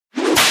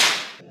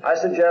I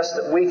suggest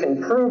that we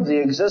can prove the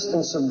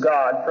existence of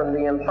God from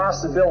the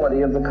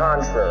impossibility of the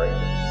contrary.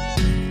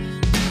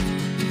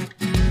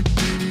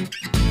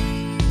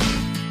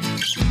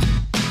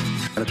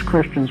 As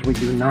Christians, we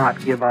do not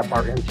give up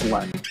our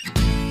intellect.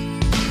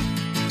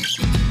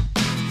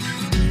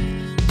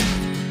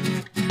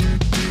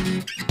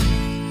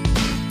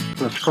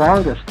 The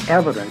strongest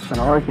evidence and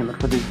argument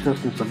for the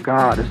existence of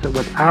God is that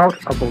without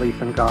a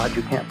belief in God,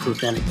 you can't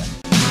prove anything.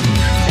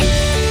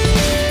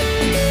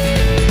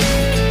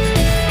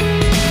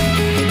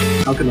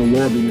 How can the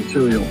law be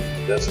material?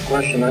 That's the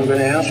question I'm going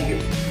to ask you.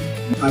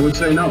 I would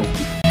say no.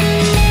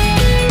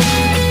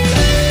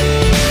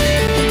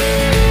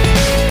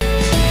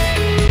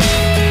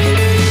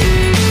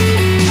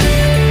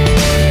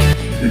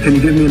 And can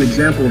you give me an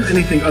example of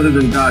anything other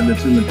than God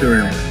that's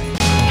immaterial?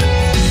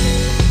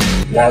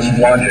 Laws of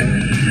logic.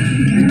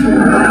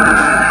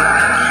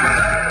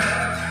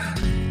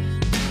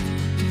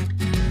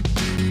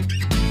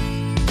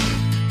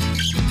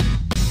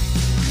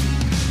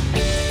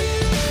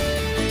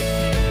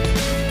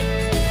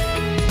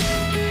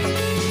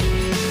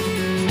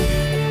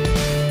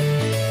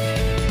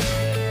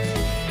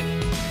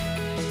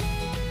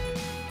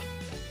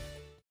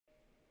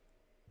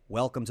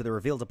 Welcome to the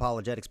Revealed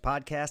Apologetics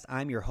podcast.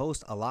 I'm your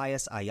host,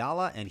 Elias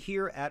Ayala, and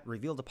here at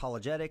Revealed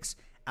Apologetics,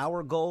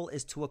 our goal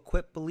is to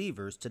equip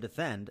believers to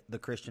defend the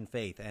Christian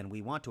faith, and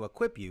we want to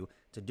equip you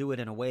to do it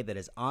in a way that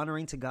is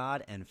honoring to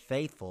God and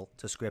faithful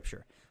to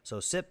Scripture. So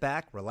sit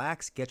back,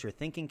 relax, get your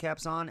thinking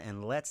caps on,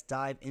 and let's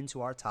dive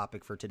into our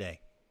topic for today.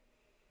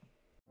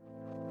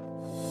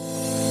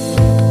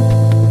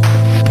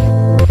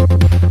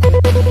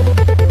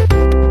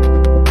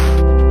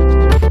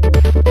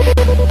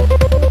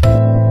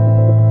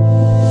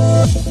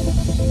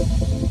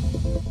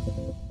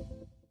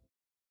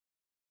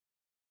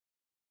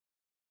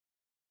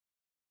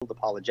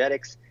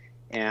 Apologetics,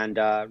 and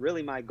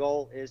really my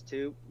goal is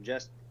to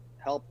just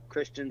help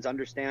Christians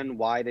understand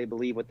why they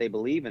believe what they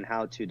believe and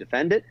how to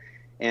defend it,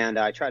 and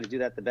I try to do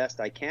that the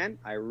best I can.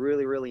 I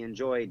really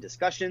enjoy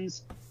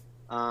discussions,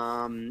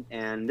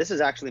 and this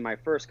is actually my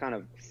first kind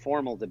of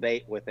formal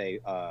debate with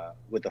a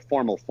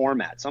formal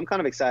format, so I'm kind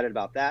of excited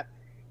about that.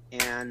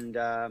 And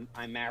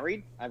I'm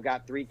married, I've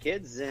got 3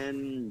 kids,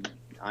 and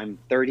I'm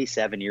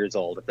 37 years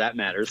old, if that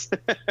matters.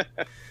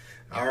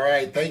 All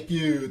right, thank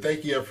you,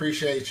 I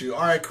appreciate you.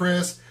 All right,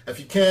 Chris, if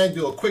you can,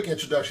 do a quick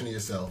introduction to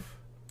yourself.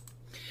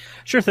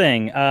 Sure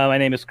thing. My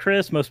name is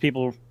Chris. Most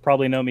people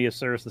probably know me as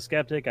Cyrus the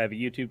Skeptic. I have a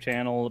YouTube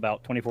channel,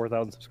 about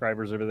 24,000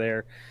 subscribers over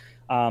there.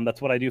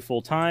 That's what I do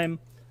full time.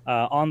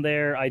 On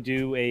there, I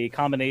do a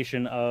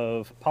combination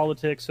of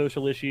politics,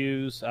 social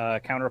issues,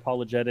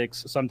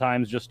 counter-apologetics,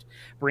 sometimes just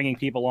bringing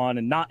people on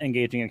and not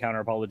engaging in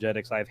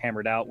counter-apologetics. I've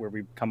hammered out where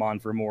we come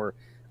on for more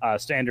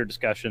standard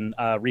discussion.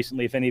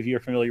 Recently, if any of you are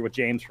familiar with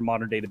James from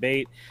Modern Day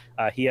Debate,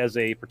 he has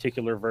a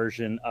particular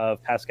version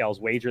of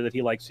Pascal's wager that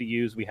he likes to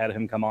use. We had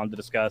him come on to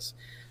discuss,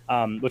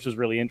 which was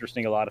really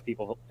interesting. A lot of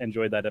people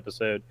enjoyed that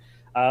episode.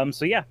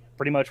 So yeah,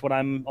 pretty much what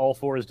I'm all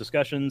for is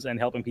discussions and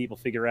helping people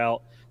figure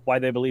out why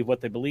they believe what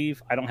they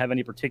believe. I don't have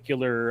any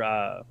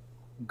particular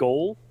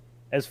goal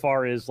as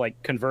far as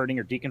like converting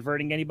or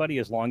deconverting anybody.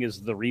 As long as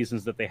the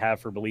reasons that they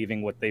have for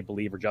believing what they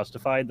believe are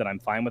justified, then I'm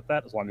fine with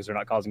that, as long as they're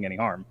not causing any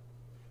harm.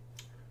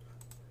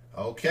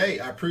 Okay,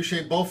 I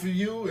appreciate both of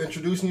you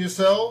introducing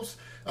yourselves.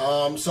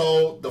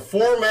 So the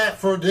format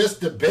for this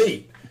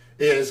debate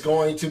is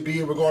going to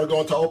be, we're going to go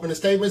into opening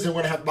statements, and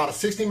we're going to have about a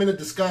 60-minute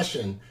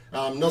discussion.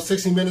 No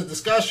 60-minute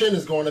discussion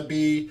is going to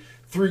be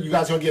you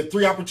guys are going to get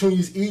 3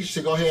 opportunities each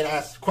to go ahead and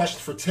ask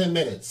questions for 10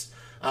 minutes.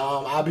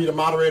 I'll be the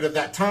moderator of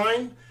that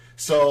time.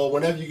 So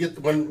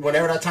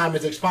whenever that time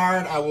is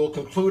expired, I will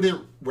conclude it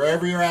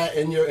wherever you're at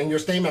in your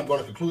statement. I'm going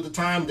to conclude the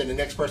time, then the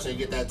next person will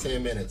get that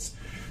 10 minutes.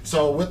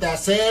 So with that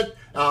said,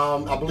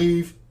 I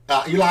believe,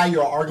 Eli,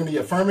 you're arguing the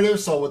affirmative.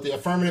 So with the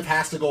affirmative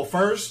has to go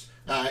first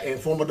in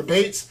formal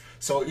debates.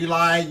 So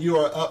Eli, you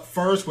are up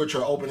first with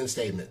your opening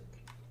statement.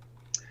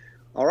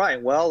 All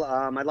right. Well,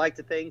 I'd like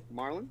to thank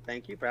Marlon.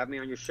 Thank you for having me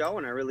on your show,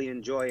 and I really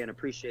enjoy and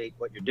appreciate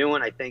what you're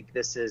doing. I think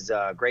this is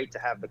great to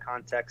have the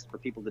context for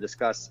people to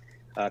discuss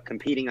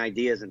competing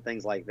ideas and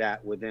things like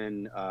that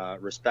within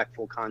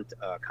respectful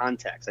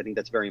context. I think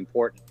that's very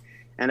important.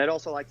 And I'd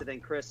also like to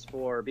thank Chris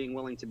for being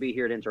willing to be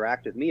here to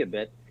interact with me a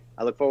bit.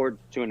 I look forward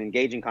to an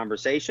engaging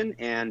conversation,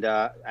 and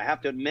I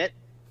have to admit,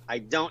 I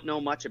don't know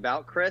much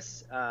about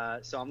Chris,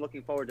 so I'm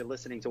looking forward to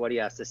listening to what he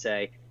has to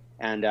say.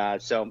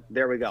 And so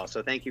there we go.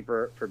 So thank you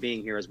for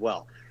being here as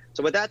well.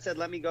 So with that said,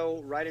 let me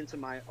go right into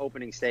my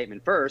opening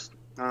statement. First,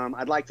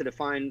 I'd like to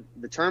define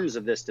the terms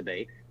of this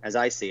debate as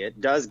I see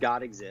it. Does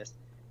God exist?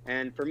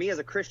 And for me as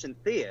a Christian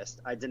theist,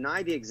 I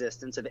deny the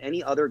existence of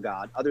any other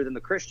God other than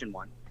the Christian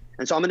one.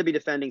 And so I'm going to be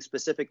defending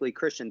specifically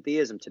Christian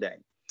theism today,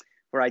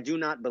 where I do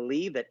not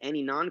believe that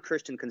any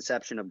non-Christian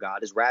conception of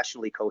God is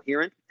rationally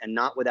coherent and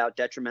not without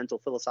detrimental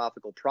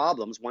philosophical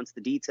problems once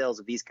the details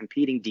of these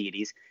competing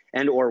deities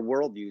and or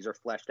worldviews are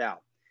fleshed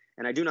out.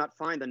 And I do not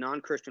find the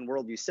non-Christian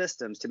worldview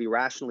systems to be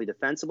rationally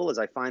defensible, as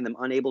I find them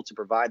unable to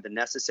provide the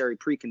necessary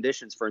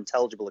preconditions for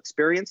intelligible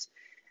experience.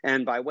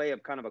 And by way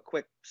of kind of a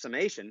quick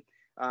summation,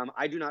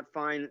 I do not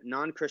find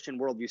non-Christian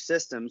worldview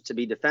systems to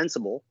be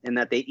defensible in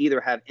that they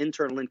either have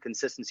internal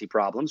inconsistency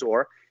problems,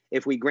 or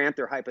if we grant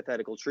their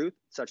hypothetical truth,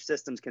 such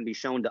systems can be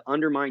shown to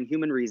undermine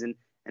human reason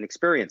and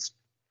experience.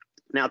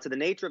 Now, to the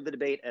nature of the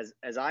debate,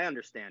 as I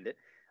understand it,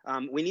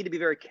 we need to be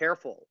very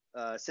careful,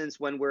 since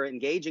when we're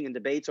engaging in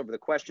debates over the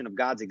question of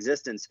God's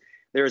existence,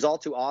 there is all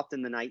too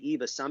often the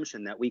naive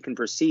assumption that we can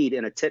proceed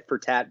in a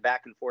tit-for-tat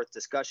back-and-forth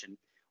discussion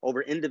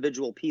over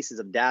individual pieces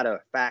of data,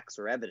 facts,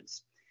 or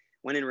evidence,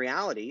 when in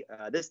reality,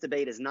 this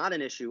debate is not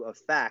an issue of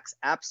facts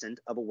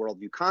absent of a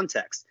worldview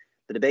context.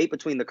 The debate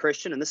between the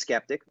Christian and the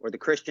skeptic, or the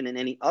Christian in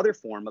any other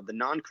form of the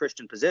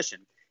non-Christian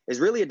position, is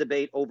really a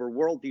debate over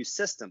worldview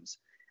systems.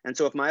 And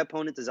so if my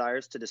opponent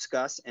desires to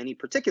discuss any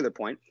particular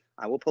point,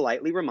 I will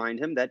politely remind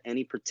him that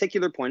any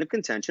particular point of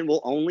contention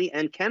will only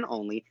and can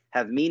only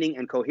have meaning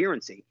and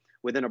coherency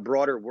within a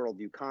broader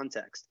worldview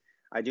context.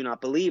 I do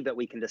not believe that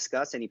we can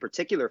discuss any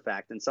particular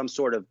fact in some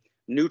sort of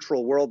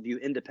neutral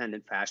worldview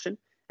independent fashion.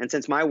 And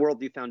since my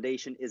worldview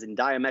foundation is in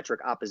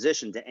diametric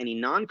opposition to any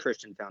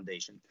non-Christian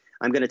foundation,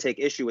 I'm going to take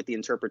issue with the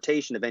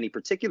interpretation of any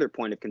particular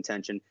point of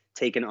contention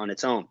taken on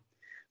its own.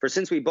 For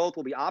since we both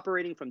will be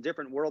operating from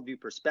different worldview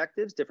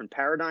perspectives, different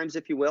paradigms,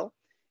 if you will,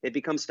 it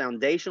becomes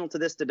foundational to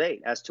this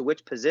debate as to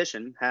which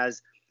position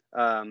has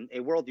a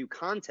worldview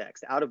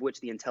context out of which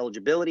the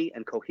intelligibility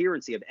and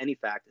coherency of any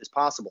fact is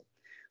possible.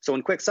 So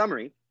in quick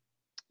summary,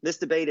 this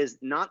debate is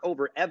not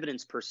over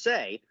evidence per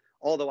se,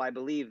 although I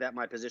believe that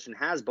my position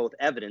has both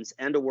evidence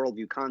and a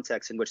worldview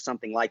context in which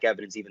something like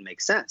evidence even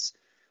makes sense.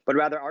 But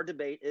rather, our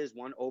debate is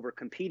one over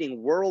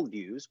competing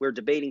worldviews. We're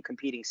debating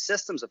competing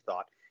systems of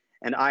thought,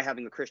 and I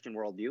having a Christian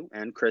worldview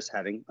and Chris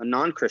having a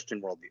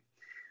non-Christian worldview.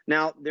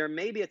 Now, there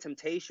may be a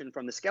temptation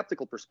from the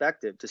skeptical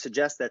perspective to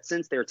suggest that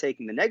since they're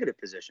taking the negative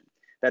position,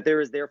 that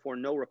there is therefore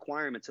no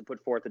requirement to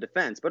put forth a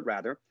defense, but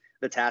rather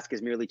the task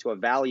is merely to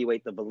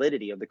evaluate the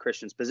validity of the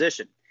Christian's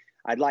position.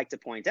 I'd like to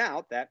point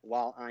out that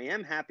while I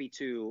am happy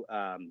to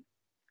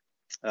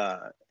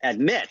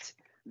admit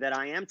that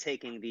I am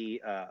taking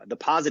the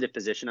positive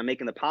position, I'm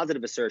making the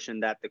positive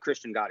assertion that the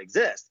Christian God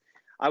exists,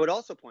 I would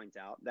also point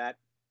out that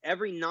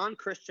every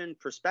non-Christian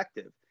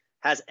perspective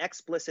has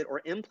explicit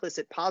or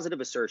implicit positive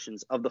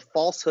assertions of the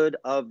falsehood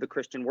of the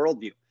Christian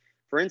worldview.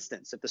 For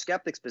instance, if the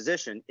skeptic's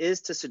position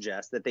is to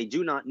suggest that they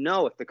do not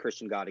know if the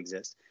Christian God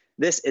exists,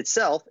 this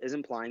itself is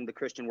implying the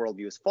Christian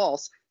worldview is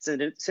false,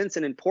 since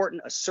an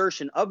important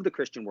assertion of the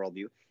Christian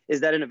worldview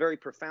is that in a very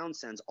profound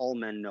sense, all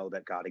men know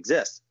that God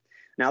exists.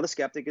 Now, the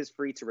skeptic is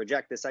free to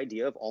reject this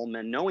idea of all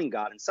men knowing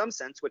God in some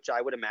sense, which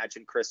I would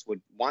imagine Chris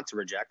would want to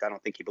reject. I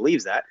don't think he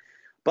believes that.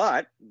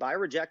 But by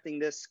rejecting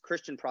this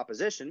Christian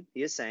proposition,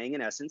 he is saying,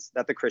 in essence,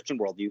 that the Christian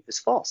worldview is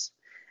false.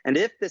 And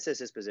if this is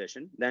his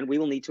position, then we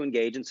will need to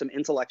engage in some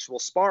intellectual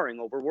sparring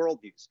over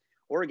worldviews.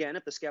 Or again,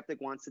 if the skeptic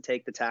wants to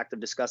take the tact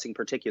of discussing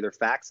particular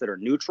facts that are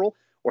neutral,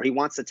 or he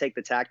wants to take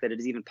the tact that it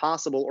is even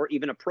possible or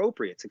even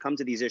appropriate to come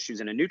to these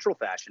issues in a neutral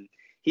fashion,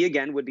 he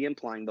again would be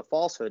implying the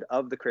falsehood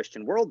of the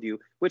Christian worldview,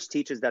 which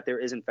teaches that there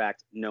is in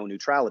fact no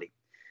neutrality.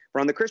 For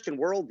on the Christian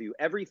worldview,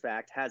 every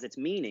fact has its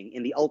meaning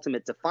in the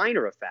ultimate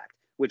definer of fact,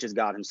 which is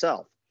God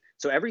himself.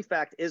 So every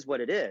fact is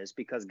what it is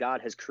because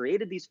God has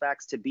created these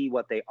facts to be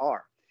what they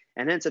are.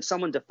 And hence, if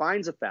someone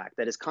defines a fact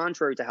that is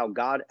contrary to how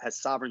God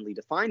has sovereignly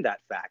defined that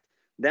fact,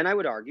 then I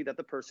would argue that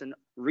the person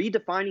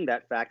redefining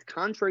that fact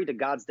contrary to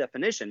God's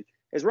definition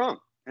is wrong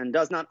and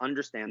does not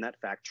understand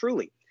that fact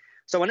truly.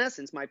 So in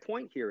essence, my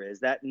point here is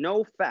that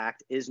no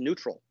fact is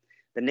neutral.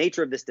 The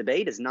nature of this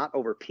debate is not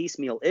over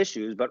piecemeal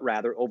issues, but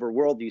rather over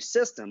worldview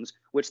systems,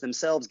 which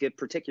themselves give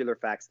particular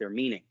facts their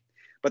meaning.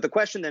 But the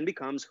question then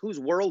becomes, whose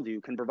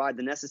worldview can provide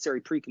the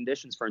necessary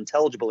preconditions for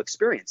intelligible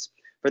experience?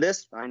 For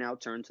this, I now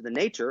turn to the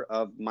nature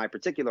of my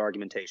particular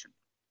argumentation.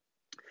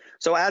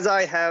 So as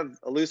I have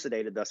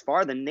elucidated thus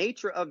far, the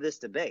nature of this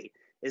debate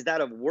is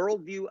that of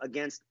worldview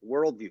against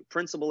worldview,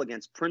 principle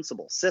against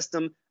principle,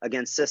 system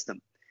against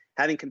system.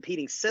 Having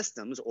competing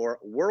systems or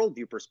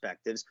worldview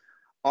perspectives,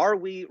 are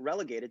we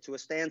relegated to a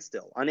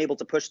standstill, unable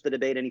to push the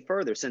debate any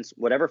further, since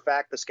whatever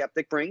fact the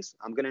skeptic brings,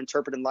 I'm going to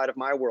interpret in light of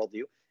my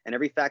worldview, and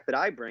every fact that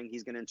I bring,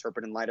 he's going to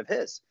interpret in light of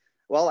his?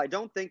 Well, I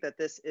don't think that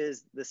this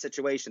is the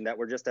situation, that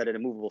we're just at an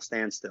immovable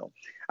standstill.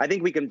 I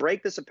think we can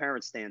break this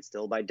apparent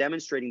standstill by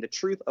demonstrating the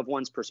truth of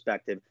one's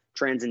perspective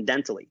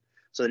transcendentally.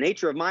 So the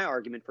nature of my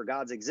argument for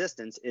God's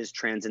existence is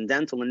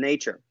transcendental in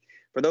nature.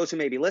 For those who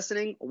may be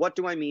listening, what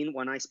do I mean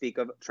when I speak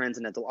of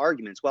transcendental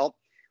arguments? Well,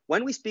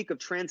 when we speak of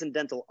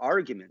transcendental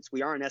arguments,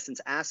 we are in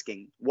essence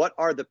asking, what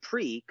are the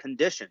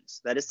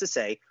preconditions? That is to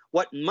say,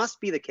 what must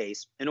be the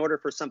case in order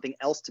for something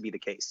else to be the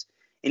case?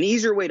 An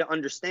easier way to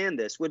understand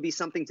this would be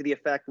something to the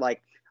effect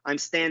like, I'm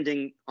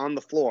standing on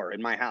the floor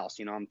in my house.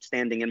 I'm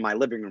standing in my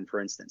living room, for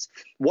instance.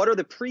 What are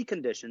the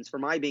preconditions for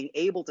my being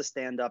able to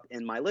stand up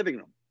in my living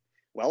room?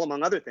 Well,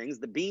 among other things,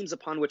 the beams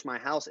upon which my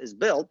house is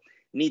built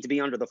need to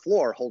be under the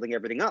floor, holding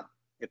everything up.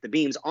 If the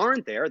beams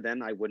aren't there,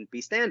 then I wouldn't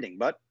be standing.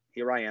 But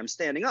here I am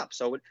standing up.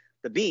 So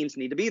the beams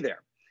need to be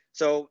there.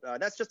 So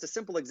that's just a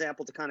simple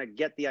example to kind of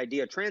get the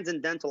idea.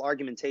 Transcendental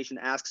argumentation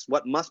asks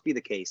what must be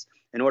the case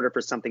in order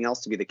for something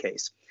else to be the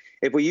case.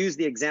 If we use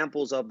the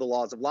examples of the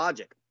laws of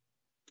logic,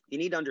 you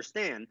need to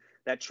understand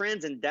that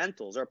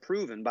transcendentals are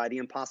proven by the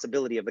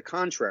impossibility of the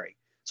contrary.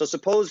 So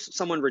suppose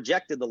someone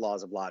rejected the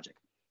laws of logic.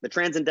 The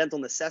transcendental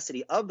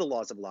necessity of the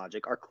laws of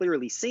logic are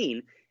clearly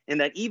seen in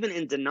that even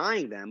in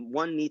denying them,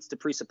 one needs to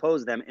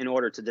presuppose them in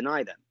order to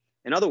deny them.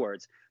 In other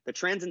words, the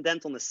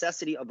transcendental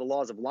necessity of the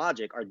laws of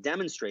logic are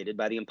demonstrated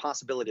by the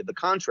impossibility of the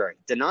contrary.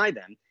 Deny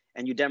them,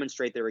 and you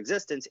demonstrate their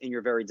existence in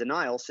your very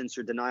denial, since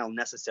your denial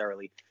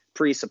necessarily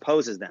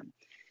presupposes them.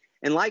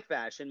 In like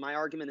fashion, my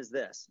argument is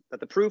this, that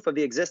the proof of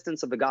the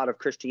existence of the God of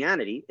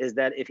Christianity is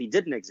that if he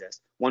didn't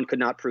exist, one could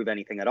not prove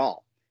anything at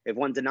all. If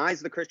one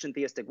denies the Christian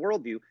theistic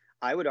worldview,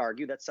 I would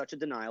argue that such a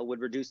denial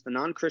would reduce the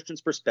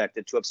non-Christian's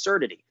perspective to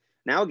absurdity.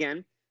 Now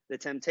again, the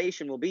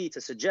temptation will be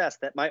to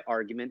suggest that my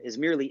argument is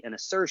merely an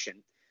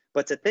assertion,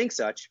 but to think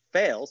such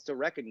fails to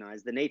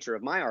recognize the nature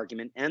of my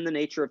argument and the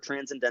nature of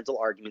transcendental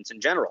arguments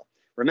in general.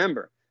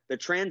 Remember, the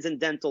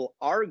transcendental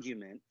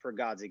argument for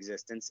God's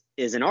existence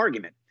is an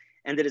argument,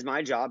 and it is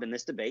my job in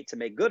this debate to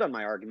make good on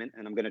my argument,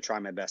 and I'm going to try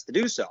my best to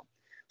do so.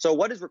 So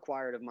what is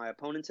required of my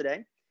opponent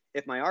today?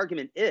 If my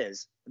argument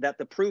is that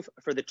the proof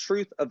for the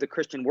truth of the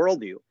Christian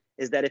worldview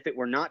is that if it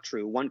were not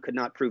true, one could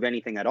not prove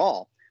anything at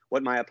all,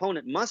 what my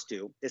opponent must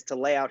do is to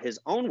lay out his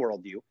own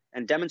worldview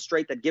and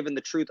demonstrate that given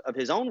the truth of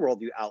his own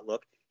worldview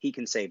outlook, he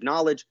can save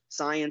knowledge,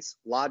 science,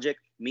 logic,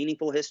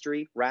 meaningful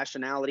history,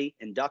 rationality,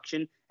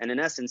 induction, and in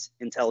essence,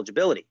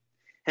 intelligibility.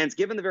 Hence,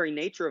 given the very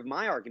nature of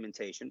my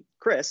argumentation,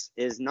 Chris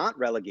is not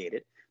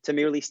relegated to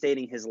merely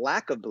stating his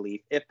lack of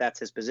belief if that's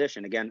his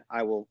position. Again,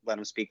 I will let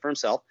him speak for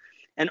himself,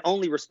 and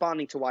only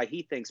responding to why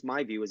he thinks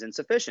my view is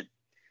insufficient.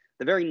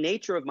 The very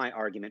nature of my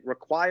argument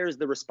requires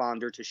the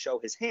responder to show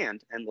his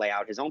hand and lay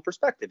out his own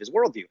perspective, his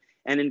worldview,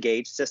 and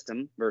engage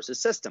system versus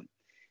system.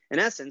 In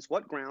essence,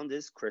 what ground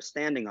is Chris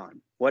standing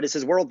on? What is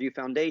his worldview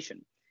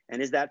foundation?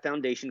 And is that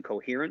foundation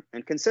coherent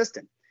and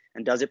consistent?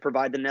 And does it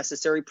provide the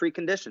necessary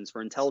preconditions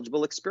for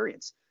intelligible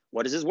experience?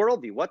 What is his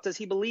worldview? What does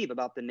he believe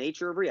about the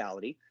nature of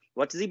reality?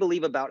 What does he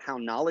believe about how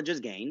knowledge is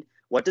gained?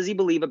 What does he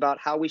believe about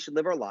how we should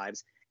live our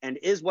lives? And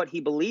is what he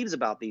believes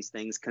about these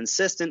things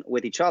consistent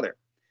with each other?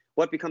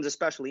 What becomes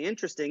especially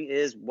interesting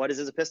is what is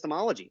his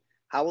epistemology?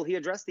 How will he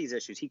address these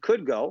issues? He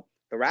could go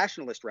the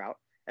rationalist route.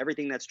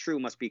 Everything that's true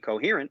must be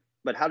coherent,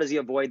 but how does he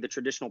avoid the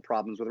traditional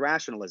problems with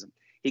rationalism?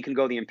 He can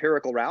go the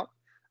empirical route.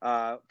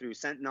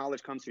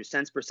 Knowledge comes through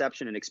sense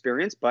perception and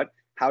experience, but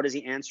how does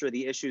he answer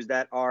the issues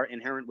that are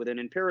inherent within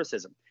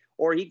empiricism?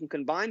 Or he can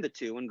combine the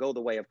two and go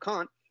the way of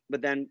Kant,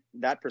 but then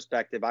that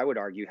perspective, I would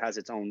argue, has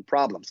its own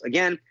problems.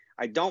 Again,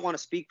 I don't want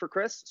to speak for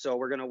Chris, so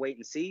we're going to wait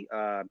and see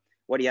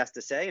what he has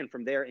to say, and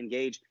from there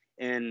engage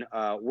in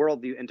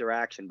worldview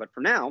interaction. But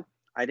for now,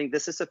 I think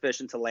this is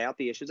sufficient to lay out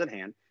the issues at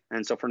hand,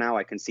 and so for now,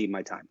 I concede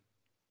my time.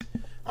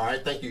 All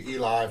right, thank you,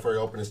 Eli, for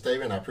your opening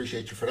statement. I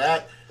appreciate you for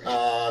that.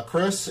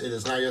 Chris, it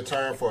is now your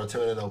turn for a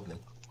 2-minute opening.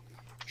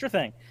 Sure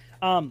thing.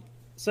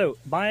 So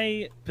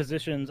my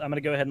positions, I'm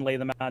going to go ahead and lay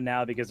them out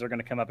now because they're going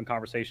to come up in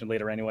conversation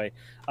later anyway.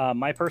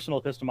 My personal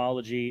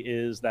epistemology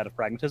is that of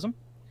pragmatism,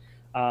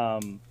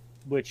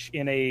 which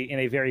in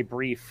a very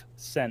brief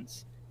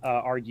sense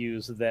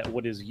argues that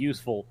what is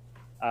useful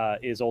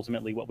is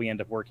ultimately what we end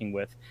up working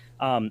with.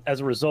 As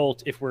a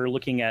result, if we're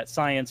looking at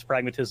science,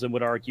 pragmatism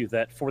would argue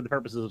that for the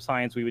purposes of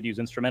science, we would use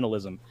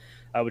instrumentalism,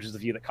 which is the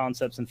view that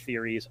concepts and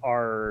theories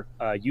are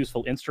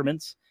useful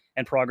instruments,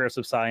 and progress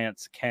of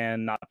science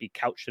cannot be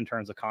couched in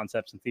terms of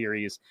concepts and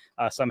theories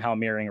somehow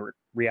mirroring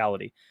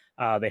reality.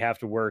 They have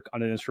to work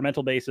on an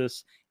instrumental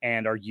basis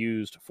and are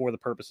used for the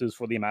purposes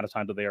for the amount of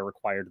time that they are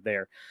required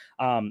there.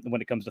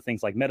 When it comes to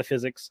things like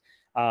metaphysics,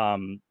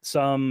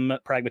 some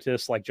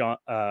pragmatists like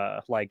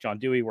John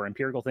Dewey were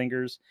empirical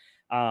thinkers.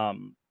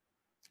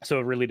 So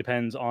it really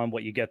depends on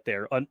what you get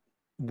there.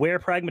 Where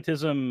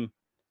pragmatism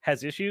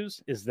has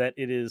issues is that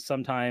it is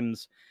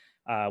sometimes,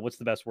 what's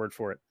the best word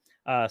for it?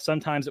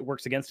 Sometimes it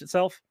works against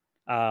itself.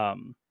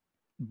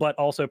 But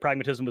also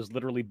pragmatism was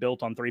literally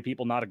built on three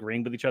people not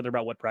agreeing with each other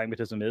about what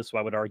pragmatism is. So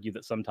I would argue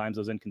that sometimes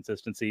those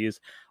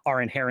inconsistencies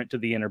are inherent to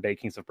the inner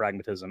bakings of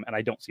pragmatism. And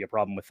I don't see a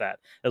problem with that.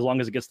 As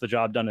long as it gets the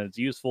job done and it's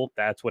useful,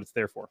 that's what it's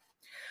there for.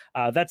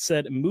 That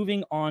said,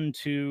 moving on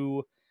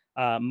to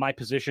my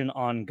position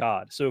on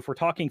God. So if we're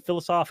talking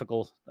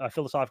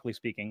philosophically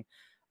speaking,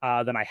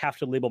 then I have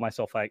to label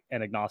myself an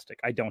agnostic.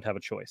 I don't have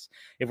a choice.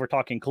 If we're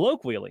talking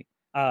colloquially,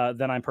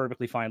 then I'm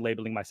perfectly fine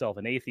labeling myself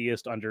an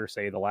atheist under,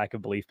 say, the lack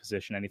of belief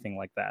position, anything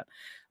like that.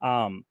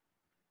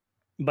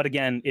 But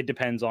again, it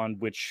depends on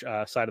which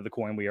side of the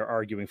coin we are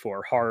arguing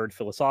for, hard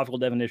philosophical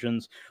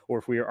definitions, or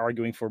if we are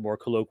arguing for more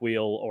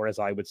colloquial, or as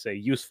I would say,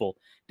 useful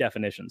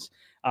definitions.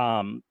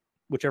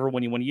 Whichever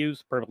one you want to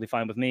use, perfectly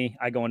fine with me.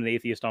 I go on an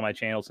atheist on my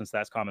channel since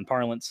that's common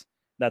parlance.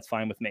 That's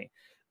fine with me.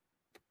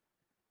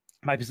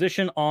 My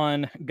position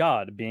on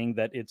God, being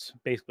that it's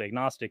basically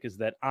agnostic, is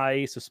that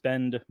I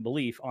suspend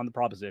belief on the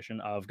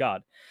proposition of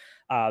God.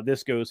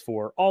 This goes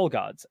for all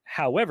gods.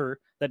 However,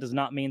 that does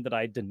not mean that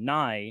I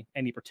deny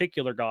any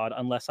particular God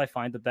unless I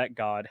find that that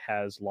God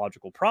has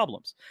logical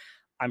problems.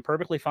 I'm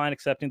perfectly fine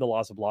accepting the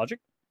laws of logic,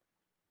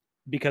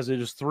 because it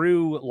is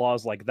through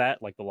laws like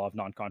that, like the law of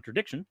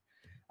non-contradiction,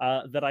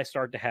 that I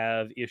start to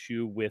have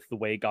issue with the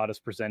way God is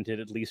presented,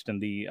 at least in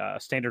the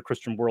standard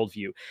Christian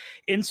worldview.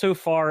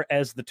 Insofar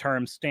as the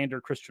term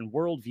standard Christian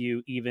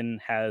worldview even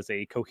has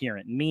a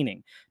coherent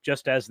meaning.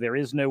 Just as there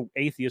is no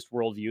atheist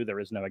worldview, there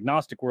is no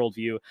agnostic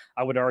worldview,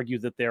 I would argue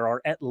that there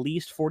are at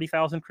least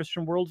 40,000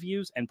 Christian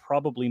worldviews, and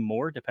probably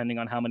more, depending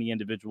on how many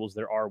individuals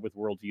there are with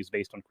worldviews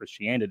based on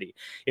Christianity.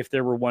 If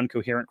there were one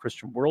coherent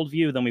Christian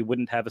worldview, then we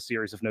wouldn't have a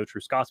series of no true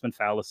Scotsman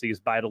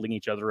fallacies battling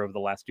each other over the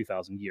last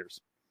 2,000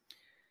 years.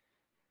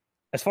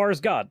 As far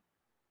as God,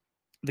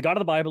 the God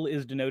of the Bible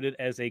is denoted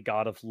as a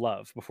God of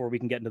love. Before we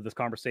can get into this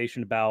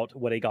conversation about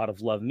what a God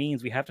of love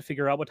means, we have to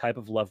figure out what type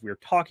of love we're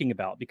talking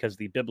about, because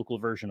the biblical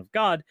version of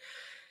God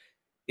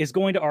is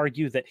going to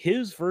argue that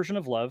his version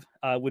of love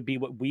would be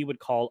what we would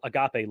call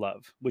agape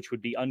love, which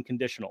would be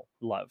unconditional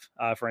love.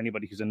 For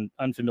anybody who's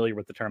unfamiliar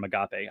with the term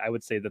agape, I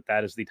would say that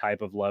that is the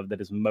type of love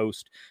that is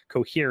most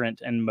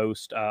coherent and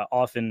most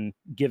often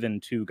given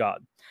to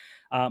God.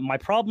 My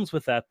problems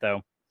with that,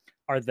 though,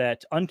 are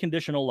that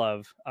unconditional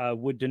love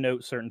would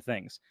denote certain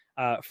things.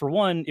 For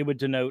one, it would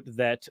denote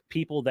that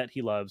people that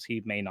he loves,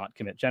 he may not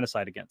commit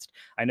genocide against.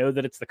 I know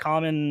that it's the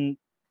common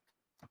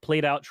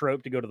played out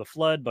trope to go to the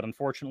flood, but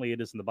unfortunately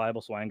it is in the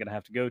Bible, so I'm going to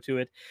have to go to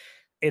it.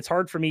 It's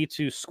hard for me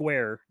to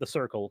square the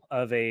circle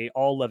of a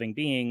all-loving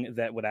being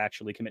that would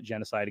actually commit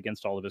genocide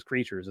against all of his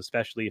creatures,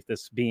 especially if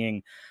this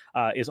being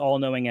is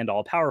all-knowing and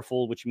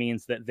all-powerful, which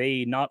means that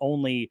they not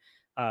only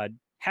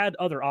had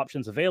other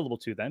options available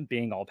to them,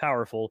 being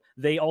all-powerful,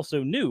 they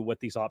also knew what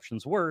these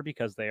options were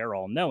because they are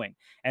all-knowing.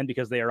 And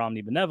because they are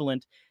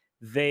omnibenevolent,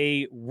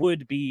 they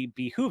would be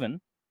behooven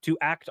to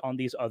act on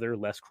these other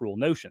less cruel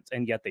notions,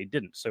 and yet they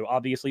didn't. So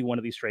obviously one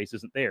of these traits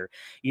isn't there.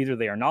 Either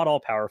they are not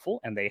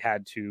all-powerful and they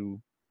had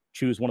to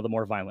choose one of the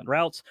more violent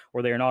routes,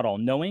 or they are not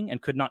all-knowing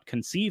and could not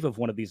conceive of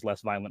one of these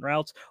less violent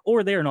routes,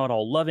 or they are not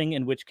all-loving,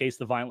 in which case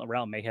the violent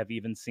route may have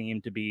even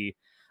seemed to be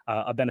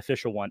a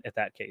beneficial one at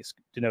that case,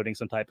 denoting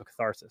some type of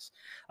catharsis.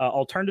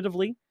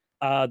 Alternatively,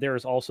 there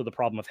is also the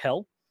problem of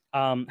hell.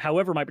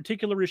 However, my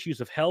particular issues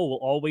of hell will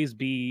always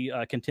be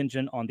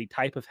contingent on the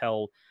type of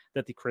hell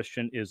that the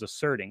Christian is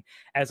asserting.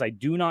 As I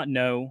do not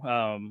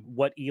know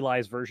what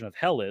Eli's version of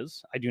hell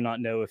is, I do not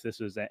know if this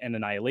is an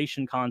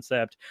annihilation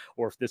concept,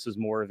 or if this is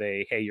more of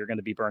a, hey, you're going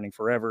to be burning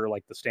forever,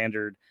 like the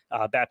standard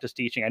Baptist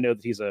teaching. I know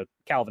that he's a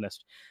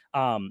Calvinist,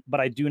 but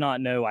I do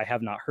not know, I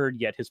have not heard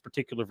yet his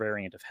particular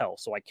variant of hell.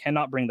 So I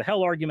cannot bring the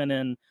hell argument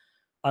in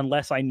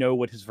unless I know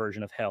what his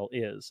version of hell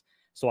is.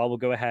 So I will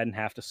go ahead and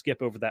have to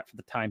skip over that for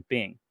the time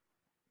being.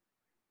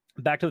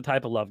 Back to the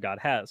type of love God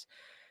has.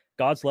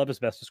 God's love is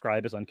best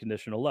described as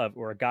unconditional love,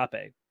 or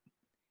agape.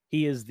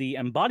 He is the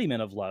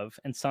embodiment of love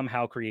and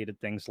somehow created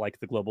things like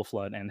the global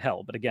flood and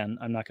hell. But again,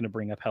 I'm not going to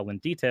bring up hell in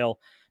detail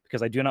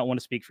because I do not want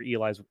to speak for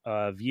Eli's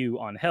view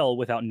on hell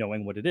without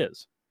knowing what it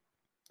is.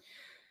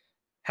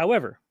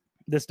 However,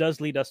 this does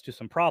lead us to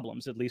some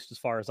problems, at least as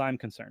far as I'm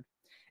concerned.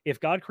 If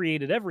God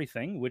created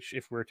everything, which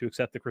if we're to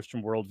accept the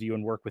Christian worldview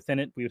and work within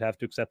it, we would have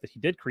to accept that he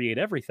did create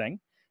everything.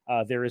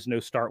 There is no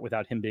start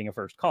without him being a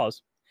first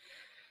cause.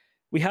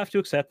 We have to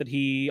accept that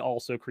he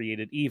also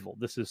created evil.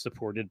 This is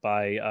supported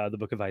by the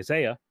book of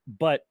Isaiah.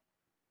 But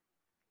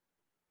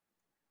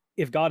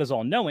if God is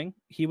all-knowing,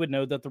 he would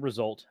know that the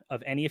result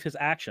of any of his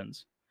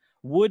actions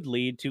would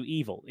lead to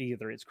evil,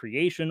 either its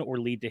creation or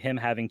lead to him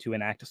having to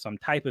enact some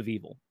type of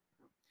evil.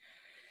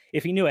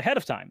 If he knew ahead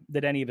of time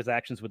that any of his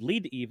actions would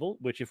lead to evil,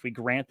 which if we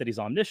grant that he's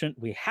omniscient,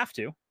 we have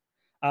to,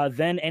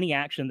 then any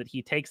action that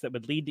he takes that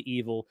would lead to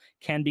evil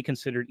can be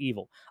considered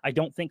evil. I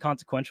don't think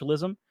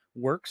consequentialism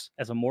works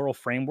as a moral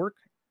framework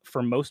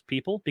for most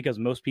people, because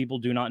most people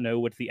do not know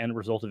what the end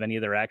result of any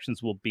of their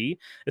actions will be.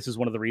 This is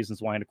one of the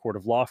reasons why in a court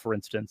of law, for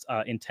instance,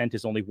 intent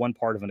is only one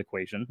part of an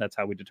equation. That's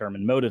how we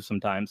determine motive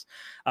sometimes.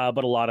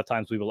 But a lot of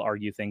times we will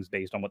argue things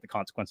based on what the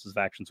consequences of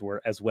actions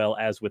were, as well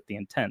as with the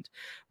intent.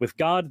 With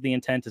God, the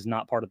intent is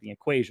not part of the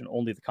equation,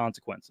 only the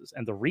consequences.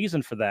 And the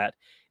reason for that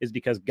is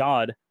because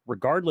God,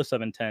 regardless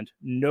of intent,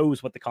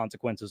 knows what the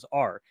consequences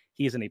are.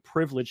 He is in a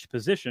privileged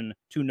position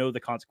to know the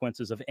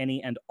consequences of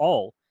any and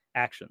all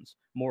actions,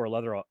 moral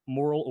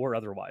or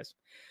otherwise.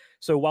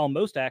 So while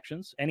most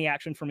actions, any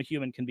action from a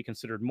human can be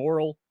considered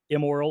moral,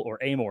 immoral, or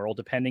amoral,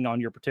 depending on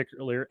your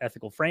particular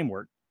ethical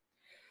framework,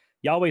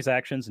 Yahweh's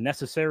actions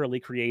necessarily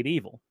create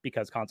evil,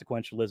 because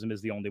consequentialism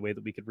is the only way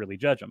that we could really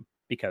judge him,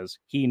 because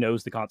he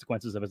knows the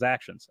consequences of his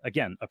actions.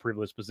 Again, a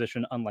privileged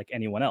position unlike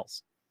anyone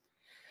else.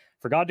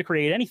 For God to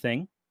create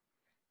anything,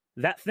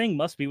 that thing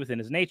must be within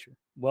his nature.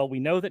 Well,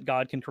 we know that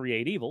God can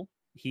create evil.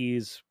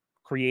 He's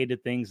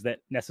created things that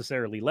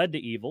necessarily led to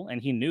evil,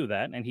 and he knew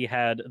that, and he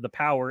had the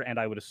power, and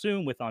I would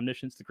assume with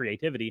omniscience, the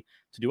creativity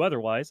to do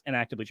otherwise, and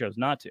actively chose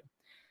not to.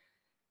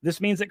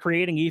 This means that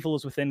creating evil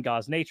is within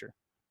God's nature.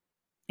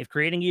 If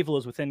creating evil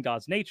is within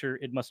God's nature,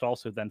 it must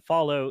also then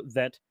follow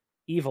that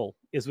evil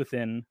is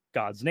within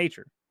God's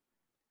nature.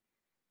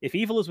 If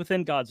evil is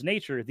within God's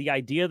nature, the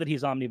idea that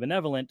he's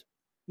omnibenevolent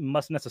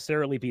must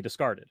necessarily be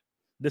discarded.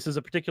 This is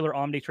a particular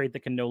omni trait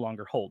that can no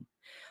longer hold.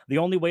 The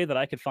only way that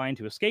I could find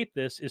to escape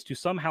this is to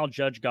somehow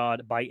judge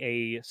God by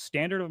a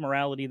standard of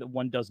morality that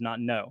one does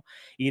not know,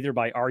 either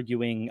by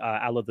arguing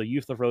out of the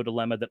Euthyphro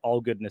dilemma that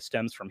all goodness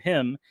stems from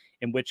him,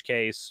 in which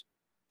case,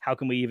 how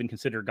can we even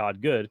consider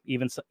God good?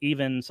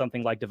 Even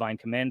something like divine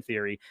command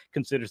theory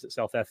considers it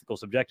self-ethical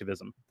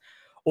subjectivism.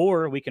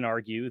 Or we can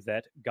argue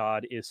that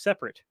God is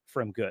separate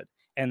from good,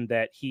 and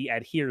that he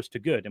adheres to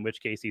good, in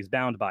which case he's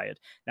bound by it.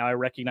 Now, I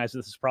recognize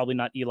this is probably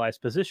not Eli's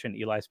position.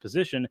 Eli's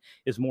position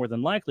is more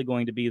than likely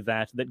going to be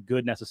that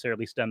good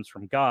necessarily stems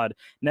from God,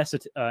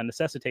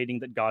 necessitating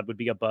that God would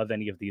be above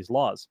any of these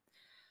laws.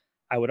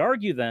 I would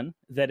argue then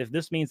that if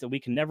this means that we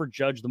can never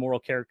judge the moral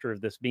character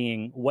of this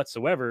being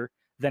whatsoever,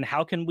 then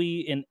how can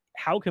we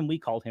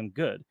call him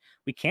good?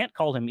 We can't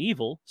call him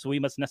evil, so we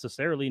must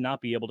necessarily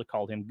not be able to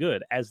call him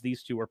good, as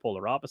these two are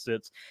polar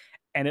opposites,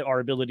 and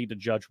our ability to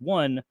judge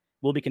one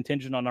will be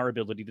contingent on our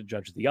ability to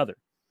judge the other.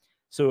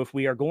 So if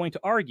we are going to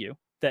argue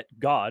that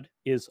God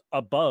is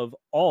above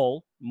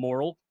all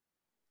moral,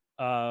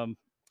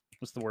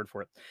 what's the word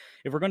for it?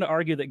 If we're going to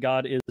argue that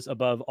God is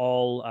above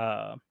all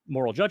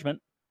moral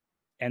judgment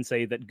and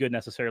say that good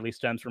necessarily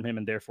stems from him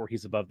and therefore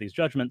he's above these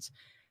judgments,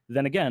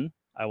 then again,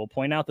 I will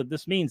point out that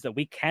this means that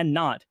we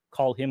cannot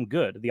call him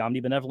good. The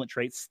omnibenevolent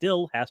trait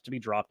still has to be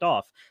dropped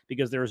off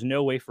because there is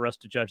no way for us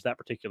to judge that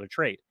particular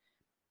trait.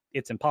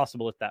 It's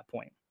impossible at that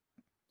point.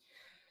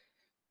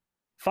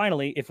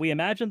 Finally, if we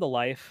imagine the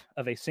life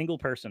of a single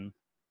person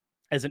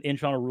as an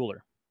inch on a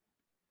ruler,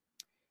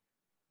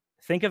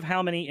 think of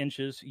how many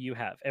inches you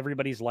have.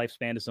 Everybody's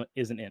lifespan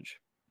is an inch.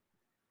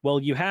 Well,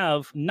 you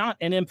have not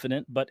an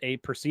infinite, but a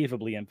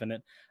perceivably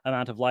infinite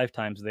amount of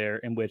lifetimes there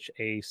in which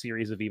a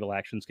series of evil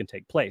actions can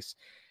take place.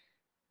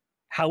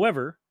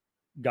 However,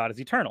 God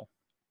is eternal.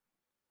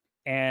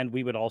 And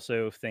we would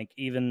also think,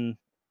 even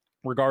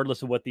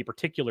regardless of what the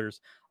particulars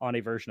on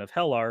a version of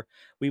hell are,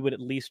 we would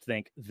at least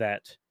think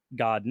that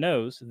God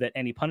knows that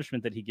any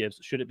punishment that he gives,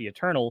 should it be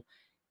eternal,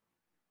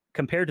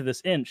 compared to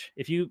this inch,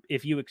 if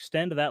you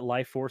extend that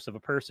life force of a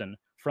person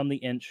from the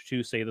inch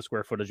to, say, the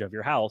square footage of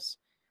your house,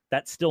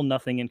 that's still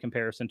nothing in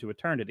comparison to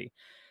eternity.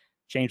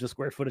 Change the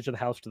square footage of the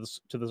house to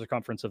the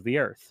circumference of the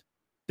earth.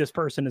 This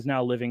person is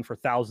now living for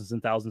thousands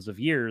and thousands of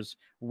years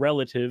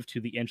relative to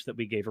the inch that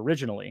we gave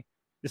originally.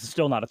 This is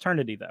still not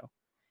eternity, though.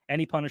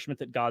 Any punishment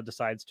that God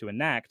decides to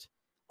enact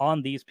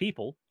on these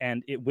people,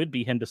 and it would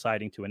be him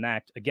deciding to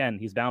enact, again,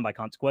 he's bound by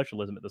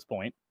consequentialism at this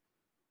point,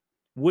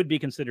 would be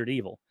considered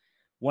evil.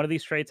 One of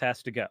these traits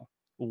has to go.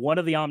 One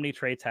of the omni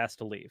traits has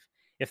to leave.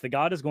 If the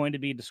God is going to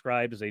be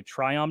described as a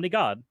tri-omni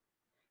God,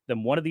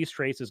 then one of these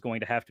traits is going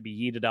to have to be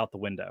yeeted out the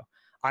window.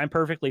 I'm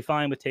perfectly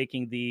fine with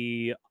taking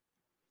the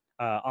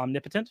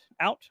omnipotent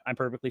out. I'm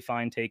perfectly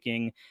fine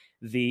taking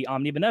the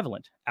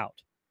omnibenevolent out.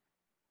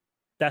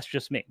 That's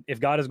just me. If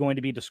God is going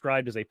to be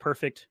described as a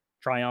perfect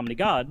tri-omni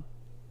God,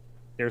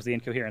 there's the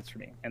incoherence for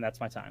me, and that's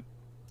my time.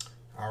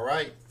 All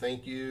right.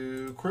 Thank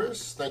you,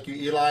 Chris. Thank you,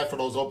 Eli, for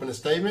those opening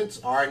statements.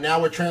 All right,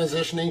 now we're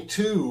transitioning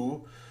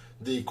to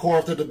the core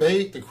of the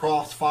debate, the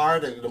crossfire,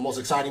 the most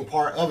exciting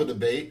part of a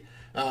debate.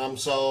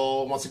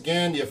 So once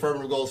again, the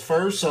affirmative goes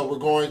first. So we're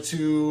going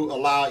to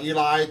allow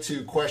Eli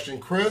to question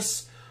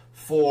Chris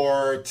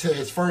for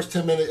his first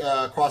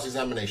 10-minute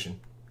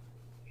cross-examination.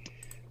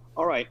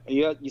 All right.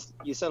 You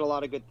said a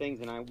lot of good things,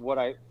 and what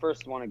I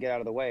first want to get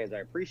out of the way is I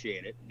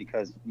appreciate it,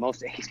 because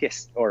most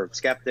atheists or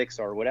skeptics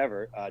or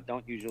whatever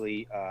don't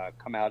usually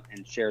come out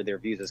and share their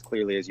views as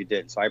clearly as you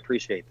did. So I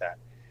appreciate that.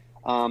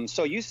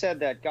 So you said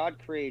that God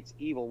creates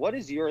evil. What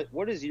is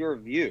your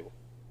view?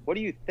 What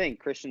do you think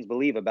Christians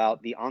believe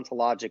about the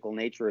ontological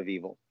nature of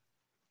evil?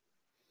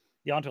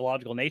 The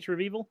ontological nature of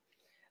evil?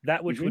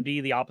 That which would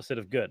be the opposite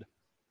of good.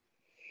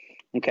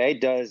 Okay.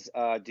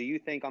 Do you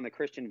think, on the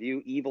Christian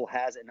view, evil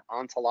has an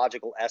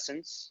ontological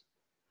essence?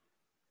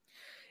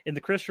 In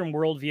the Christian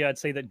worldview, I'd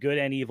say that good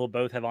and evil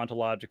both have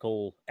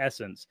ontological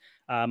essence.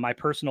 My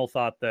personal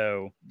thought,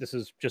 though, this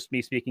is just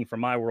me speaking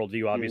from my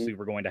worldview. Obviously,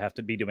 we're going to have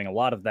to be doing a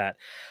lot of that.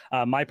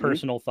 My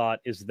personal thought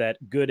is that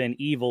good and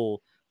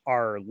evil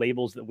are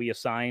labels that we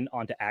assign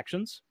onto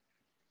actions.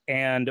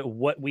 And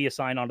what we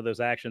assign onto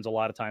those actions a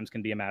lot of times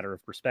can be a matter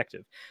of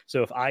perspective.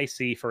 So if I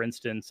see, for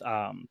instance,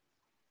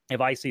 if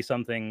I see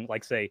something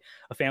like, say,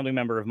 a family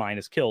member of mine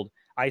is killed,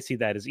 I see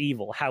that as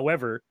evil.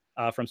 However,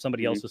 from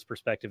somebody else's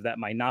perspective, that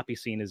might not be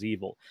seen as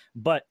evil.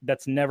 But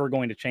that's never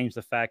going to change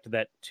the fact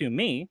that, to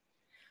me,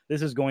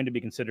 this is going to be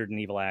considered an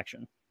evil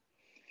action.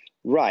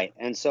 Right.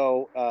 And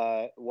so,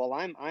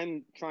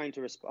 I'm trying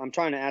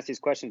to ask these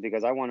questions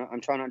because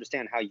I'm trying to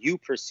understand how you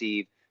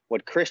perceive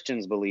what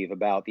Christians believe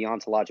about the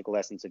ontological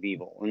essence of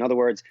evil. In other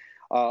words,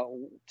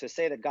 to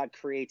say that God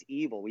creates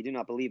evil, we do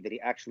not believe that he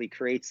actually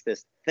creates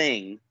this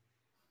thing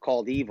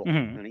called evil.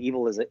 And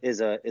evil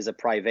is a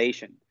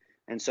privation.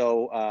 And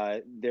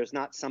so there's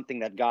not something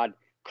that God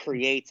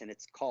creates and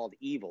it's called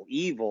evil.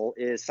 Evil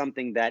is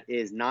something that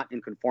is not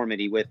in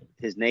conformity with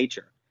his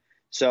nature.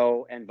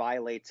 So, and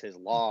violates his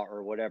law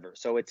or whatever.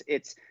 So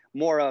it's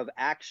more of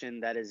action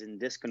that is in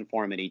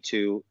disconformity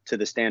to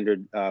the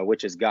standard,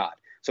 which is God.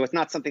 So it's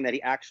not something that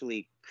he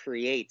actually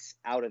creates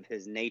out of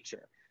his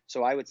nature.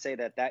 So I would say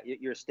that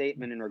your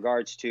statement in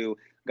regards to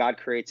God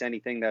creates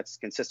anything that's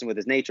consistent with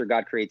his nature,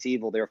 God creates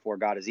evil, therefore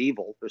God is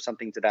evil, or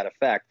something to that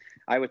effect.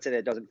 I would say that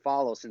it doesn't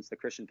follow, since the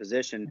Christian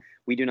position,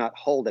 we do not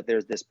hold that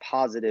there's this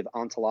positive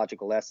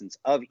ontological essence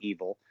of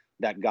evil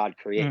that God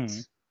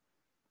creates.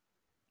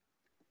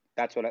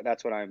 That's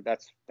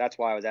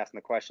why I was asking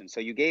the question. So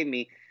you gave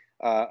me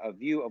a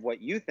view of what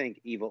you think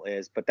evil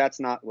is, but that's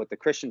not what the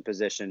Christian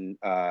position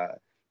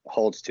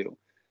holds to.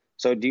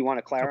 So do you want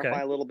to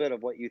clarify a little bit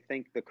of what you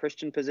think the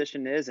Christian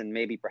position is, and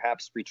maybe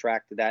perhaps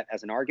retract that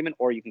as an argument,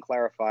 or you can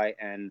clarify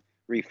and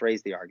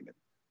rephrase the argument?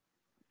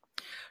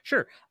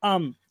 Sure.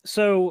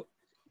 So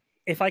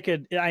if I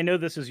could, I know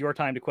this is your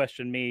time to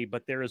question me,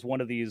 but there is one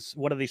of these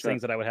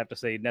things that I would have to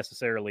say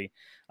necessarily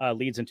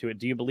leads into it.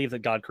 Do you believe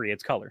that God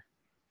creates color?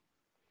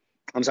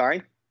 I'm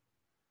sorry?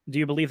 Do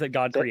you believe that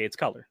God creates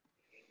color?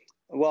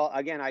 Well,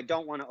 again, I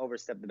don't want to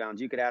overstep the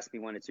bounds. You could ask me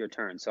when it's your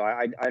turn. So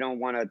I don't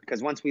want to,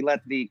 because once we let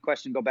the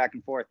question go back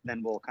and forth,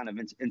 then we'll kind of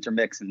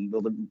intermix and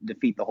we'll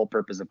defeat the whole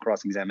purpose of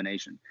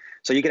cross-examination.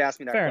 So you could ask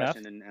me that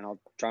question, and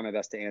I'll try my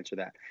best to answer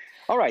that.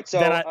 All right. So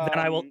then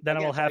I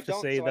will have to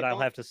say that I'll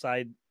have to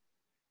side.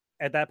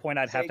 At that point,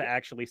 I'd have to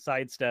actually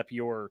sidestep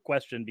your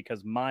question,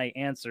 because my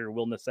answer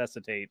will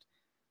necessitate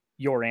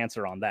your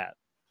answer on that.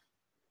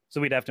 So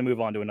we'd have to move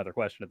on to another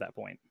question at that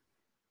point.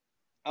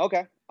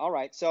 Okay. All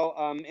right. So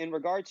in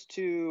regards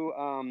to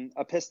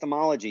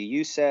epistemology,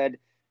 you said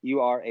you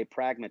are a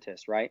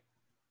pragmatist, right?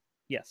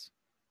 Yes.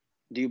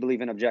 Do you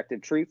believe in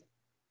objective truth?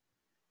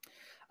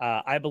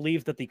 I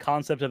believe that the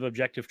concept of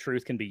objective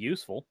truth can be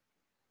useful.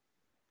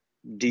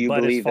 Do you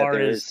believe that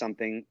there is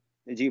something?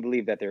 Do you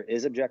believe that there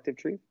is objective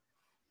truth?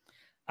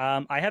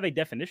 I have a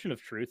definition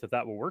of truth, if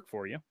that will work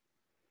for you.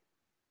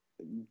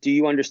 Do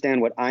you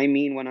understand what I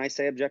mean when I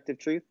say objective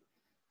truth?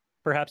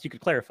 Perhaps you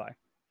could clarify.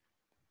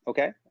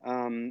 Okay.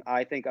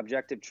 I think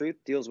objective truth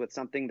deals with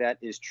something that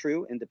is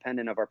true,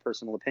 independent of our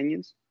personal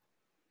opinions.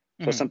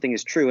 So something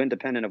is true,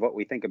 independent of what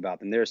we think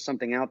about. And there's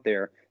something out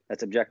there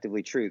that's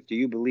objectively truth. Do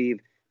you believe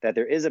that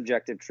there is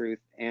objective truth?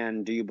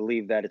 And do you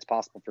believe that it's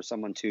possible for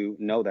someone to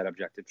know that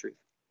objective truth?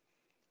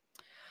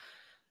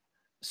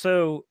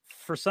 So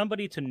for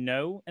somebody to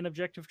know an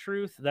objective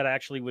truth, that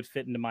actually would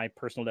fit into my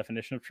personal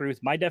definition of truth.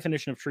 My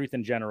definition of truth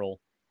in general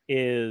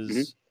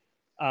is...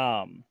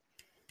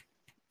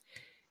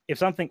 if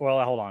something,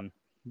 well, hold on.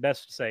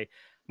 Best to say,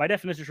 my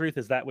definition of truth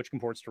is that which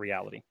comports to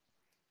reality.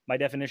 My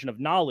definition of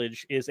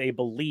knowledge is a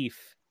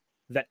belief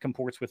that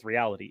comports with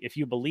reality. If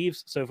you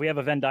believe, so if we have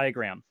a Venn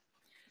diagram,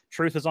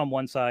 truth is on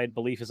one side,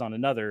 belief is on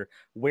another.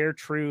 Where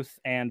truth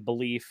and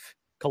belief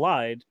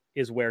collide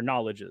is where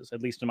knowledge is,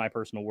 at least in my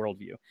personal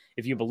worldview.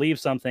 If you believe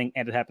something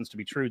and it happens to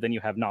be true, then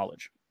you have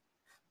knowledge.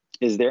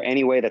 Is there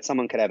any way that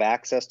someone could have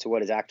access to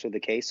what is actually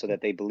the case, so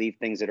that they believe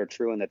things that are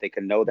true and that they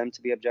can know them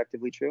to be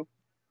objectively true?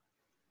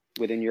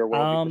 Within your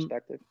worldview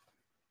perspective?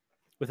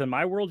 Within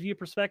my worldview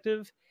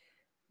perspective,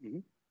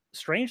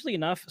 strangely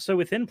enough, so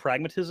within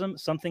pragmatism,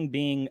 something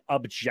being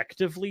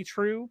objectively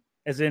true,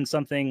 as in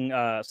something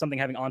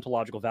having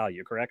ontological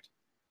value, correct?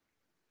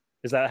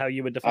 Is that how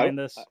you would define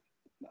this?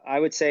 I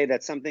would say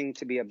that something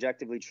to be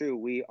objectively true,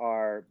 we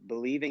are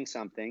believing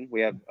something.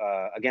 We have,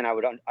 again,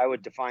 I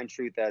would define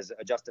truth as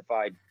a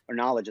justified, or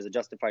knowledge as a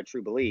justified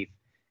true belief.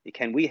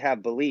 Can we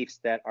have beliefs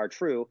that are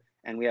true,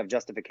 and we have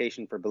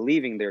justification for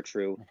believing they're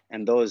true,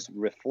 and those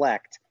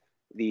reflect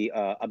the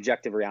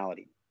objective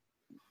reality?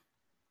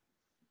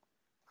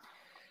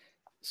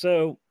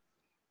 So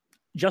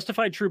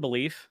justified true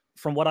belief,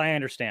 from what I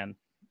understand,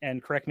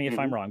 and correct me if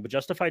I'm wrong, but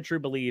justified true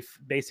belief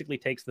basically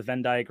takes the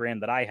Venn diagram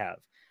that I have,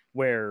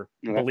 where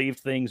believed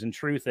things and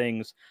true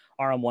things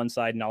are on one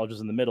side, knowledge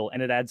is in the middle,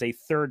 and it adds a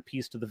third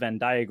piece to the Venn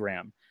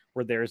diagram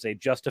where there's a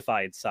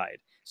justified side.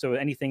 So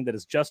anything that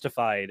is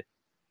justified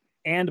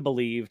and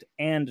believed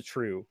and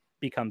true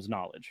becomes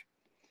knowledge.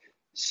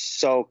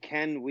 So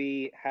can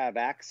we have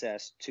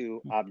access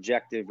to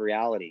objective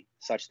reality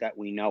such that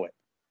we know it,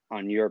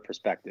 on your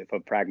perspective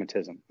of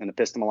pragmatism, an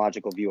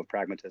epistemological view of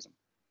pragmatism?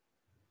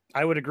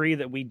 I would agree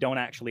that we don't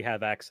actually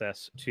have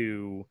access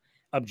to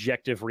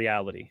objective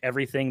reality.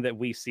 Everything that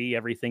we see,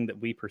 everything that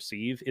we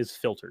perceive is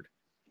filtered.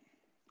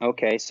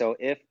 Okay, so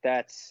if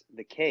that's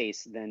the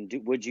case, then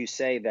would you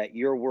say that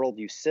your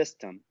worldview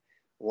system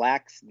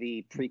lacks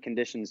the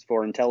preconditions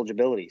for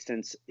intelligibility,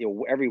 since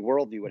every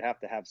worldview would have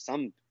to have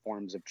some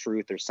forms of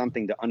truth or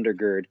something to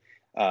undergird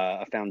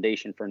a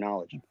foundation for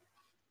knowledge?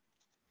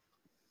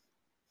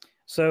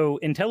 So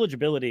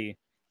intelligibility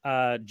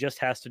just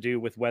has to do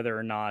with whether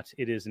or not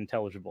it is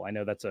intelligible. I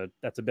know that's a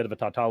bit of a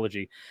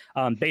tautology.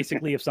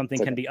 Basically, if something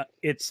can be,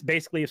 it's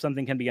basically if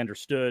something can be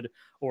understood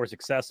or is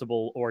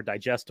accessible or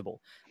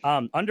digestible.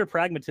 Under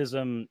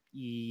pragmatism,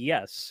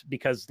 yes,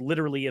 because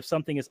literally, if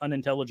something is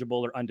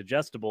unintelligible or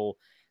undigestible,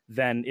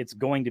 then it's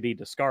going to be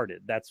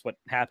discarded. That's what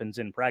happens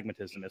in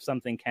pragmatism. If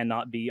something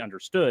cannot be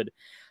understood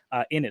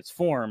in its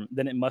form,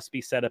 then it must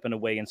be set up in a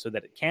way and so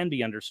that it can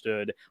be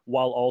understood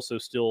while also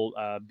still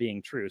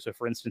being true. So,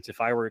 for instance, if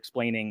I were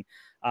explaining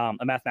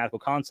a mathematical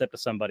concept to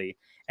somebody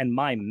and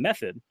my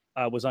method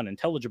was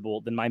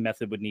unintelligible, then my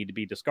method would need to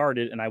be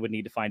discarded, and I would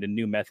need to find a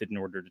new method in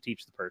order to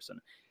teach the person.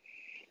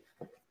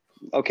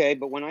 Okay,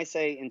 but when I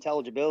say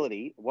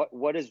intelligibility,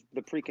 what is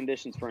the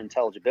preconditions for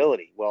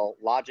intelligibility? Well,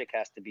 logic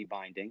has to be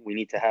binding. We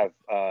need to have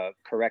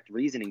correct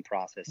reasoning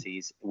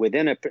processes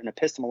within an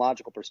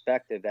epistemological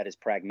perspective that is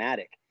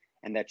pragmatic,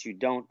 and that you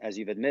don't, as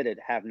you've admitted,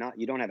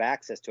 you don't have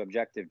access to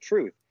objective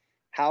truth.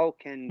 How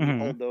can you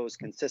hold those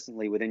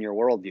consistently within your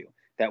worldview?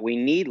 That we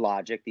need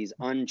logic, these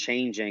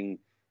unchanging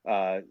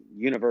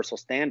universal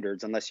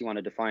standards, unless you want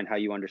to define how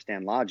you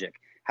understand logic.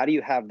 How do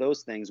you have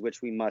those things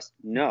which we must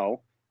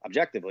know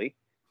objectively,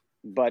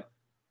 but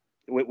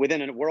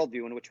within a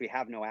worldview in which we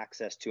have no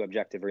access to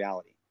objective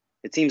reality?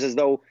 It seems as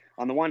though,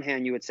 on the one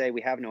hand, you would say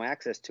we have no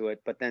access to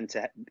it, but then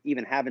to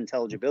even have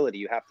intelligibility,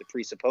 you have to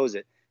presuppose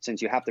it,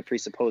 since you have to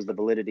presuppose the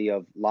validity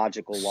of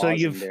logical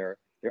laws and their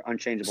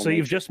unchangeable nature.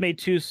 You've just made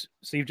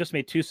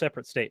two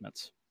separate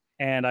statements,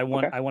 and I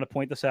want to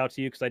point this out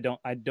to you because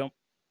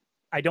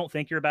I don't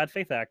think you're a bad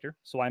faith actor.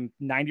 So I'm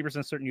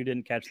 90% certain you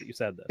didn't catch that you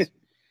said this.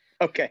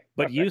 Okay,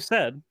 but you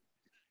said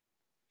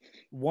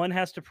one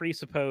has to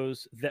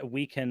presuppose that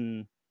we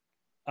can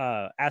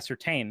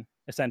ascertain,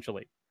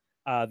 essentially,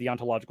 the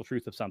ontological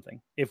truth of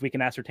something, if we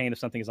can ascertain if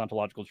something is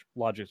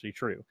ontologically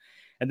true.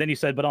 And then you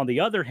said, but on the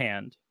other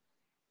hand,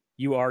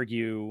 you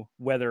argue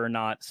whether or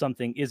not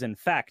something is in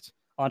fact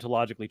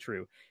ontologically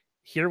true.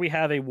 Here we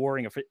have a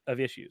warring of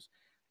issues.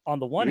 On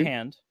the one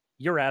hand,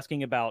 you're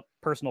asking about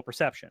personal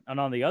perception. And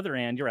on the other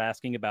hand, you're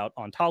asking about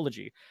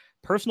ontology.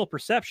 Personal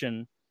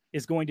perception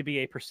is going to be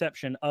a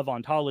perception of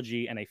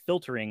ontology and a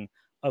filtering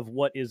of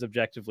what is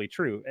objectively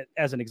true.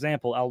 As an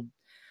example,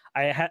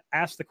 I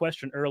asked the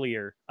question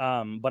earlier,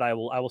 but I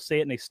will say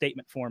it in a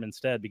statement form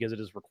instead because it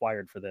is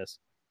required for this.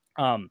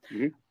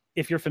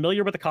 If you're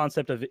familiar with the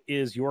concept of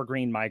is your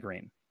green my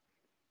green,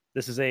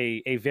 this is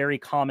a very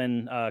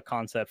common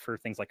concept for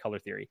things like color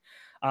theory.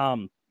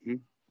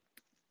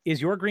 Is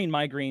your green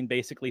my green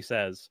basically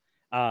says,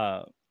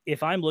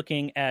 if I'm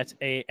looking at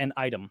an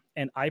item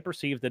and I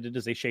perceive that it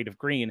is a shade of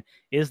green,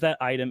 is that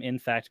item in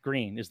fact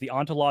green? Is the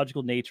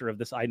ontological nature of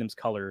this item's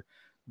color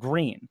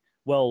green?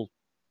 Well,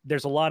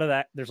 there's a lot of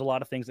that. There's a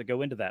lot of things that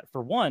go into that.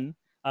 For one,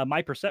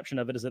 my perception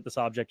of it is that this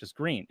object is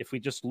green. If we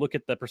just look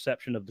at the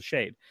perception of the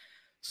shade,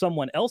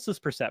 someone else's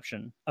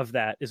perception of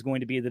that is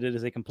going to be that it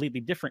is a completely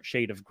different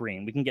shade of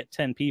green. We can get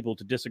 10 people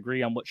to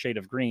disagree on what shade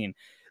of green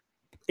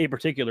a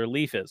particular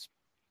leaf is.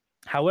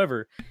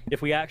 However,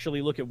 if we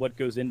actually look at what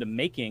goes into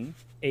making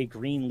a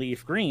green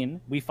leaf green,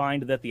 we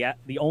find that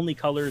the only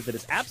color that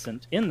is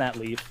absent in that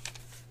leaf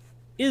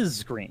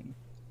is green,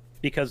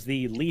 because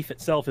the leaf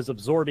itself is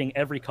absorbing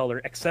every color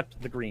except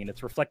the green.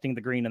 It's reflecting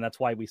the green, and that's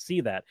why we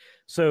see that.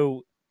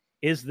 So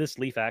is this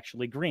leaf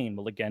actually green?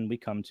 Well, again, we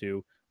come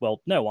to,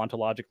 well, no,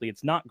 ontologically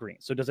it's not green.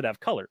 So does it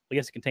have color? Well,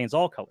 yes, it contains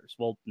all colors.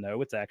 Well,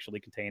 no, it's actually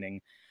containing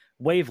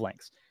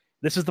wavelengths.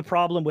 This is the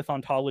problem with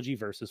ontology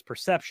versus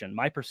perception.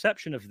 My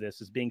perception of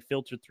this is being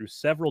filtered through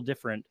several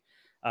different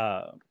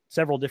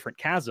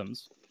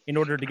chasms in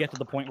order to get to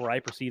the point where I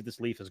perceive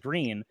this leaf as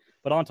green.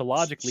 But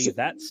ontologically,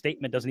 that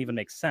statement doesn't even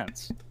make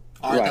sense.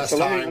 All right, so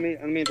let me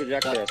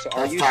interject there. So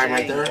are you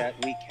saying that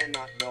we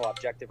cannot know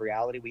objective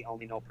reality? We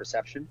only know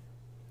perception?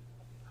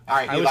 All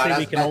right, I would say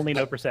we can only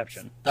know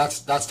perception. That's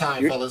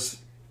time,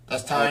 fellas.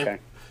 That's time. Okay.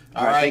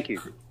 All right. Thank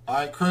you. All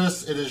right,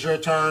 Chris, it is your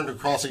turn to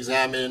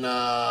cross-examine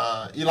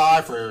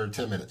Eli for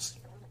 10 minutes.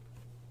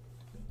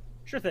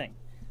 Sure thing.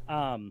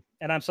 And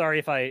I'm sorry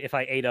if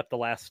I ate up the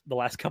last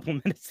couple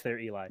minutes there,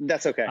 Eli.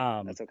 That's okay.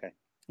 That's okay.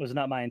 It was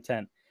not my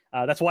intent.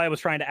 That's why I was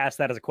trying to ask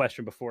that as a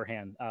question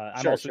beforehand.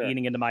 I'm also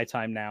eating into my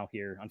time now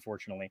here,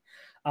 unfortunately.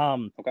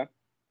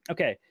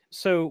 Okay.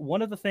 So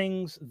one of the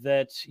things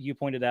that you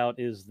pointed out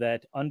is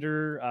that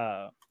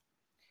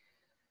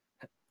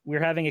we're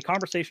having a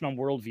conversation on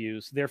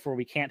worldviews, therefore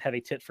we can't have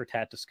a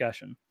tit-for-tat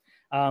discussion.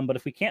 But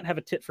if we can't have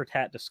a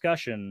tit-for-tat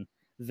discussion,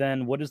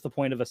 then what is the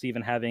point of us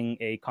even having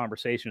a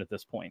conversation at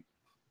this point?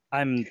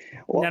 And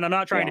I'm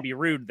not trying to be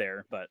rude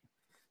there, but...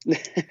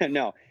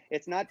 No,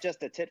 it's not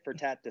just a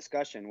tit-for-tat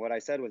discussion. What I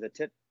said was a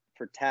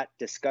tit-for-tat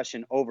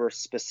discussion over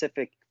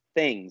specific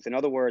things. In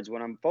other words,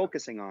 what I'm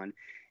focusing on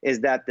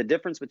is that the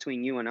difference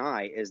between you and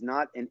I is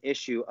not an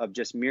issue of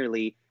just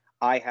merely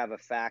I have a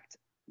fact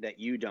that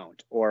you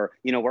don't, or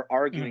we're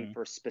arguing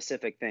for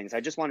specific things. I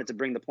just wanted to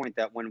bring the point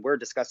that when we're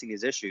discussing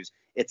these issues,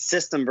 it's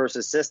system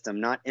versus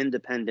system, not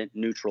independent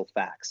neutral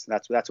facts.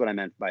 That's what I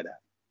meant by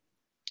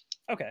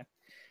that. Okay,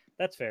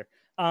 that's fair.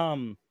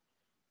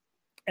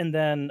 And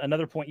then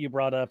another point you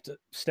brought up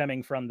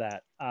stemming from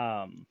that,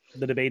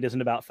 the debate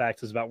isn't about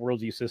facts, it's about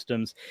worldview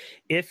systems.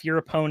 If your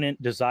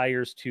opponent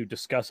desires to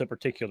discuss a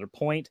particular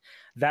point,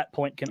 that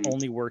point can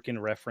only work in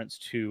reference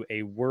to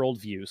a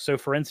worldview. So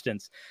for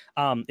instance,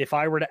 if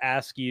I were to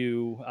ask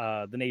you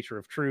the nature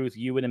of truth,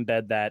 you would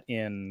embed that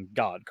in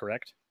God,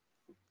 correct?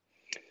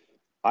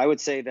 I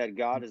would say that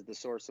God is the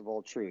source of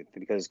all truth,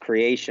 because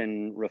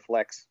creation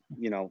reflects,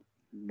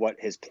 what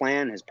his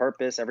plan, his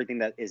purpose, everything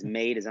that is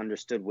made is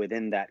understood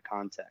within that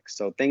context.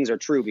 So things are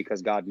true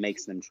because God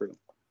makes them true.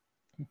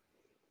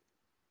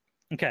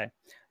 Okay.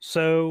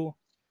 So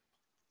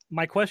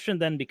my question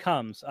then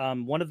becomes,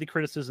 one of the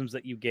criticisms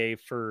that you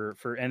gave for,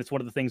 and it's one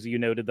of the things that you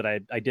noted that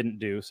I didn't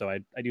do, so I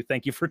do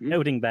thank you for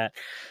noting that,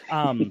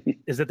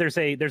 is that there's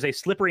a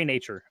slippery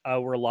nature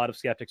where a lot of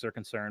skeptics are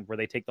concerned, where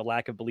they take the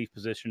lack of belief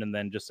position and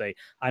then just say,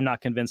 I'm not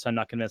convinced, I'm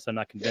not convinced, I'm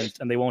not convinced,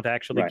 and they won't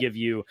actually give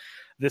you,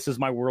 this is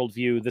my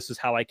worldview, this is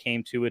how I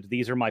came to it,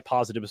 these are my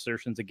positive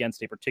assertions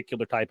against a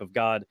particular type of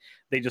God.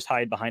 They just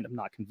hide behind, I'm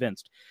not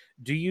convinced.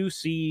 Do you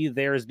see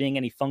there as being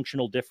any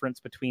functional difference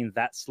between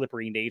that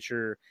slippery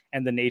nature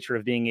and the nature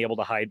of being able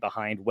to hide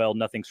behind, well,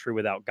 nothing's true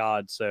without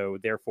God, so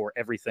therefore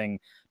everything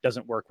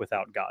doesn't work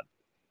without God?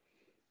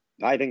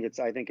 I think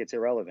it's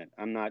irrelevant.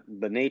 I'm not,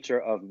 the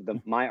nature of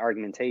my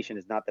argumentation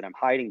is not that I'm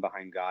hiding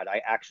behind God.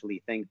 I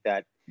actually think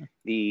that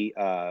the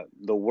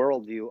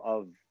worldview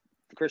of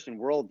the Christian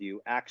worldview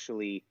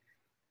actually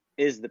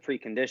is the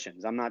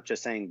preconditions. I'm not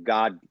just saying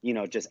God,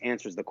 just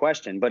answers the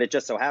question, but it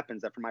just so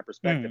happens that from my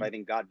perspective, I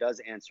think God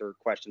does answer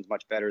questions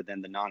much better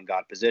than the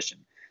non-God position.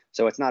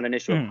 So it's not an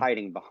issue of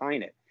hiding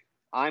behind it.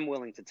 I'm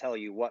willing to tell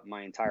you what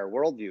my entire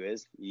worldview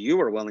is. You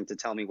are willing to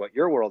tell me what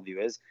your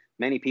worldview is.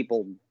 Many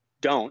people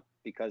don't,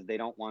 because they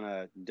don't want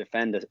to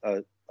defend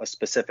a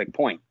specific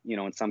point,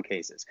 in some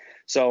cases.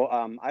 So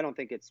I don't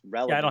think it's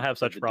relevant. Yeah, I don't have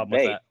such a problem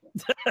with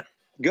that.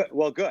 Good.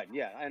 Well, good.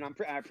 Yeah. And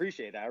I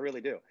appreciate that. I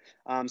really do.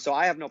 So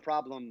I have no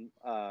problem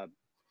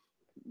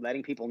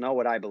letting people know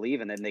what I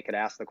believe, and then they could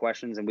ask the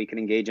questions and we can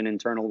engage in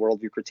internal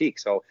worldview critique.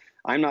 So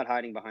I'm not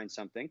hiding behind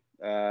something.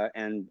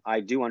 And I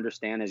do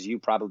understand, as you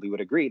probably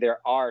would agree, there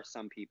are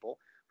some people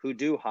who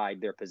do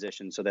hide their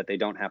position so that they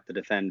don't have to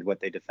defend what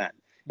they defend.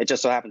 It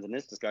just so happens in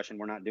this discussion,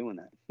 we're not doing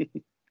that.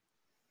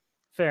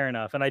 Fair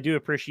enough. And I do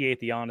appreciate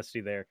the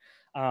honesty there.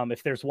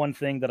 If there's one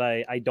thing that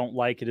I don't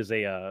like, it is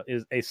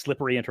a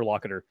slippery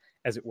interlocutor,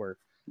 as it were.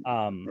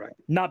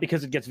 Not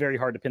because it gets very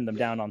hard to pin them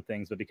down on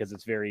things, but because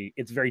it's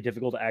very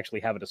difficult to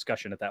actually have a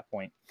discussion at that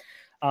point.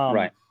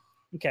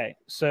 Okay.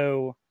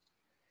 So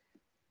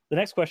the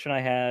next question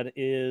I had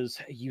is,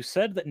 you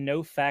said that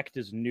no fact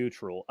is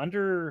neutral.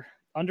 Under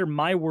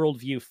my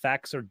worldview,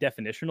 facts are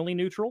definitionally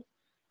neutral.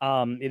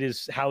 It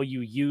is how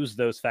you use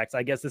those facts.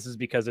 I guess this is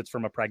because it's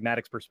from a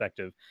pragmatics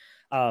perspective.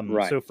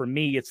 So for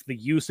me, it's the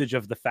usage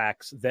of the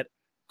facts that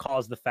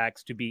cause the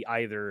facts to be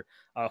either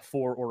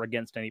for or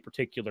against any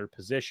particular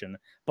position.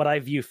 But I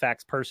view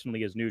facts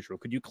personally as neutral.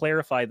 Could you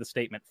clarify the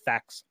statement,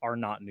 facts are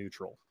not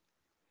neutral?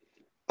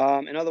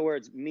 In other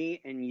words,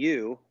 me and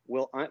you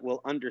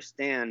will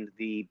understand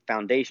the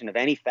foundation of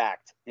any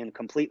fact in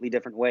completely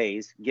different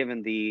ways,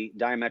 given the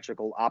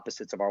diametrical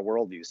opposites of our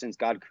worldview. Since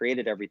God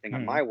created everything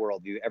on my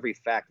worldview, every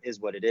fact is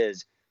what it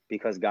is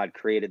because God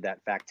created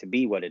that fact to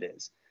be what it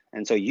is.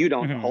 And so you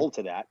don't hold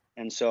to that.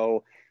 And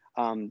so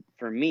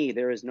for me,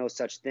 there is no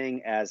such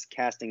thing as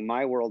casting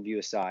my worldview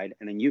aside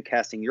and then you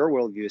casting your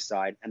worldview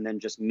aside and then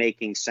just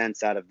making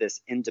sense out of this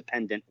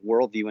independent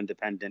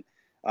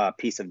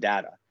piece of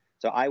data.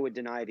 So I would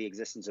deny the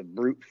existence of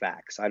brute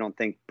facts. I don't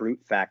think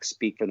brute facts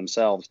speak for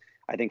themselves.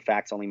 I think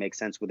facts only make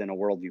sense within a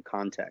worldview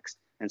context.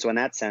 And so in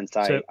that sense,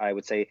 I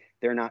would say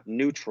they're not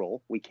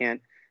neutral. We can't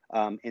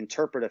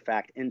interpret a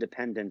fact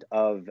independent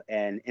of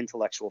an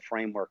intellectual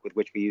framework with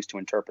which we use to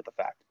interpret the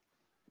fact.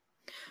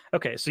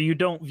 Okay, so you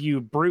don't view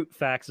brute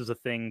facts as a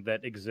thing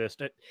that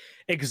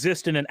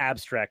exist in an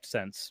abstract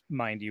sense,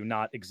 mind you,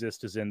 not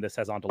exist as in this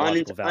has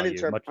ontological value.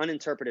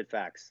 Uninterpreted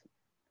facts.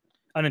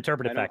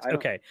 Uninterpreted facts.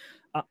 Okay.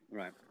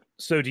 Right.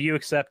 So do you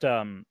accept,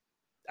 I'm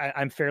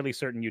fairly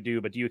certain you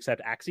do, but do you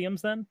accept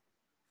axioms then?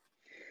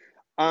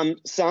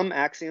 Some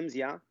axioms,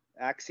 yeah.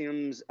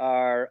 Axioms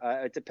are,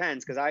 it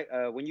depends, because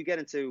when you get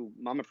into,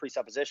 I'm a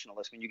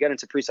presuppositionalist. When you get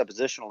into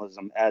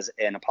presuppositionalism as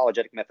an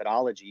apologetic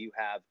methodology, you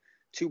have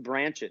two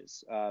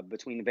branches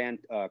between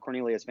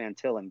Cornelius Van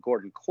Til and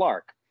Gordon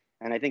Clark.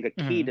 And I think a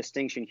key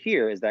distinction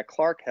here is that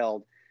Clark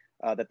held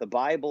that the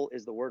Bible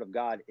is the word of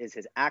God is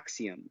his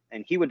axiom.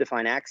 And he would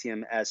define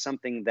axiom as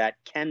something that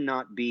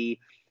cannot be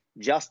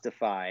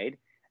justified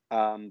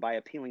by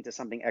appealing to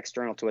something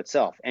external to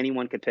itself.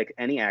 Anyone could pick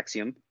any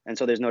axiom, and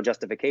so there's no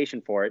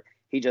justification for it.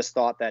 He just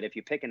thought that if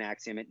you pick an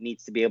axiom, it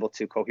needs to be able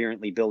to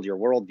coherently build your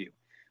worldview.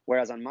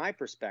 Whereas on my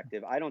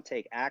perspective, I don't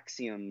take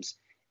axioms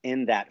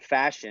in that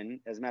fashion.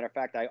 As a matter of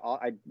fact,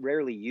 I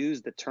rarely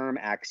use the term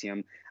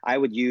axiom. I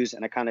would use,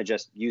 and I kind of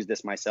just use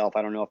this myself,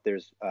 I don't know if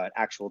there's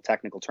actual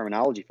technical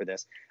terminology for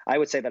this. I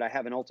would say that I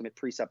have an ultimate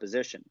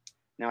presupposition.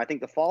 Now, I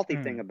think the faulty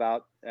thing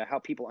about how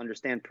people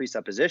understand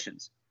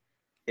presuppositions,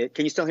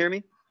 can you still hear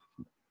me?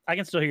 I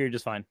can still hear you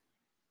just fine.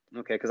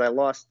 Okay, because I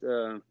lost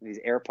these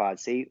AirPods.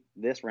 See,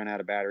 this ran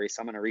out of battery,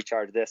 so I'm going to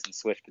recharge this and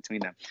switch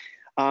between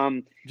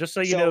them. Just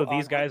so you know,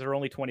 these guys are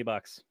only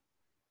 $20.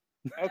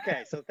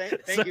 Okay, so thank so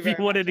you very much. If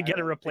you wanted to get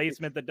a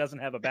replacement that doesn't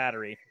have a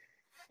battery.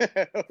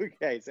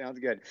 Okay, sounds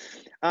good.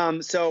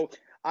 So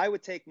I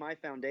would take my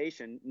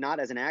foundation not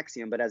as an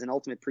axiom, but as an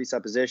ultimate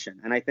presupposition.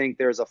 And I think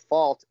there's a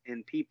fault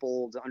in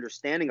people's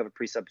understanding of a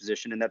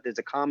presupposition, and that there's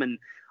a common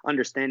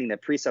understanding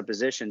that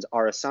presuppositions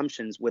are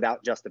assumptions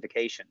without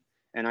justification.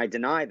 And I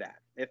deny that.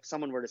 If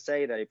someone were to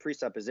say that a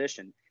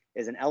presupposition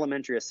is an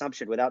elementary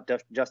assumption without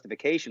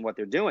justification, what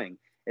they're doing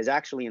is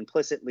actually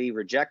implicitly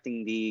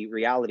rejecting the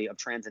reality of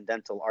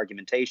transcendental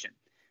argumentation.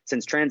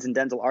 Since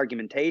transcendental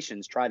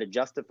argumentations try to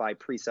justify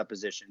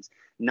presuppositions,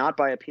 not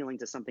by appealing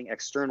to something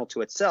external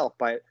to itself,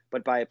 but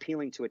by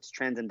appealing to its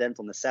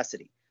transcendental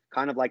necessity.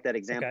 Kind of like that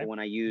example when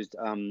I used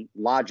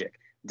logic.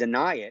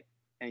 Deny it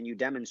and you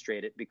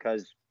demonstrate it,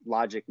 because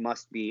logic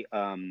must be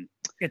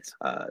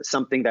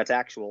something that's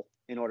actual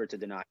in order to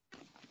deny it.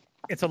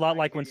 It's a lot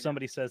like when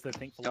somebody says they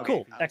think philosophy.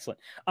 Cool, excellent.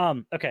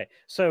 Okay,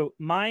 so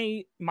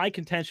my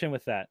contention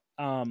with that,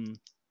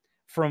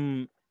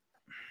 from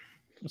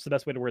what's the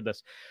best way to word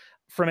this?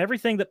 From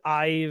everything that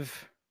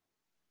I've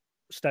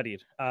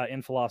studied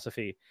in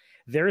philosophy,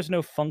 there is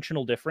no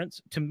functional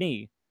difference to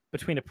me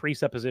between a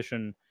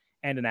presupposition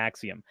and an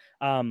axiom.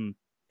 And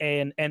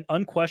an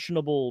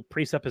unquestionable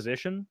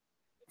presupposition,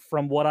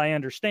 from what I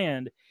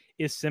understand,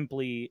 is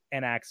simply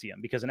an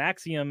axiom, because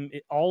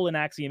all an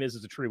axiom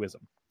is a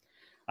truism.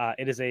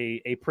 It is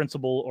a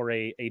principle or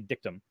a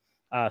dictum,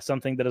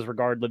 something that is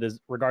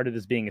regarded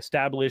as being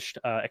established,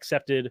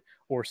 accepted,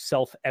 or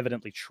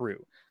self-evidently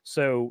true.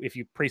 So if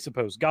you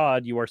presuppose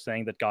God, you are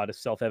saying that God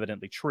is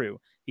self-evidently true.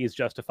 He is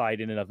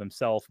justified in and of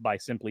himself by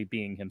simply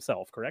being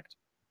himself, correct?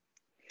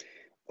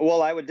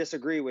 Well, I would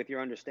disagree with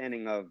your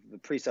understanding of the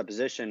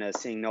presupposition as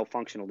seeing no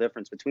functional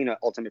difference between an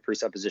ultimate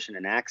presupposition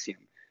and axiom.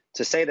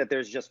 To say that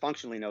there's just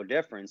functionally no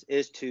difference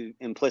is to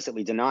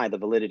implicitly deny the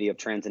validity of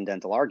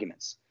transcendental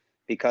arguments.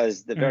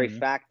 Because the very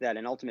fact that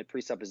an ultimate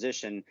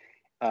presupposition,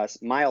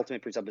 my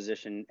ultimate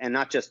presupposition, and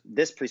not just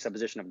this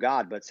presupposition of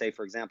God, but say,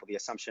 for example, the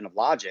assumption of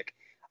logic,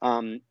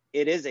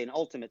 it is an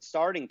ultimate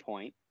starting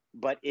point,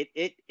 but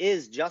it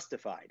is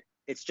justified.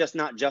 It's just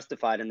not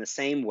justified in the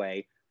same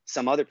way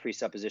some other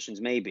presuppositions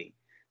may be.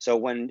 So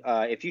when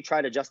if you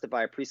try to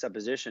justify a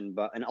presupposition,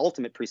 but an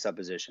ultimate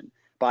presupposition,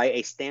 by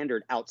a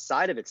standard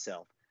outside of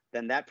itself,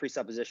 then that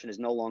presupposition is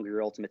no longer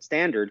your ultimate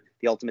standard.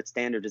 The ultimate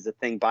standard is the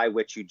thing by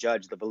which you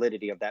judge the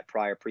validity of that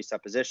prior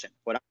presupposition.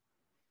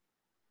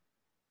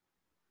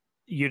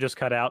 You just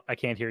cut out. I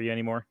can't hear you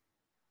anymore.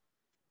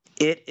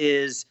 It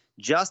is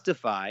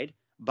justified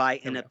by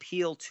an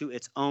appeal to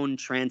its own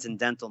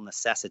transcendental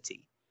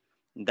necessity.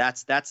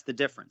 That's the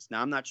difference.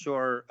 Now, I'm not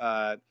sure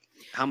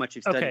how much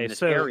you've studied in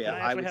this area.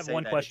 I would have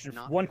one question.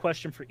 One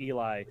question for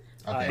Eli.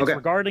 It's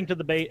regarding to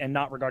the debate and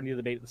not regarding to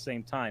the debate at the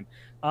same time.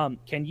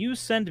 Can you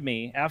send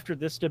me, after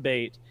this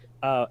debate,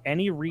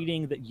 any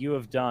reading that you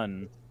have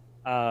done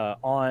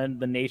on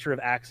the nature of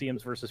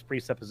axioms versus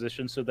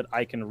presuppositions, so that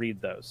I can read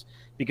those?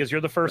 Because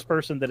you're the first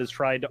person that has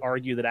tried to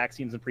argue that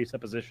axioms and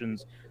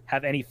presuppositions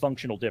have any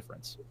functional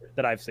difference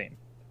that I've seen.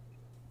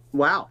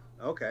 Wow.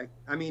 Okay.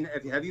 I mean,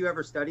 have you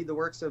ever studied the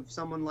works of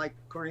someone like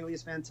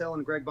Cornelius Van Til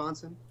and Greg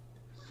Bahnsen?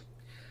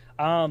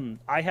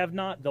 I have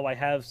not, though I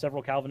have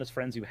several Calvinist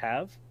friends who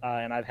have,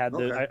 and I've had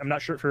I'm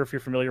not sure if you're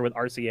familiar with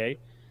RCA,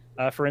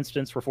 for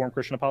instance, Reformed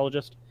Christian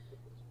Apologist.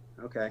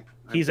 Okay.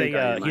 He's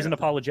an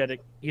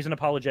apologetic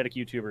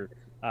YouTuber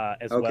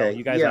as well.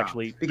 You guys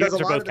actually, because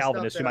they're both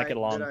Calvinists, you might get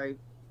along.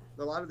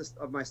 A lot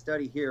of my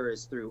study here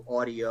is through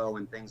audio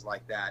and things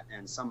like that,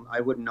 and I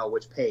wouldn't know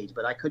which page,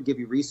 but I could give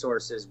you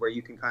resources where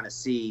you can kind of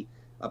see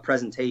a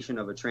presentation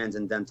of a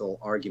transcendental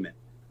argument,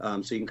 so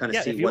you can kind of see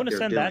what they're doing. If you want to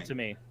send that to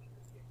me,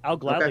 I'll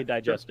gladly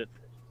digest it.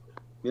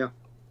 Yeah.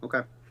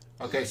 Okay.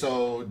 Okay.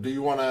 So, do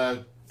you want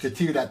to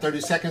continue that 30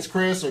 seconds,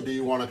 Chris, or do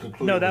you want to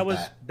conclude? No, that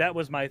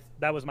was my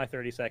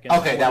 30 seconds.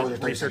 Okay, that was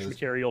research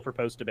material for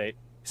post debate.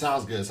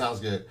 Sounds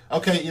good.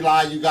 Okay,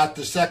 Eli, you got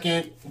the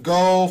second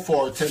go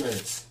for 10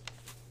 minutes.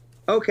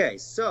 Okay,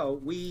 so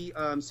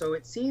so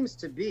it seems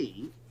to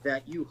be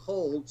that you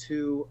hold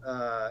to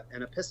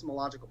an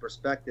epistemological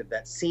perspective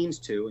that seems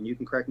to, and you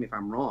can correct me if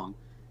I'm wrong,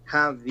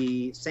 have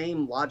the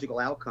same logical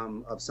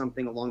outcome of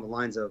something along the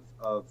lines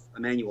of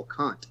Immanuel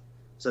Kant,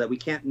 so that we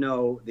can't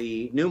know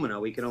the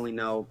noumena, we can only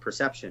know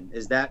perception.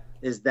 Is that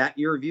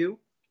your view?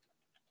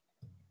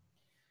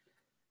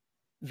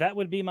 That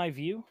would be my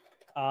view.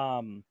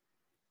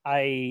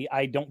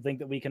 I don't think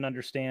that we can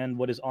understand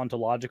what is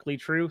ontologically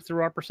true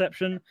through our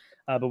perception,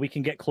 but we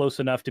can get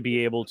close enough to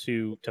be able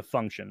to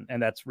function,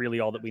 and that's really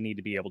all that we need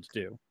to be able to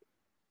do.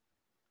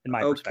 In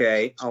my perspective.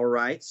 Okay, all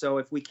right. So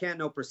if we can't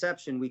know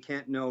perception, we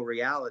can't know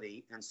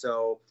reality, and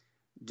so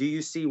do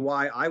you see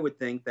why I would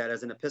think that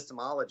as an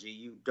epistemology,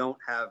 you don't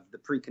have the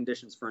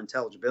preconditions for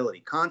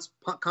intelligibility?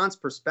 Kant's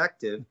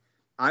perspective,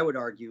 I would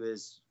argue,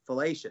 is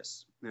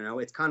fallacious.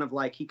 It's kind of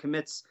like he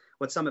commits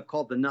what some have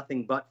called the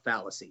nothing but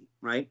fallacy,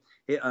 right?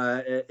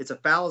 It's a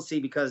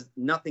fallacy because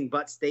nothing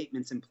but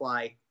statements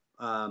imply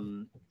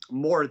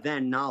more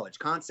than knowledge.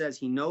 Kant says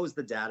he knows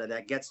the data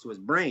that gets to his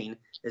brain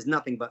is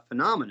nothing but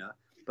phenomena,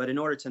 but in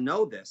order to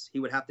know this, he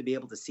would have to be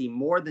able to see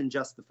more than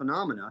just the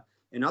phenomena.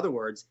 In other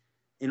words,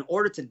 in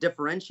order to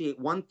differentiate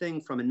one thing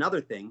from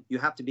another thing, you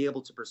have to be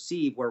able to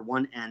perceive where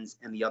one ends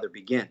and the other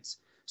begins.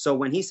 So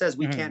when he says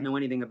we can't know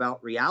anything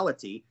about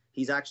reality,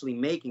 he's actually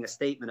making a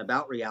statement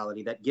about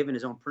reality that, given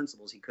his own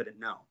principles, he couldn't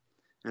know.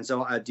 And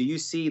so do you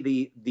see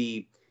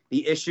the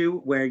issue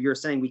where you're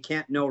saying we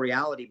can't know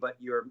reality, but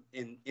you're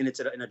in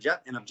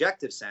an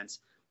objective sense,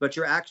 but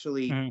you're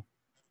actually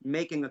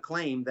making a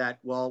claim that,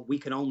 well, we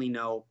can only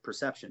know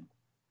perception?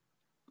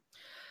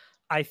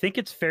 I think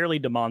it's fairly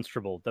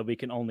demonstrable that we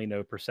can only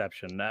know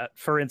perception.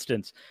 For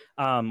instance,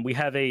 we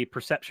have a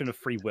perception of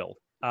free will,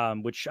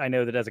 which I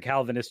know that as a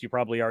Calvinist, you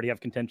probably already have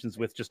contentions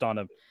with just on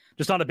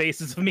a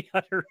basis of me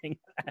uttering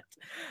that.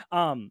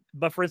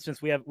 But for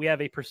instance, we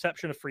have a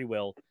perception of free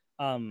will.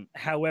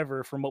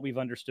 However, from what we've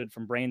understood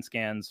from brain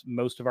scans,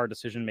 most of our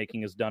decision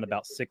making is done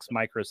about 6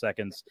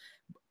 microseconds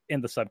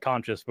in the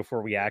subconscious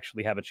before we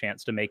actually have a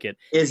chance to make it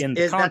in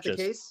the conscious. That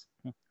the case?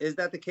 Is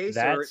that the case,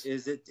 or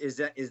is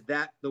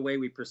that the way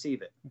we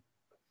perceive it?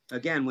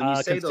 Again, when you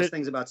say those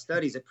things about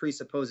studies, it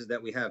presupposes that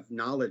we have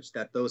knowledge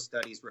that those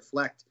studies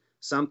reflect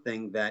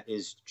something that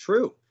is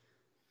true.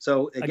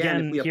 So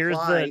again, if we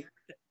apply,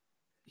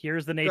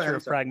 here's the nature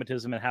of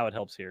pragmatism and how it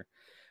helps here.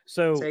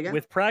 So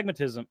with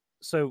pragmatism,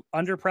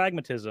 under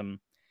pragmatism,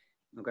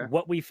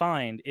 what we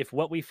find, if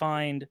what we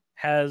find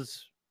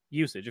has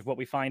usage, if what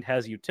we find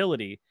has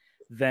utility,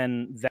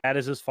 then that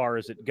is as far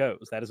as it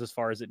goes. That is as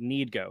far as it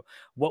need go.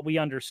 What we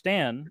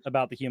understand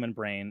about the human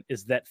brain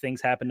is that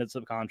things happen in the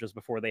subconscious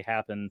before they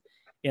happen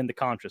in the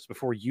conscious,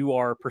 before you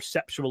are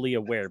perceptually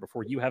aware,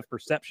 before you have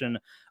perception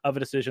of a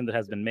decision that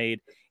has been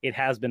made. It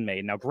has been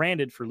made. Now,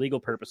 granted, for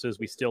legal purposes,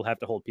 we still have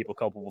to hold people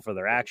culpable for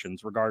their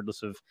actions,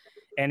 regardless of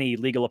any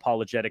legal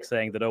apologetic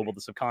saying that, oh, well,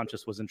 the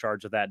subconscious was in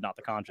charge of that, not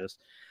the conscious.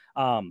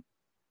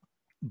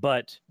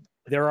 But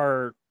there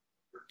are,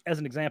 as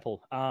an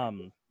example,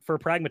 for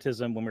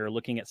pragmatism, when we were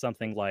looking at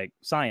something like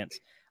science,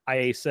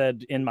 I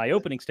said in my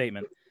opening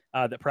statement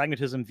that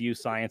pragmatism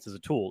views science as a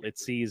tool. It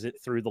sees it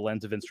through the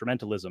lens of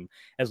instrumentalism.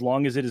 As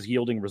long as it is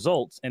yielding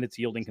results and it's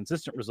yielding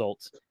consistent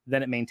results,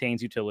 then it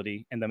maintains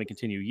utility, and then we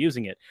continue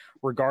using it,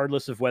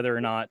 regardless of whether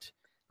or not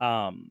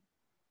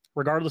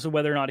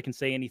it can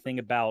say anything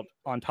about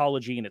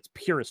ontology in its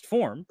purest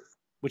form,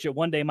 which it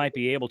one day might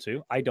be able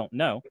to. I don't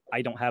know.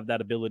 I don't have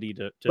that ability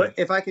to but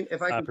if I can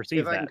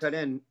cut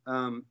in,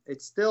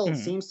 it still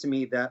seems to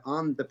me that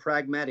on the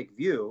pragmatic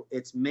view,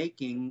 it's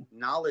making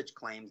knowledge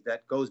claims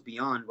that goes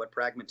beyond what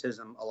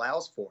pragmatism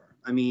allows for.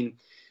 I mean,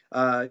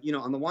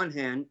 on the one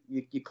hand,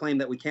 you claim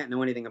that we can't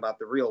know anything about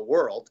the real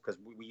world because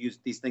we use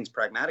these things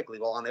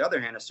pragmatically. Well, on the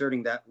other hand,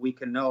 asserting that we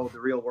can know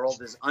the real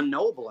world is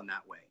unknowable in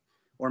that way,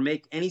 or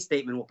make any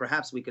statement, well,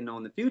 perhaps we can know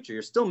in the future.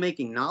 You're still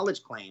making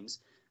knowledge claims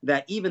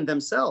that even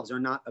themselves are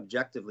not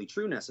objectively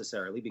true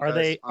necessarily.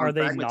 Because are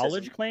they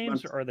knowledge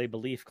claims or are they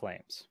belief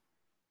claims?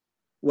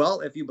 Well,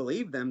 if you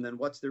believe them, then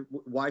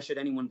why should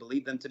anyone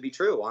believe them to be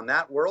true? On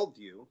that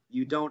worldview,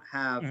 you don't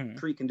have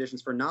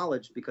preconditions for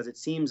knowledge, because it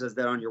seems as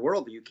that on your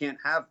worldview you can't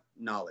have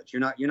knowledge.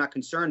 You're not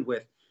concerned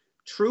with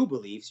true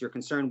beliefs. You're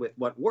concerned with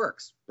what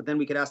works. But then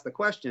we could ask the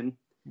question: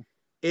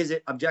 is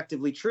it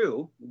objectively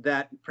true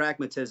that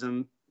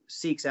pragmatism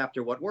seeks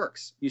after what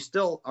works? You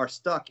still are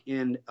stuck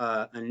in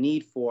a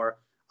need for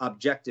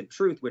objective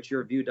truth, which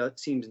your view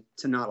seems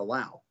to not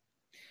allow.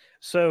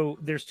 So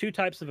there's 2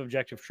 types of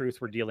objective truth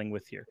we're dealing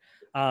with here.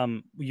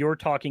 You're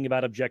talking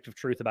about objective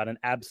truth about an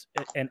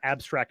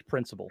abstract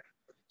principle.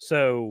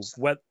 So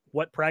what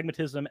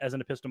pragmatism as an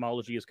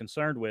epistemology is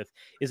concerned with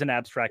is an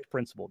abstract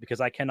principle,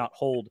 because I cannot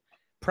hold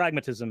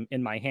pragmatism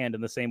in my hand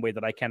in the same way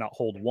that I cannot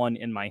hold 1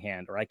 in my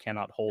hand, or I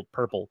cannot hold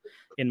purple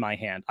in my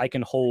hand. I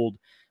can hold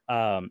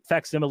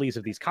facsimiles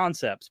of these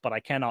concepts, but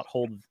I cannot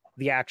hold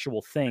the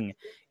actual thing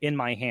in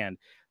my hand.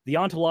 The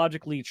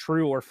ontologically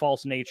true or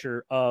false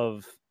nature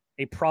of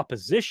a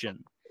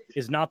proposition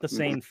is not the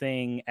same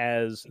thing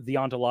as the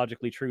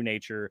ontologically true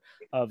nature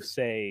of,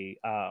 say,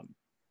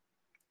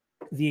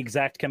 the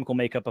exact chemical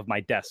makeup of my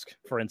desk,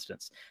 for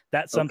instance.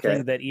 That's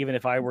something that even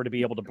if I were to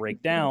be able to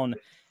break down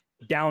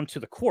to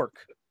the quark,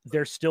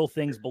 there's still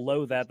things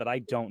below that I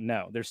don't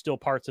know. There's still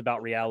parts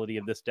about reality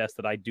of this desk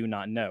that I do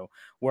not know.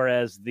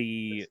 Whereas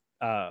the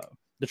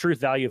truth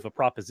value of a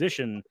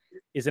proposition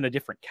is in a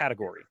different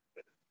category.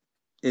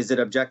 Is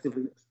it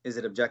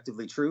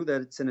objectively true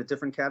that it's in a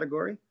different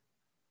category?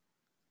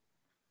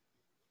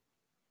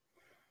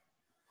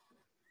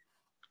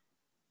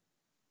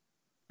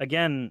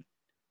 Again,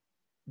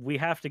 we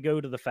have to go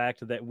to the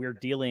fact that we're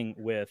dealing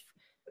with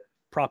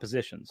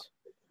propositions.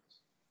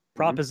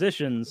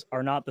 Propositions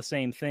are not the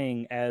same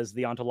thing as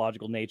the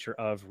ontological nature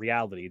of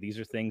reality. These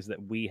are things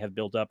that we have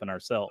built up in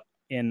ourselves,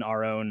 in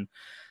our own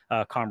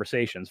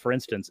conversations. For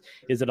instance,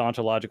 is it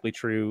ontologically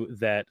true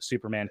that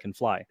Superman can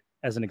fly,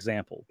 as an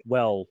example?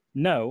 Well,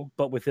 no,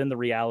 but within the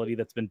reality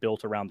that's been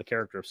built around the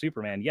character of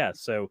Superman,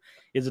 yes. So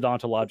is it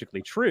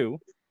ontologically true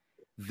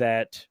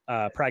that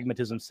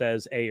pragmatism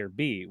says A or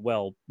B?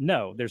 Well,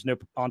 no, there's no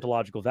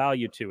ontological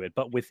value to it.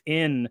 But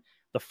within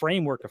the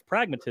framework of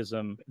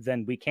pragmatism,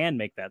 then we can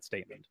make that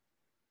statement.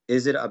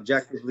 Is it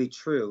objectively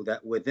true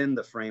that within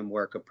the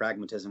framework of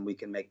pragmatism we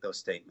can make those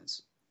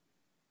statements?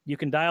 You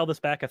can dial this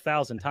back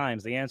 1,000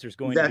 times. The answer is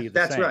going to be the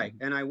That's same. right,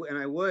 and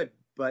I would,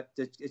 but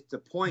it's the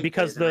point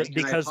because is,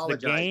 the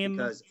game.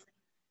 because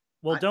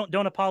well,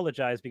 don't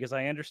apologize, because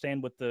I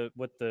understand what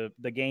the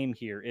game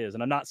here is,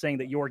 and I'm not saying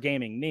that you're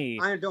gaming me.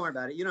 Don't worry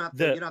about it. You don't have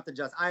to. You don't have to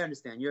just. I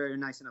understand. You're a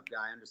nice enough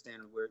guy. I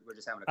understand. We're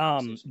just having a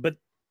conversation. But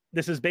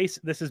this is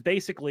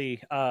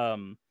basically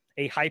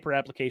a hyper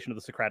application of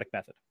the Socratic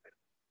method.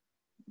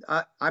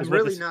 I'm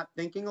really not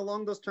thinking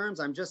along those terms.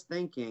 I'm just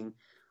thinking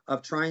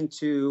of trying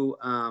to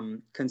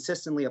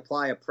consistently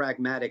apply a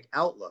pragmatic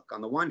outlook.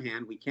 On the one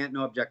hand, we can't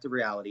know objective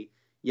reality,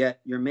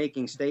 yet you're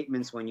making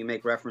statements when you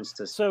make reference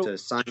to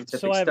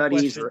scientific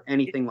studies or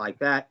anything like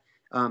that.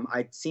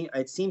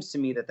 It seems to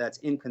me that that's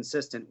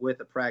inconsistent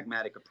with a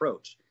pragmatic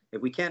approach.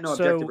 If we can't know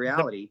objective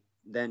reality,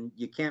 then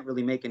you can't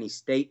really make any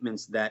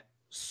statements that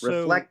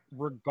reflect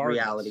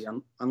reality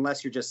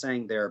unless you're just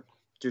saying they're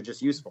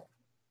just useful,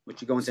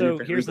 which you go into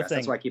infinite regress.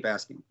 That's why I keep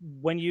asking.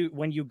 When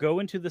you go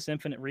into this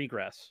infinite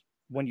regress,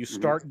 when you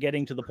start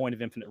getting to the point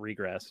of infinite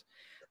regress,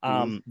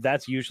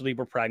 that's usually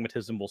where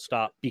pragmatism will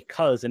stop,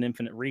 because an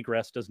infinite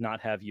regress does not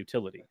have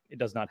utility. It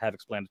does not have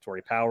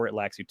explanatory power. It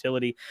lacks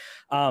utility.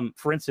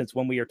 For instance,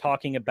 when we are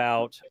talking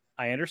about,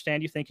 I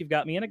understand you think you've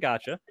got me in a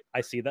gotcha. I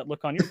see that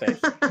look on your face.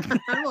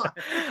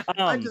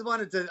 I just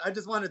wanted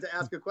to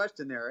ask a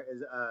question there.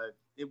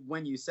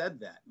 When you said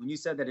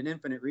that an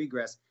infinite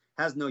regress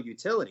has no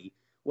utility,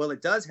 well,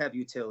 it does have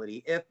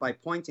utility if, by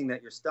pointing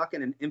that you're stuck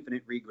in an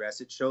infinite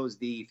regress, it shows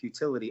the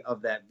futility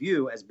of that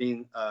view as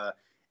being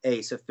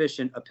a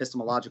sufficient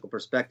epistemological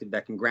perspective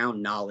that can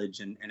ground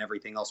knowledge and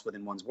everything else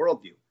within one's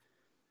worldview.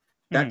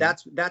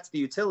 That's the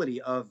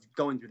utility of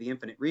going through the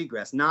infinite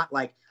regress, not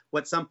like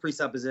what some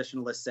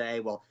presuppositionalists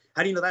say. Well,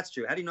 how do you know that's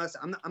true? How do you know that's?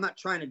 I'm not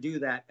trying to do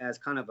that as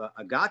kind of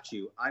a got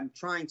you. I'm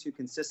trying to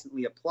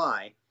consistently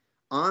apply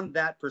on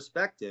that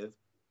perspective.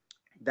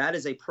 That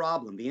is a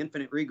problem. The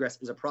infinite regress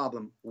is a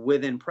problem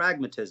within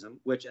pragmatism,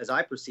 which, as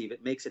I perceive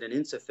it, makes it an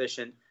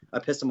insufficient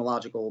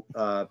epistemological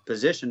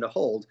position to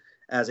hold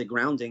as a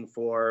grounding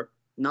for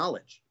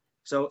knowledge.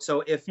 So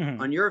if,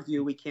 on your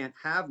view, we can't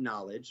have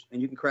knowledge,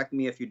 and you can correct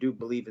me if you do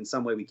believe in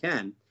some way we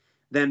can,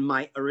 then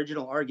my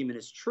original argument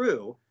is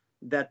true,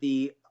 that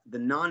the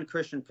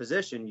non-Christian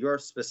position, your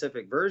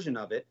specific version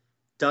of it,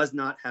 does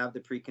not have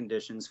the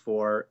preconditions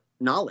for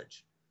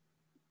knowledge,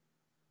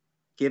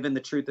 given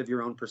the truth of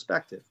your own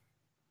perspective.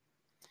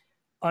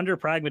 Under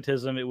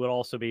pragmatism, it would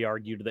also be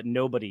argued that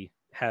nobody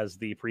has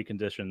the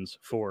preconditions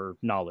for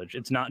knowledge.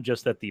 It's not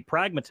just that the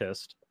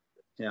pragmatist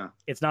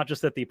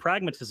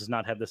does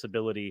not have this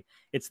ability.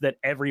 It's that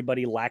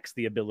everybody lacks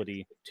the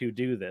ability to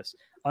do this.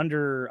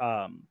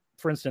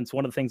 For instance,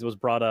 one of the things that was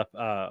brought up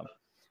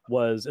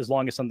was, as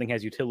long as something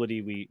has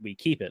utility, we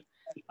keep it.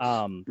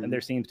 And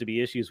there seems to be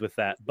issues with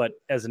that. But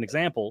as an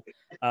example,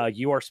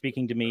 you are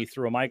speaking to me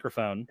through a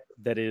microphone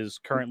that is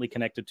currently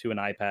connected to an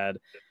iPad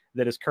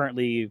that is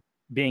currently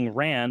being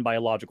ran by a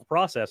logical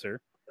processor,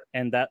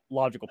 and that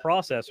logical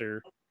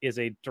processor is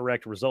a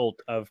direct result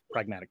of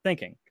pragmatic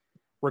thinking,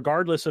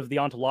 regardless of the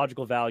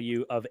ontological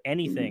value of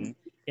anything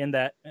in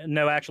that.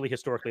 No, actually,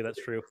 historically,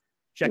 that's true.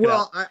 Check it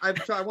out.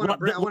 I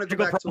want to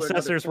go back to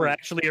processors were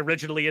actually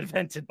originally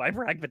invented by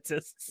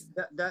pragmatists.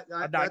 That's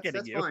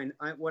fine.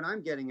 What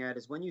I'm getting at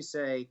is when you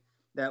say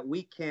that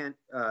we can't,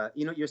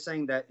 you're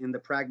saying that in the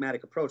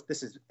pragmatic approach,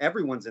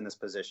 everyone's in this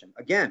position.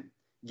 Again,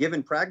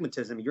 given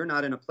pragmatism, you're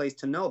not in a place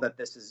to know that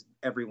this is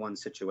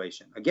everyone's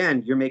situation.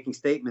 Again, you're making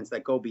statements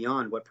that go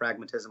beyond what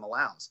pragmatism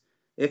allows.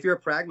 If you're a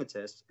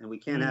pragmatist and we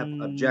can't have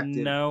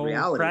objective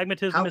reality,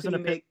 pragmatism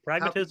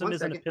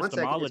isn't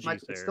epistemology.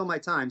 It's still my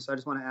time, so I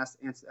just want to ask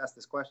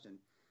this question.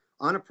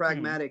 On a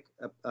pragmatic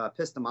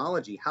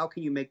epistemology, how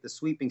can you make the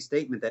sweeping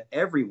statement that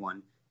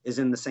everyone is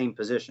in the same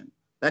position?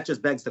 That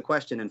just begs the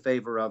question in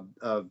favor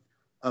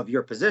of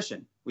your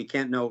position. We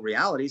can't know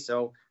reality,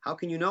 so how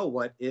can you know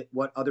what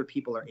other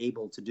people are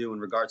able to do in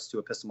regards to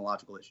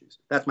epistemological issues?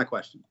 That's my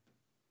question.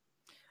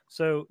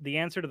 So the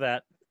answer to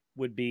that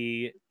would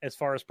be, as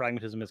far as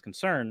pragmatism is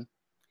concerned,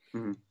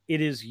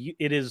 it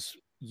is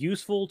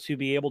useful to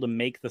be able to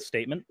make the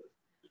statement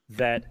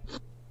that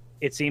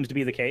it seems to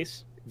be the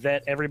case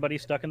that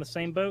everybody's stuck in the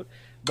same boat,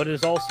 but it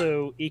is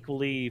also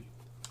equally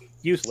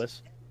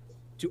useless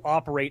to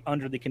operate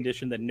under the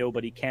condition that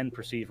nobody can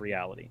perceive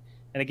reality.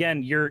 And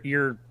again,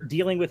 you're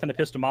dealing with an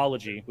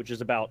epistemology, which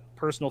is about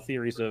personal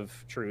theories of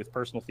truth,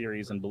 personal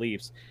theories and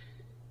beliefs,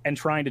 and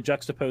trying to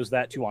juxtapose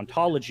that to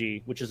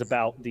ontology, which is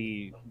about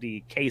the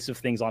case of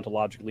things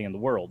ontologically in the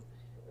world.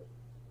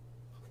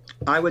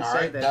 I would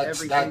say that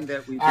everything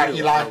that we do,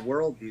 our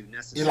worldview,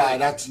 necessarily. Eli,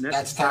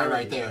 that's time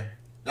right there.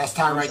 That's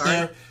time right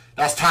there.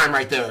 That's time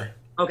right there.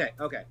 Okay.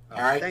 All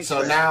right. Thanks, so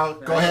Chris. now,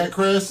 go ahead,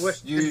 Chris.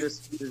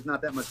 There's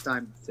not that much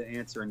time to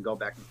answer and go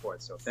back and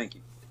forth. So thank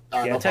you.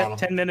 Yeah,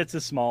 10 minutes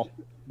is small,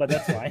 but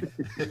that's fine.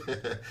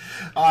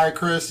 All right,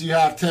 Chris, you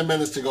have 10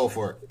 minutes to go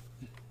for it.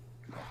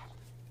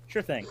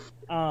 Sure thing.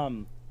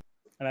 I'm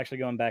actually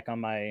going back on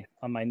my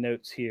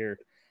notes here.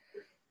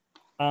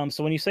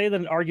 So when you say that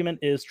an argument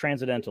is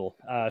transcendental,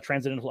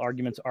 transcendental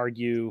arguments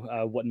argue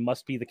what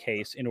must be the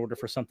case in order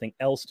for something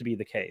else to be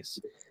the case.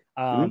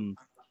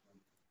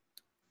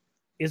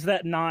 Is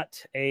that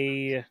not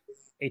a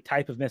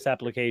type of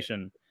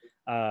misapplication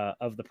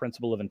of the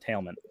principle of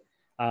entailment,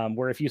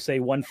 where if you say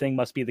one thing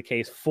must be the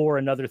case for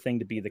another thing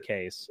to be the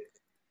case,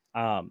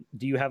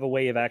 do you have a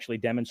way of actually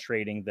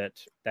demonstrating that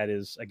that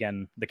is,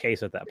 again, the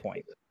case at that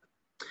point?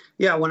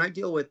 Yeah, when I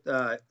deal with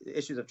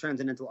issues of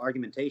transcendental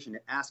argumentation,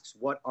 it asks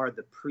what are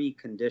the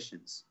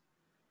preconditions.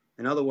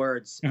 In other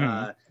words,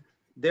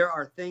 there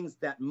are things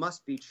that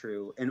must be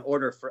true in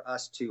order for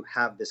us to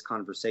have this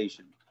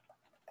conversation.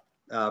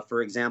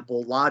 For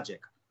example,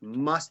 logic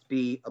must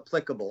be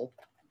applicable,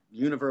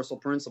 universal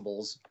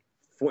principles,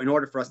 in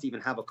order for us to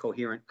even have a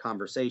coherent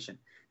conversation.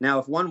 Now,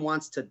 if one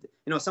wants to,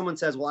 someone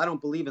says, well, I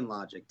don't believe in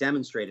logic,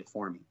 demonstrate it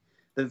for me.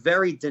 The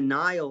very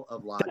denial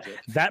of logic.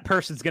 That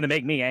person's going to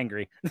make me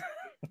angry.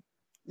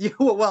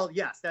 Well,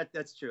 yes,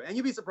 that's true. And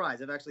you'd be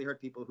surprised. I've actually heard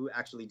people who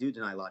actually do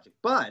deny logic.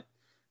 But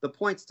the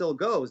point still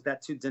goes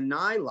that to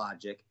deny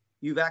logic,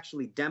 you've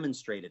actually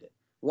demonstrated it.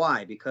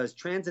 Why? Because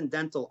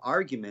transcendental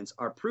arguments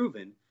are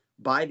proven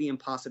by the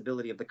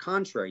impossibility of the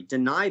contrary.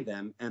 Deny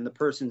them, and the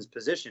person's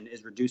position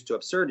is reduced to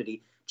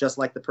absurdity, just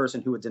like the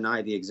person who would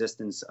deny the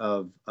existence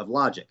of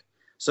logic.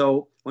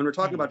 So when we're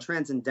talking about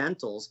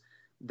transcendentals,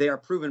 they are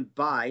proven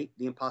by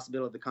the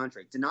impossibility of the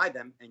contrary. Deny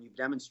them, and you've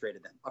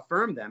demonstrated them.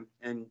 Affirm them,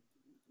 and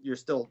you're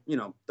still,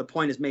 the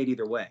point is made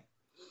either way.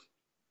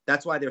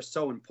 That's why they're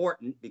so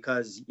important,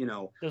 because,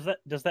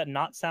 Does that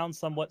not sound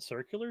somewhat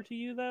circular to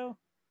you, though?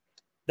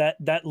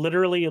 That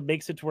literally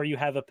makes it to where you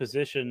have a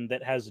position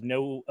that has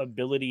no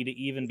ability to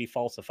even be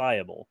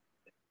falsifiable.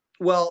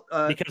 Well,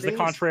 because the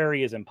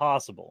contrary is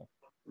impossible.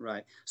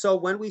 Right. So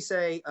when we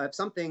say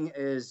something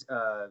is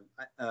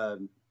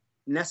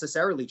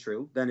necessarily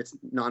true, then it's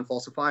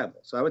non-falsifiable.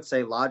 So I would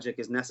say logic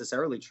is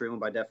necessarily true, and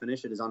by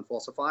definition is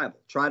unfalsifiable.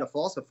 Try to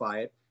falsify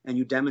it, and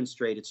you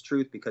demonstrate its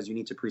truth because you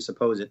need to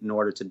presuppose it in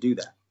order to do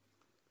that.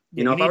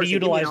 You need to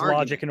utilize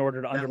logic in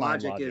order to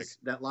undermine logic.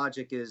 That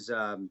logic is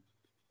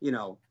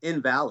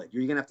invalid.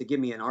 You're going to have to give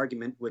me an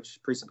argument which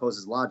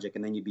presupposes logic,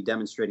 and then you'd be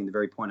demonstrating the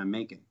very point I'm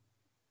making.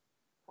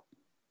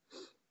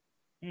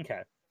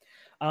 Okay.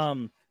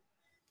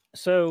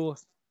 So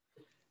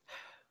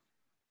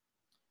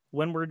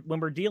when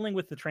we're dealing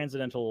with the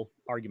transcendental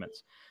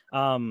arguments,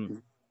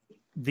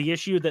 the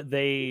issue that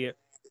this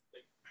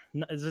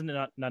is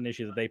not an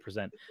issue that they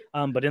present,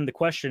 but in the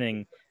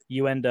questioning,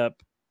 you end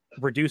up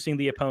reducing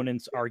the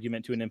opponent's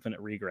argument to an infinite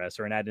regress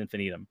or an ad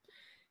infinitum.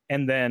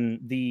 And then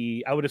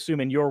I would assume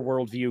in your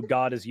worldview,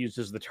 God is used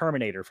as the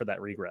terminator for that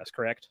regress,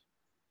 correct?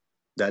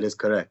 That is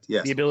correct,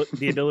 yes.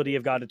 The ability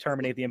of God to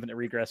terminate the infinite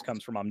regress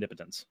comes from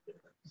omnipotence.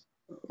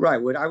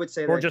 Right. I would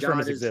say that just from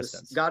his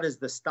existence. God is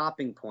the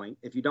stopping point.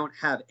 If you don't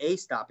have a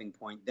stopping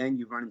point, then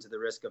you run into the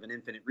risk of an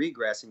infinite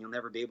regress, and you'll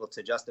never be able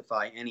to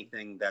justify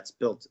anything that's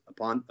built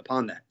upon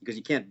that, because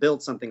you can't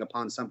build something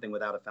upon something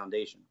without a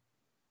foundation.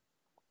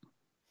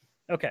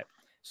 Okay.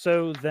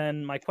 So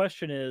then my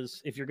question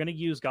is, if you're going to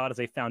use God as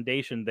a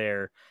foundation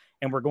there,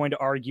 and we're going to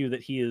argue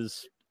that you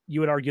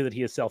would argue that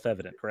he is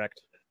self-evident,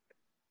 correct?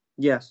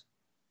 Yes.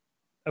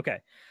 Okay.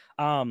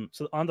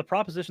 So on the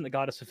proposition that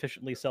God is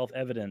sufficiently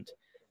self-evident,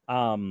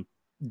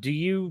 do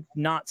you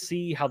not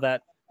see how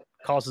that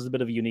causes a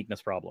bit of a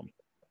uniqueness problem?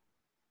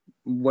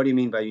 What do you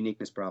mean by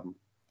uniqueness problem?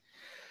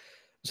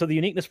 So the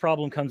uniqueness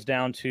problem comes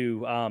down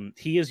to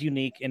he is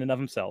unique in and of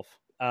himself.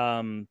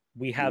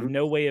 We have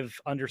no way of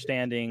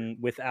understanding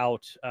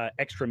without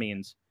extra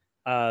means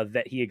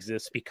that he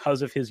exists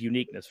because of his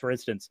uniqueness. For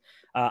instance,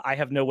 I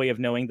have no way of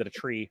knowing that a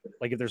tree,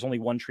 like if there's only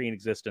one tree in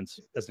existence,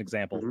 as an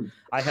example,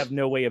 I have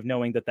no way of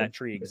knowing that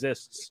tree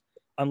exists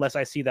unless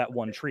I see that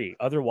one tree.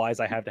 Otherwise,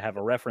 I have to have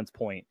a reference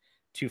point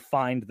to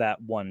find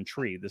that one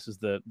tree. This is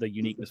the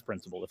uniqueness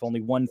principle. If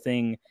only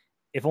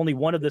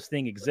one of this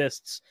thing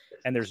exists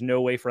and there's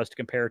no way for us to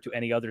compare it to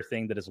any other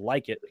thing that is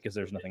like it, because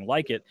there's nothing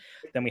like it,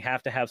 then we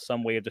have to have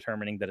some way of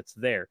determining that it's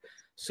there.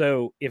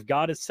 So if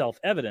God is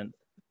self-evident,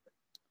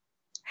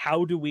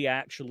 how do we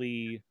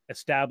actually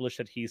establish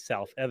that he's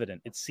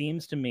self-evident? It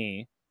seems to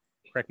me,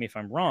 correct me if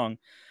I'm wrong,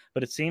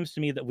 but it seems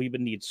to me that we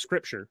would need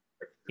scripture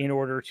in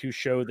order to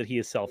show that he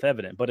is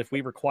self-evident. But if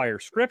we require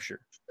scripture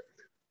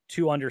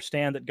to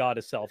understand that God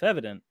is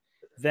self-evident,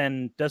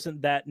 then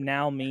doesn't that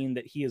now mean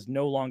that he is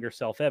no longer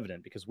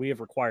self-evident, because we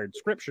have required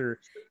scripture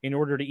in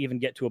order to even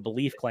get to a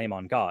belief claim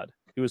on God,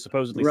 who is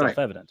supposedly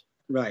self-evident?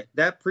 Right.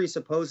 That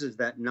presupposes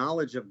that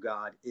knowledge of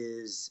God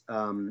is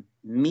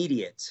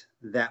mediate,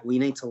 that we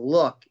need to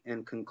look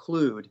and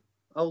conclude,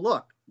 oh,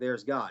 look,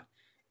 there's God.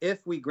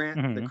 If we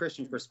grant the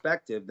Christian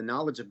perspective, the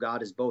knowledge of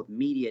God is both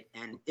mediate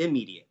and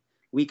immediate.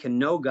 We can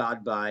know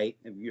God by,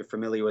 if you're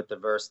familiar with the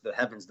verse, the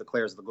heavens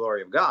declares the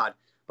glory of God,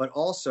 but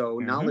also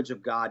knowledge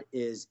of God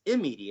is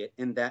immediate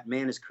in that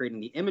man is creating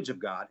the image of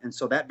God. And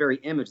so that very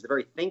image, the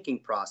very thinking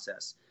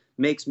process,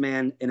 makes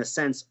man, in a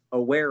sense,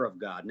 aware of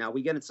God. Now,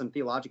 we get into some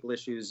theological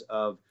issues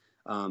of,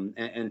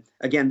 and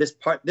again, this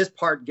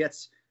part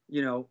gets,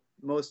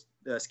 most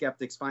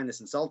skeptics find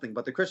this insulting,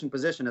 but the Christian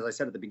position, as I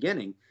said at the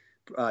beginning,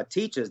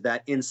 teaches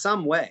that in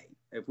some way,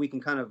 if we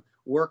can kind of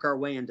work our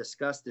way and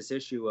discuss this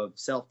issue of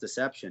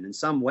self-deception in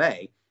some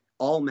way,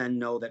 all men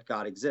know that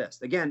God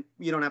exists. Again,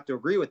 you don't have to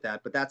agree with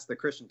that, but that's the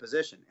Christian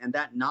position. And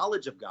that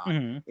knowledge of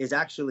God is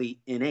actually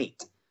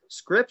innate.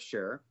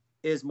 Scripture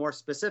is more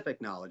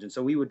specific knowledge. And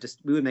so we would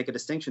make a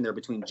distinction there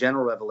between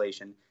general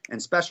revelation and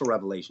special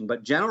revelation.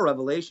 But general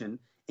revelation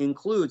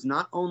includes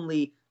not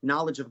only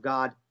knowledge of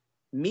God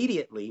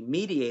immediately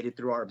mediated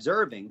through our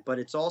observing, but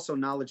it's also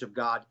knowledge of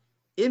God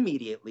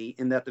immediately,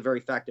 in that the very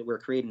fact that we're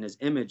created in his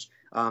image.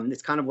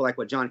 It's kind of like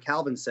what John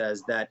Calvin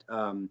says, that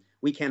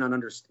we cannot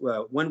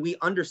understand, when we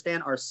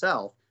understand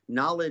ourselves,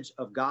 knowledge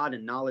of God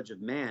and knowledge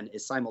of man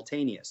is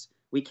simultaneous.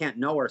 We can't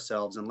know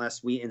ourselves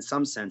unless we in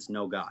some sense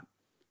know God.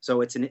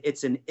 So it's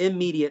an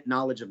immediate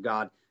knowledge of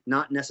God,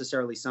 not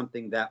necessarily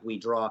something that we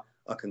draw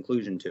a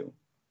conclusion to.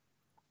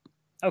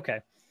 Okay.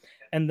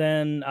 And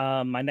then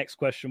my next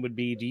question would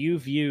be, do you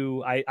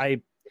view,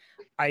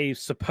 I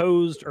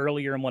supposed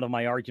earlier in one of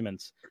my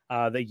arguments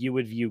that you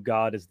would view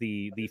God as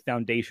the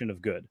foundation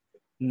of good,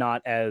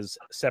 not as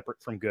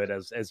separate from good,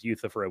 as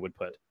Euthyphro would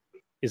put.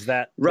 Is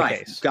that right?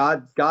 The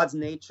case? God's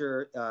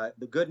nature,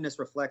 the goodness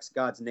reflects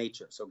God's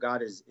nature. So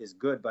God is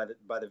good by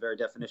the very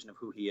definition of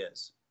who he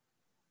is.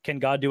 Can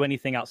God do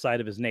anything outside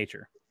of his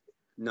nature?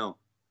 No.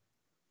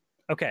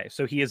 Okay,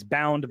 so he is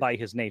bound by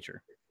his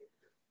nature.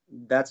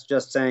 That's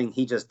just saying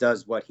he just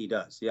does what he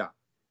does. Yeah.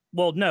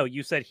 Well, no,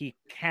 you said he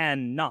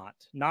cannot.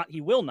 Not he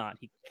will not.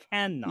 He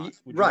cannot.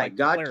 Right.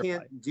 God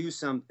can't do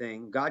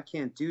something. God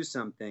can't do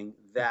something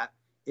that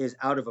is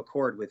out of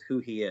accord with who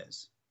he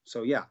is.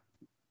 So, yeah,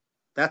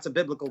 that's a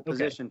biblical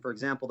position. Okay. For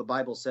example, the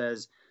Bible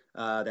says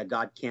that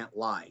God can't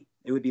lie.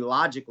 It would be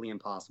logically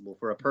impossible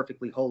for a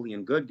perfectly holy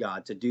and good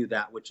God to do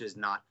that which is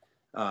not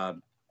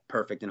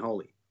perfect and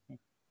holy.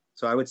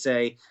 So I would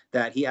say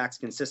that he acts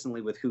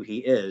consistently with who he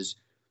is.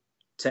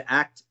 To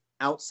act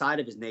outside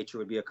of his nature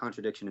would be a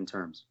contradiction in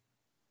terms.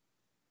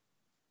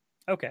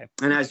 Okay.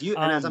 And as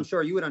I'm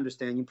sure you would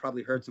understand, you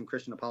probably heard some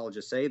Christian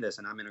apologists say this,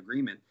 and I'm in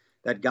agreement,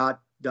 that God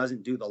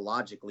doesn't do the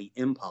logically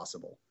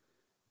impossible.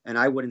 And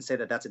I wouldn't say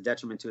that that's a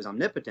detriment to his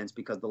omnipotence,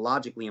 because the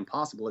logically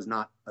impossible is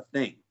not a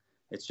thing.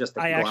 It's just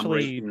a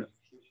conglomeration.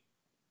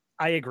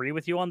 I agree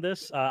with you on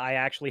this. I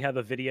actually have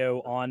a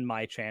video on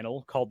my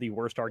channel called The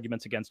Worst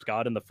Arguments Against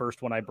God, and the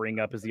first one I bring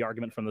up is the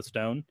argument from the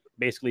stone,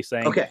 basically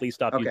saying, please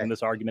stop using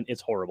this argument.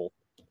 It's horrible.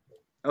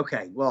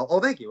 Okay. Well,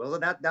 thank you. Well,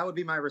 that would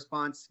be my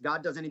response.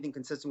 God does anything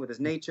consistent with his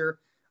nature,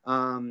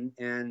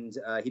 and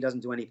he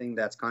doesn't do anything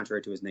that's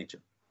contrary to his nature.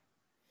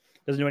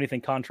 Doesn't do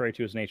anything contrary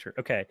to his nature.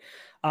 Okay.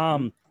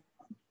 And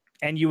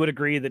you would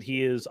agree that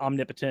he is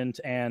omnipotent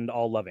and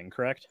all-loving,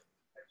 correct?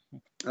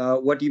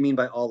 What do you mean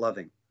by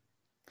all-loving?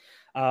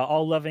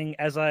 All-loving,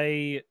 as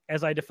I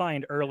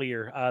defined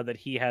earlier, that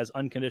he has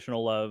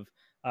unconditional love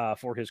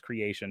for his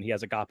creation. He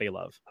has agape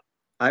love.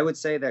 I would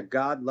say that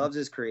God loves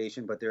his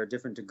creation, but there are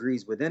different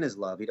degrees within his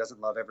love. He doesn't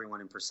love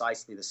everyone in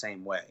precisely the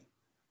same way.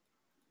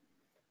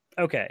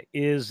 Okay.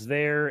 Is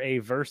there a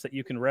verse that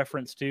you can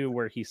reference to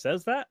where he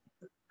says that?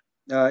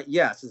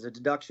 Yes, as a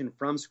deduction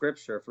from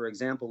Scripture. For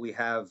example, we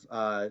have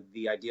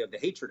the idea of the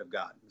hatred of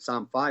God. In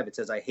Psalm 5, it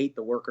says, I hate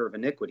the worker of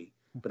iniquity.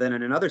 But then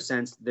in another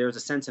sense, there's a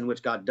sense in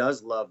which God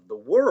does love the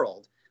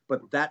world,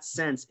 but that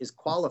sense is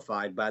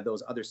qualified by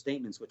those other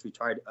statements which we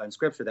tried in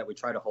Scripture that we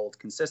try to hold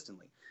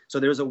consistently. So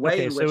there's a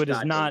way in which so it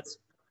God is not. hates.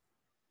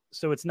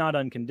 So it's not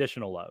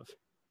unconditional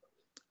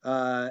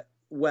love.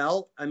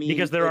 Well, I mean,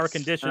 because there are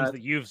conditions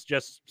that you've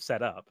just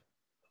set up.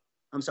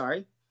 I'm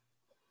sorry.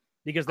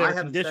 Because there are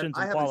conditions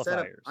and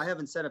qualifiers. I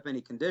haven't set up any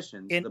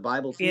conditions. The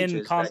Bible teaches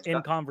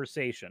in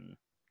conversation.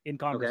 In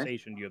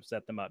conversation, you have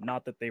set them up.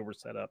 Not that they were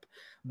set up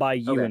by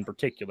you in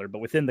particular, but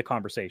within the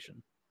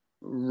conversation.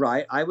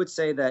 Right. I would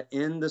say that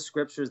in the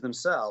Scriptures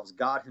themselves,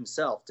 God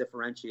himself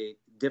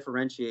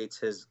differentiates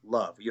his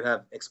love. You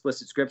have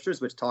explicit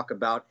Scriptures which talk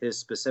about his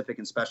specific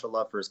and special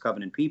love for his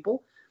covenant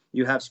people.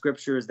 You have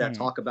Scriptures that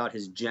talk about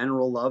his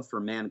general love for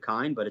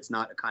mankind, but it's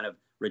not a kind of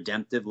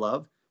redemptive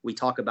love. We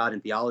talk about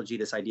in theology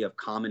this idea of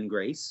common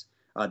grace.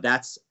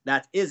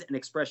 That is an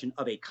expression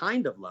of a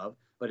kind of love,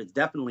 but it's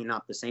definitely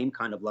not the same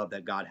kind of love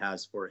that God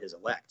has for his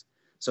elect.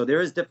 So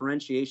there is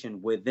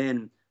differentiation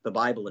within the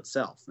Bible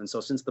itself. And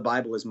so since the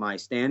Bible is my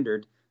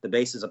standard, the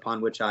basis upon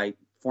which I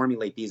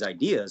formulate these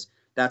ideas,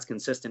 that's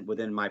consistent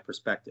within my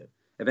perspective.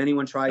 If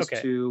anyone tries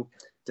to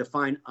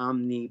define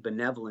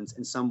omnibenevolence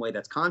in some way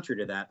that's contrary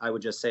to that, I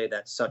would just say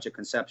that such a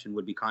conception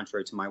would be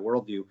contrary to my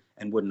worldview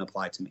and wouldn't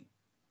apply to me.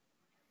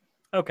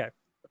 Okay.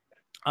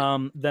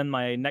 Then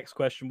my next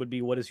question would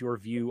be, what is your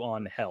view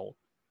on hell?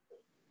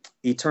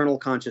 Eternal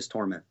conscious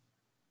torment.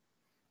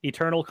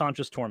 Eternal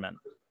conscious torment.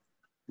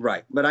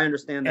 Right. But I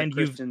understand that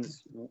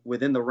Christians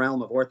within the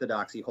realm of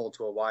orthodoxy hold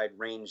to a wide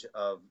range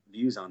of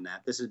views on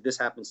that. This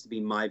happens to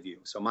be my view.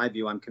 So my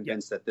view, I'm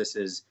convinced that this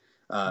is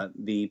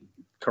the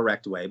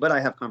correct way. But I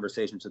have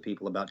conversations with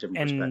people about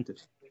different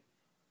perspectives.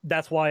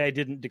 That's why I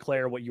didn't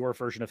declare what your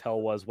version of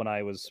hell was when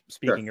I was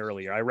speaking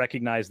earlier. I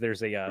recognize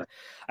there's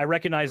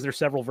there's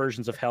several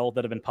versions of hell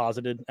that have been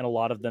posited, and a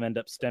lot of them end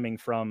up stemming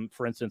from,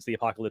 for instance, the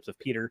Apocalypse of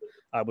Peter,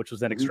 which was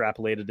then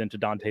extrapolated into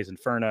Dante's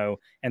Inferno,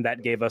 and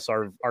that gave us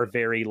our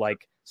very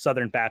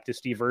Southern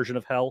Baptist-y version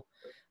of hell.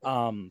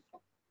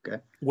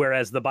 Okay.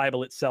 Whereas the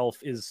Bible itself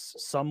is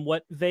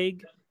somewhat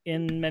vague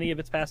in many of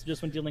its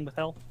passages when dealing with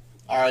hell.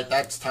 All right,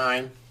 that's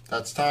time.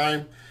 That's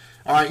time.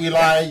 All right,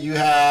 Eli, you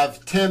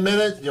have 10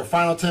 minutes. Your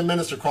final 10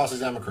 minutes to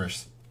cross-examine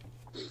Chris.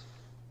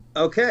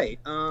 Okay.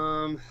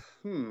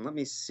 Let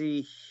me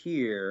see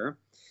here.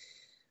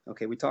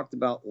 Okay, we talked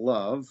about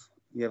love.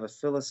 You have a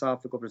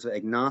philosophical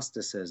perspective,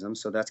 agnosticism,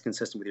 so that's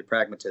consistent with your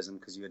pragmatism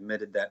because you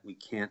admitted that we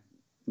can't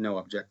know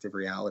objective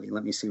reality.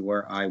 Let me see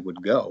where I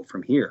would go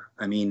from here.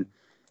 I mean,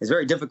 it's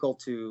very difficult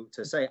to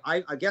say.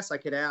 I guess I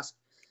could ask.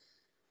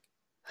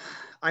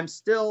 I'm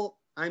still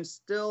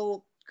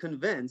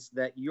convinced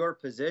that your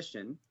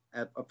position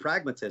of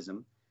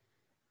pragmatism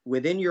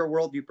within your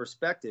worldview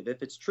perspective,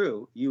 if it's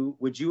true,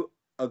 would you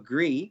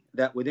agree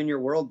that within your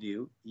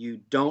worldview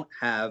you don't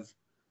have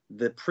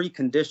the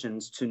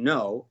preconditions to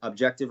know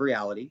objective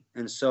reality,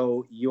 and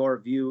so your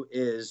view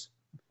is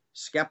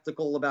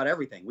skeptical about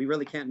everything? We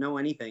really can't know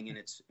anything in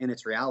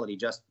its reality,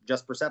 just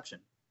perception.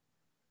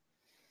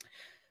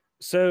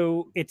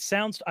 So it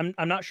sounds. I'm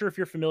not sure if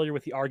you're familiar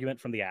with the argument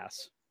from the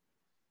ass.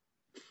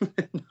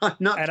 I'm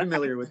not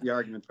familiar with the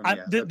argument from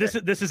the ass.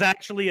 Okay.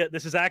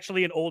 This is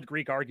actually an old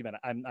Greek argument.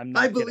 I'm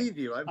not. I believe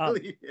you. I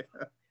believe you.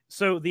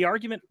 So the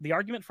argument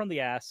from the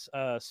ass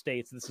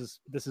states,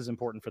 this is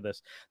important for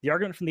this. The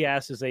argument from the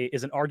ass is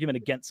an argument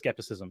against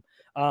skepticism.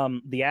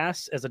 The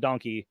ass as a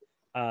donkey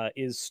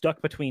is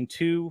stuck between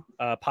two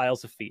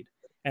piles of feed,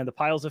 and the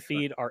piles of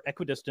feed are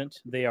equidistant.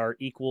 They are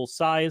equal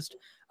sized.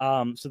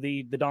 So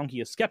the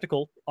donkey is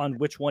skeptical on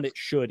which one it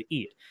should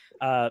eat.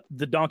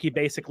 The donkey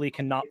basically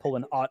cannot pull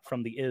an ought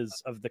from the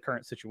is of the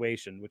current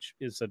situation, which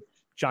is a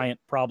giant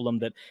problem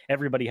that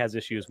everybody has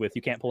issues with.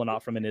 You can't pull an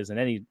ought from an is in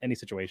any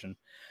situation.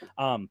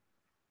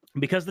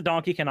 Because the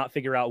donkey cannot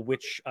figure out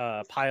which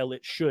pile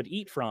it should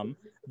eat from,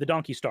 the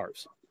donkey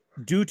starves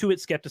due to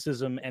its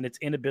skepticism and its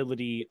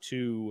inability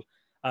to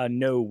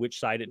know which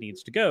side it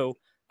needs to go.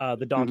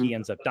 The donkey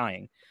ends up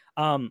dying.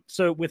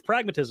 So with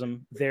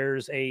pragmatism,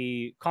 there's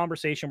a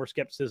conversation where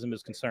skepticism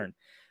is concerned.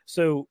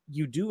 So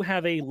you do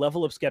have a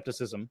level of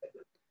skepticism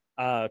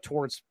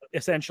towards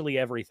essentially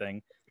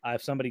everything.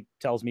 If somebody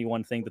tells me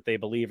one thing that they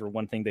believe or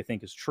one thing they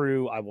think is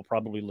true, I will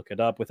probably look it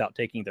up without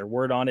taking their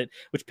word on it,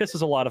 which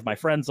pisses a lot of my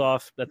friends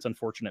off. That's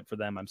unfortunate for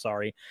them. I'm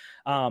sorry.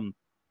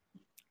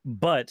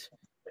 But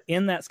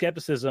in that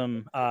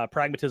skepticism,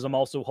 pragmatism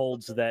also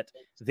holds that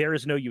there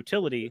is no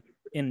utility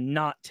in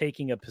not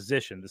taking a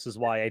position. This is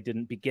why I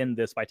didn't begin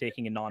this by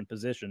taking a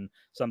non-position,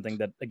 something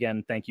that,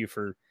 again, thank you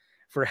for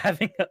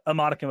having a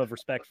modicum of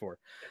respect for.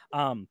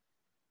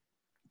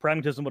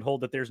 Pragmatism would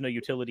hold that there's no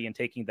utility in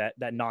taking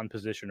that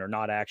non-position or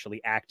not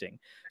actually acting.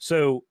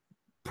 So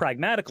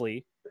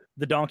pragmatically,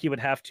 the donkey would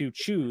have to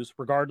choose,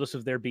 regardless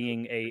of there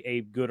being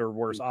a good or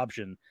worse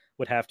option,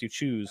 would have to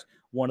choose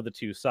one of the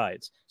two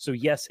sides. So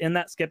yes, in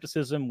that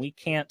skepticism, we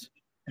can't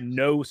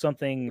know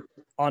something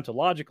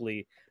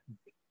ontologically,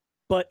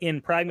 but in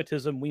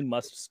pragmatism, we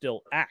must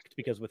still act,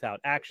 because without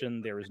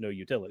action, there is no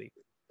utility.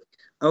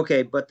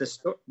 Okay, but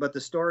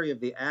the story of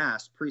the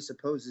ass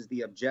presupposes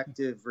the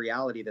objective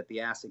reality that the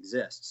ass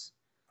exists.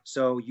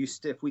 So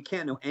if we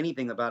can't know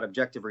anything about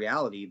objective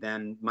reality,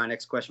 then my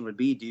next question would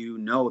be, do you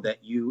know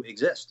that you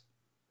exist?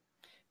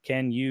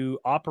 Can you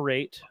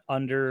operate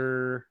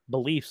under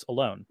beliefs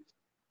alone?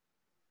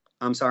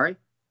 I'm sorry?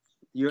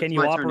 Can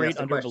you operate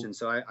under question?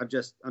 So I'm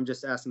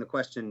just asking the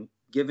question,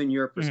 given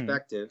your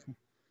perspective,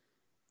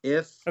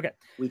 if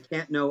we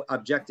can't know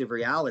objective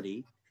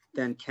reality,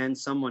 then can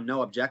someone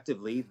know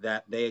objectively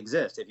that they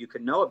exist? If you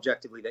can know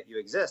objectively that you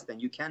exist, then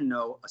you can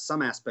know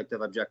some aspect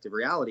of objective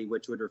reality,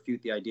 which would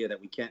refute the idea that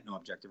we can't know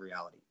objective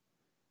reality.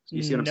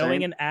 You see what I'm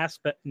saying?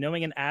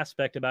 Knowing an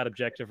aspect about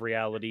objective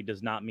reality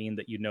does not mean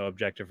that you know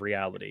objective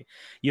reality.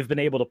 You've been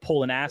able to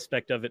pull an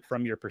aspect of it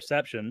from your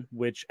perception,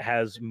 which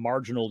has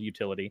marginal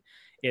utility.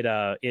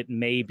 It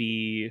may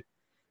be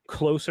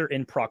closer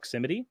in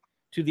proximity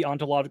to the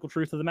ontological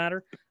truth of the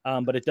matter,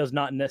 but it does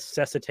not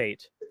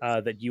necessitate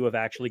that you have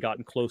actually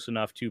gotten close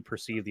enough to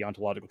perceive the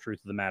ontological truth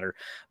of the matter.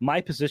 My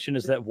position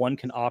is that one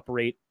can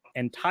operate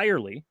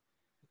entirely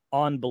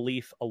on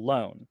belief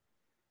alone.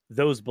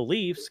 Those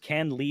beliefs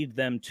can lead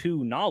them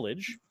to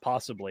knowledge,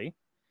 possibly.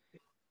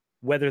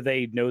 Whether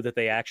they know that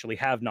they actually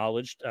have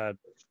knowledge,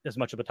 as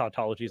much of a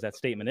tautology as that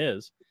statement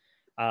is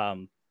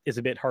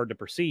a bit hard to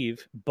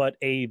perceive, but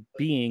a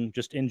being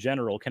just in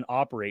general can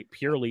operate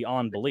purely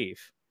on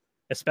belief,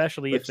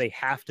 especially if they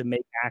have to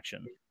make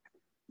action.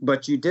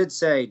 But you did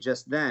say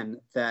just then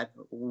that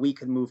we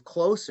could move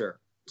closer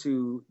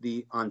to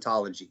the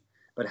ontology.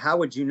 But how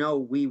would you know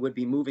we would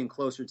be moving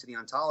closer to the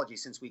ontology,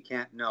 since we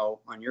can't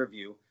know, on your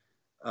view,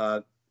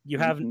 you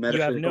have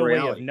no way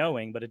of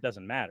knowing, but it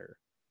doesn't matter.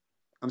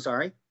 I'm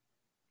sorry?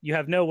 You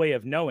have no way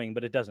of knowing,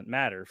 but it doesn't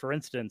matter. For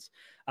instance,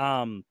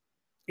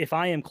 if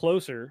I am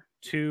closer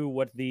to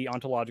what the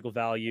ontological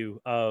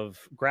value of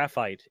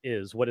graphite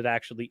is, what it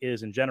actually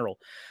is in general,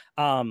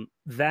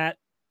 that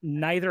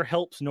neither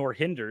helps nor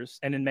hinders,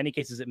 and in many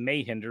cases it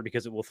may hinder,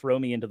 because it will throw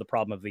me into the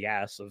problem of the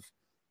ass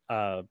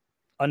of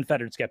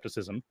unfettered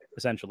skepticism,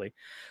 essentially.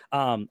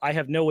 I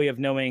have no way of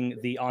knowing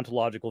the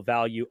ontological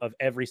value of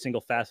every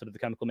single facet of the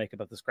chemical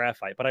makeup of this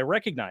graphite, but I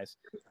recognize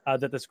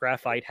that this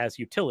graphite has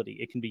utility.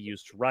 It can be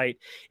used to write.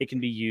 It can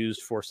be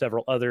used for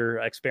several other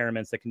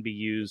experiments that can be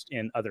used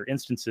in other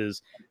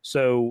instances.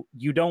 So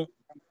you don't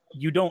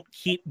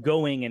keep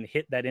going and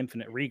hit that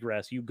infinite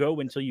regress. You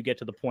go until you get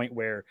to the point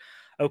where,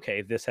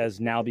 okay, this has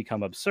now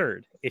become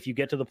absurd. If you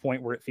get to the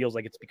point where it feels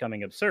like it's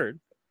becoming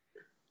absurd,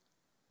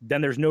 then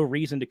there's no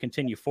reason to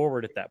continue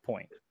forward at that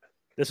point.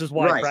 This is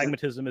why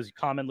pragmatism is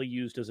commonly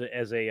used as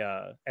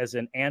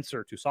an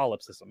answer to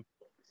solipsism.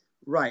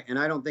 Right, and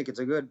I don't think it's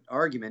a good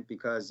argument,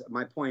 because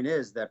my point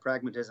is that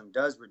pragmatism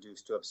does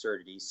reduce to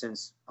absurdity,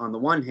 since on the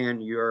one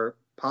hand you're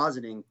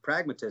positing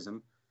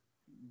pragmatism,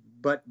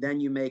 but then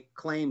you make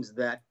claims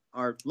that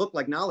look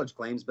like knowledge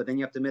claims, but then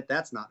you have to admit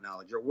that's not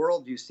knowledge. Your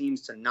worldview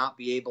seems to not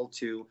be able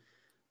to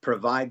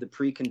provide the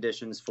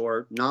preconditions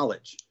for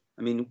knowledge.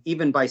 I mean,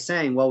 even by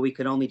saying, well, we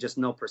could only just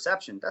know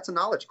perception, that's a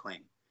knowledge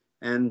claim.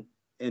 And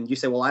you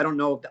say, well, I don't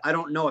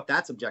know if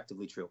that's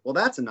objectively true. Well,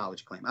 that's a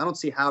knowledge claim. I don't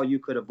see how you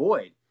could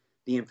avoid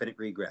the infinite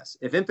regress.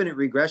 If infinite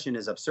regression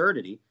is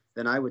absurdity,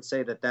 then I would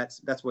say that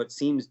that's what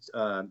seems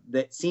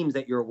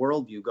that your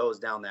worldview goes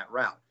down that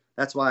route.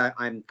 That's why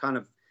I'm kind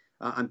of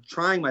I'm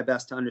trying my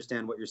best to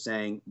understand what you're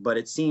saying, but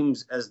it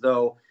seems as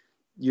though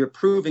you're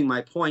proving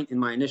my point in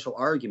my initial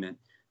argument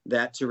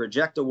that to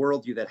reject a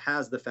worldview that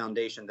has the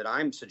foundation that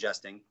I'm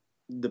suggesting,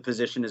 the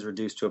position is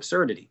reduced to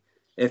absurdity.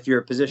 If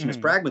your position is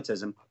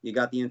pragmatism, you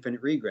got the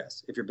infinite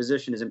regress. If your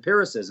position is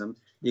empiricism,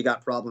 you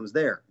got problems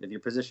there. If your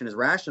position is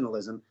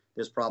rationalism,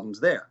 there's problems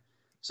there.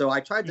 So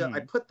I tried to, I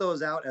put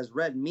those out as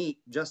red meat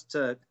just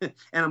to, and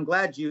I'm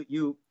glad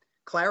you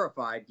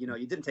clarified, you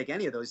didn't take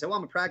any of those. You said, well,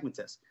 I'm a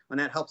pragmatist, and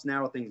that helps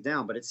narrow things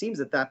down. But it seems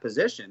that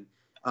position,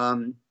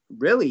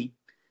 really,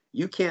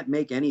 you can't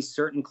make any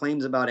certain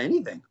claims about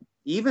anything,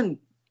 even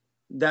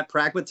that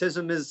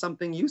pragmatism is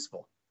something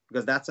useful,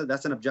 because that's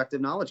an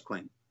objective knowledge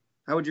claim.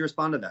 How would you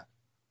respond to that?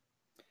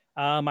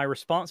 My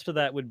response to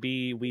that would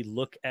be we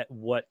would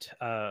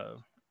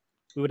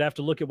have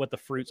to look at what the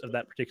fruits of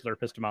that particular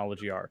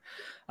epistemology are.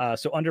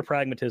 So under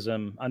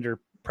pragmatism, under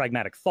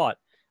pragmatic thought,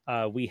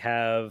 we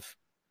have,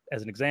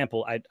 as an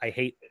example, I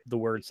hate the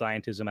word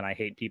scientism, and I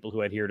hate people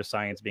who adhere to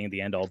science being the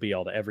end all be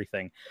all to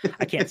everything.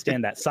 I can't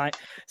stand that.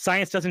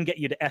 Science doesn't get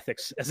you to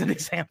ethics, as an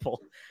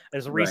example.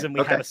 There's a reason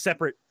we have a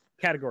separate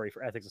category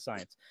for ethics of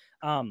science.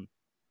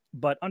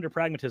 But under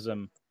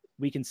pragmatism,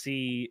 we can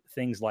see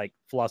things like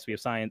philosophy of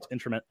science,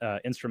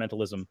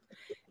 instrumentalism,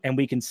 and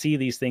we can see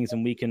these things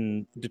and we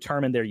can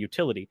determine their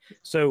utility.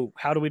 So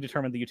how do we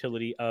determine the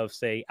utility of,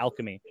 say,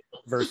 alchemy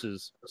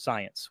versus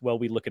science? Well,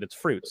 we look at its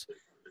fruits.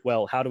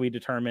 Well, how do we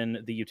determine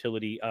the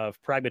utility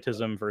of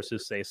pragmatism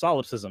versus, say,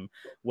 solipsism?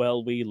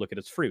 Well, we look at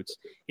its fruits.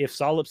 If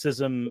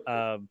solipsism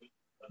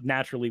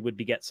naturally would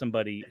beget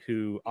somebody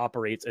who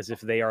operates as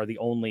if they are the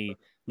only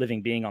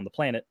living being on the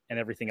planet and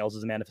everything else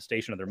is a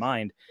manifestation of their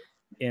mind,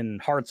 in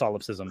hard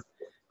solipsism,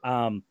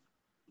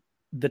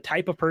 the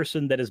type of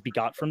person that is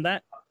begot from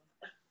that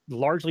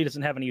largely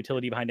doesn't have any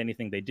utility behind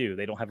anything they do.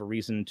 They don't have a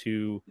reason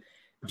to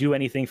do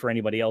anything for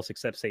anybody else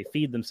except, say,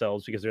 feed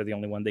themselves, because they're the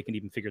only one they can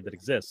even figure that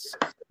exists.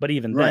 But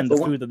even then, the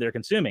food that they're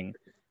consuming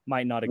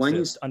might not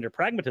exist. Under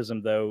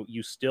pragmatism, though,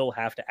 you still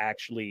have to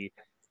actually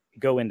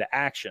go into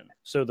action.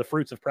 So the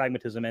fruits of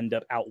pragmatism end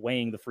up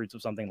outweighing the fruits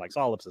of something like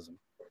solipsism.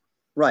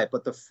 Right,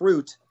 but the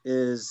fruit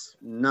is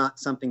not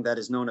something that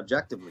is known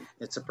objectively.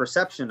 It's a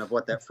perception of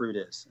what that fruit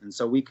is. And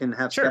so we can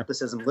have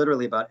skepticism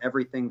literally about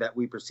everything that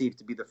we perceive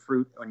to be the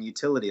fruit and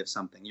utility of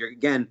something.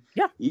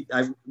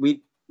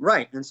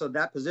 Right, and so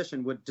that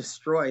position would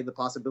destroy the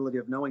possibility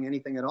of knowing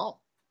anything at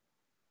all.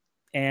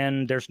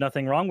 And there's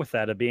nothing wrong with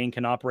that. A being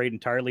can operate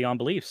entirely on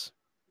beliefs.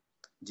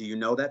 Do you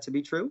know that to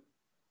be true?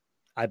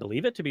 I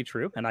believe it to be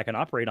true, and I can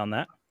operate on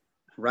that.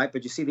 Right,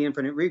 but you see the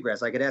infinite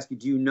regress. I could ask you,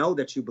 do you know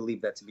that you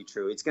believe that to be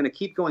true? It's going to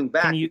keep going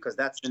back because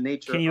that's the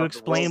nature of the world. Can you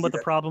explain what the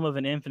problem of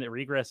an infinite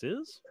regress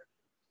is?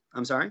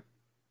 I'm sorry?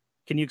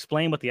 Can you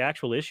explain what the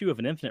actual issue of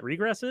an infinite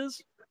regress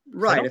is?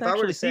 Right, if I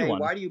were to say,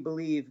 why do you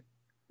believe,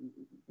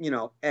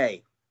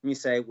 A? And you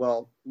say,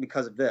 well,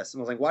 because of this. And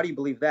I was like, why do you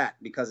believe that?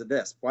 Because of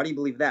this. Why do you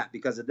believe that?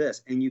 Because of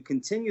this. And you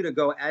continue to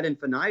go ad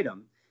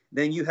infinitum,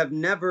 then you have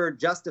never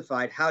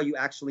justified how you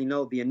actually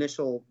know the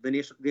initial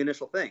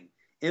thing.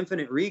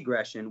 Infinite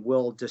regression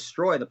will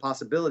destroy the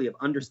possibility of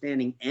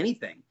understanding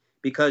anything,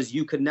 because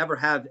you could never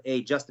have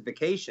a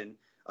justification,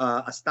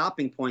 a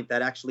stopping point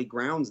that actually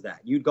grounds that.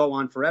 You'd go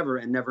on forever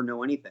and never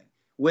know anything,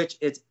 which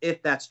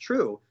if that's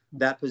true,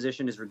 that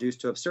position is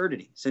reduced to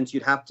absurdity, since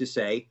you'd have to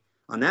say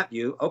on that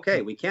view,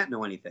 okay, we can't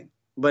know anything.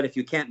 But if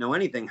you can't know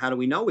anything, how do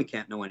we know we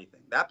can't know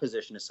anything? That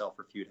position is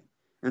self-refuting.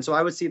 And so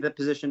I would see that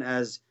position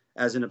as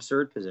an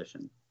absurd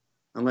position,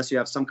 unless you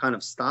have some kind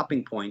of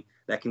stopping point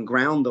that can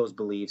ground those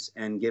beliefs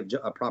and give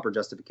a proper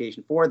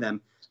justification for them.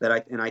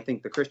 I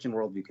think the Christian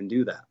worldview can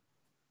do that.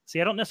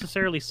 See, I don't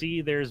necessarily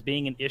see there's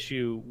being an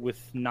issue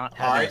with not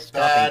having a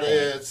stopping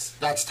point.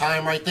 That's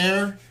time right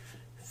there.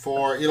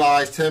 for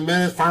Eli's 10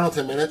 minutes, final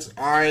 10 minutes.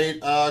 All right,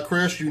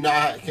 Chris, you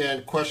now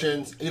can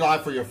question Eli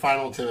for your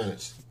final 10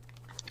 minutes.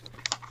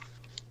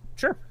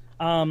 Sure.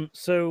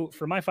 So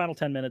for my final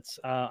 10 minutes,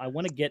 I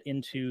want to get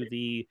into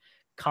the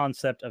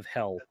concept of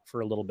hell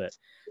for a little bit.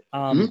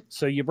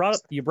 So you brought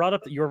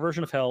up that your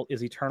version of hell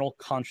is eternal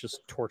conscious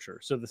torture.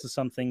 So this is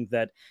something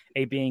that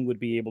a being would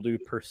be able to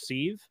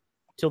perceive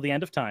till the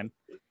end of time.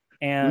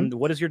 And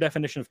what is your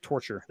definition of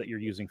torture that you're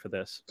using for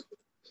this?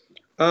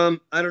 I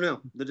don't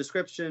know. The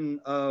description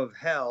of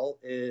hell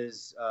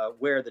is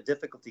where the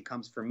difficulty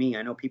comes for me.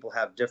 I know people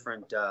have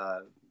different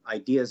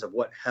ideas of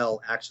what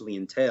hell actually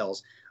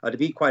entails. To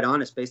be quite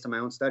honest, based on my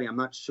own study, I'm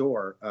not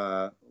sure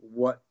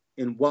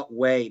in what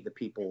way the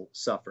people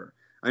suffer.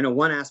 I know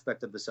one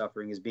aspect of the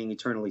suffering is being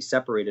eternally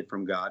separated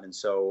from God, and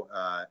so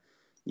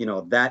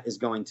that is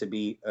going to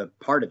be a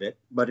part of it.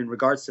 But in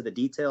regards to the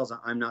details,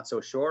 I'm not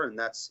so sure, and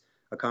that's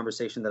a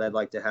conversation that I'd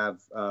like to have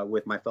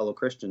with my fellow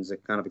Christians to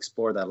kind of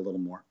explore that a little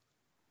more.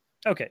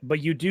 Okay, but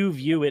you do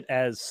view it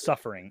as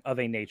suffering of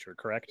a nature,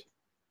 correct?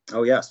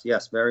 Oh, yes,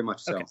 very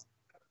much so. Okay.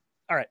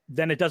 All right,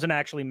 then it doesn't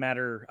actually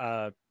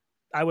matter.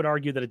 I would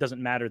argue that it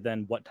doesn't matter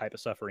then what type of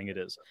suffering it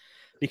is,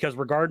 because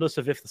regardless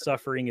of if the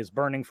suffering is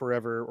burning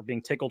forever or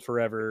being tickled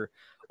forever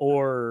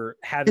or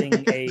having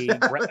a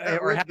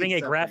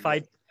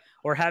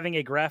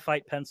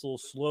graphite pencil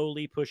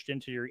slowly pushed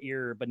into your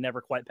ear but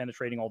never quite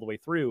penetrating all the way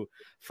through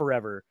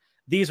forever,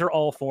 these are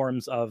all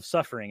forms of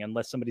suffering,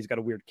 unless somebody's got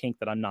a weird kink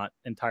that I'm not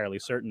entirely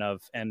certain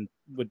of and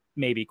would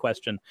maybe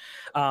question.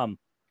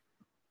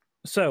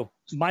 So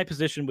my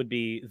position would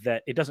be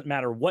that it doesn't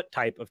matter what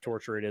type of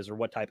torture it is or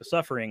what type of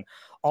suffering.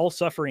 All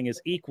suffering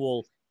is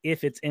equal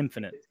if it's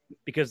infinite,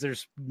 because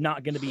there's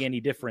not going to be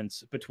any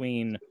difference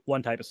between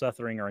one type of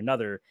suffering or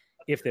another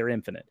if they're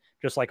infinite.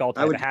 Just like all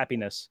type of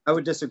happiness. I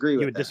would disagree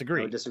with that.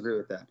 Disagree. I would disagree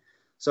with that.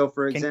 So,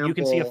 for example, you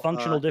can see a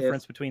functional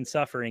difference between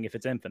suffering if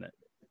it's infinite.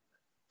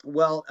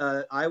 Well,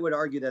 I would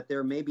argue that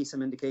there may be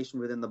some indication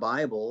within the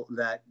Bible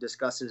that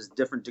discusses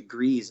different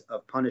degrees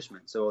of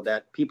punishment, so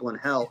that people in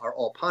hell are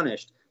all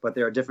punished, but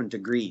there are different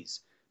degrees.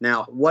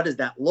 Now, what does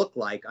that look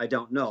like? I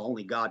don't know.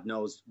 Only God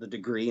knows the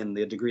degree and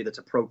the degree that's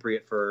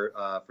appropriate for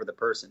the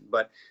person.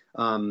 But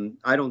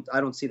I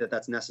don't see that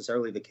that's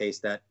necessarily the case,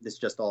 that it's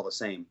just all the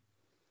same.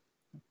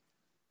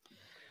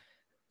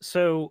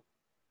 So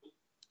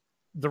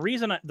the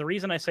reason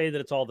I say that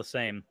it's all the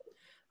same,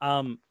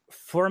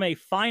 from a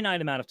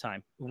finite amount of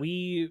time,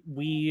 we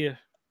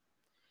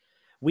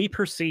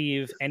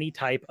perceive any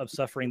type of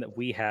suffering that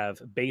we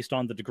have based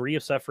on the degree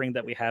of suffering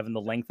that we have and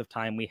the length of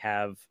time we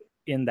have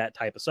in that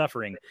type of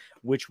suffering,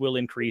 which will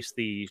increase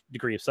the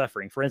degree of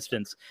suffering. For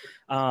instance,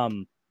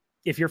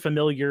 if you're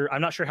familiar,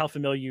 I'm not sure how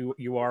familiar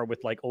you are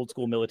with like old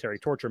school military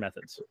torture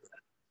methods,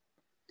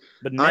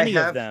 but many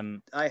of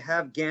them. I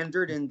have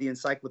gandered in the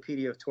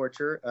Encyclopedia of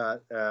Torture.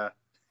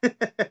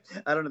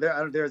 I don't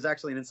know. There's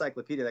actually an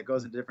encyclopedia that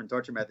goes into different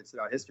torture methods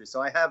throughout history.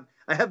 So I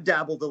have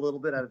dabbled a little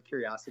bit out of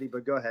curiosity,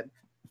 but go ahead.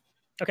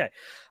 Okay.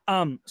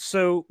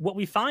 So what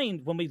we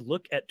find when we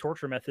look at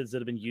torture methods that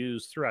have been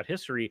used throughout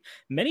history,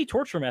 many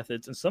torture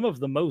methods, and some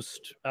of the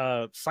most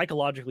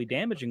psychologically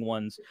damaging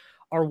ones,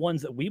 are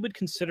ones that we would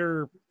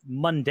consider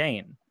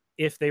mundane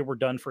if they were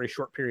done for a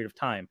short period of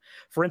time.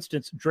 For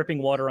instance,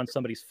 dripping water on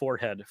somebody's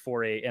forehead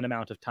for an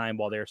amount of time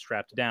while they're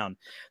strapped down.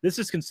 This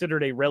is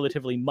considered a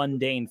relatively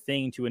mundane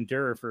thing to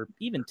endure for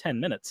even 10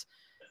 minutes.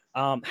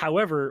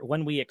 However,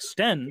 when we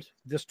extend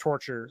this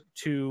torture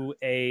to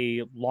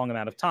a long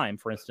amount of time,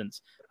 for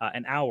instance,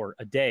 an hour,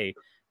 a day,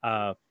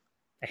 a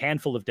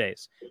handful of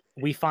days,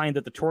 we find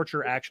that the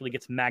torture actually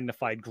gets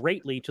magnified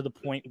greatly to the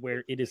point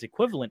where it is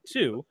equivalent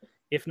to,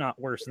 if not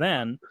worse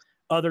than,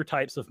 other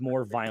types of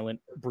more violent,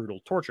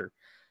 brutal torture.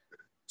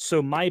 So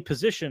my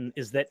position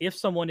is that if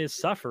someone is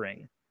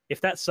suffering,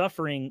 if that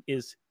suffering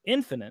is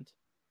infinite,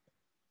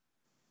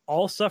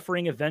 all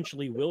suffering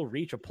eventually will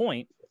reach a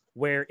point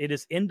where it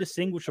is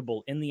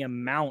indistinguishable in the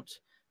amount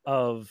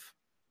of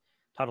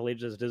total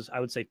age as it is. I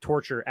would say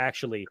torture,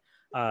 actually,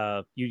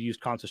 you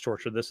used conscious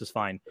torture. This is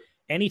fine.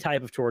 Any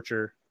type of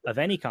torture of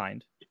any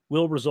kind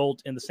will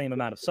result in the same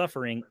amount of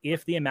suffering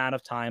if the amount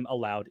of time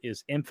allowed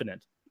is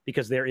infinite,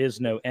 because there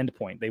is no end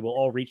point. They will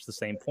all reach the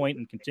same point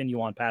and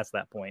continue on past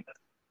that point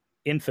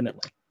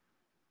infinitely.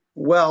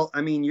 Well,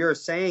 I mean, you're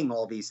saying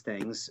all these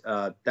things.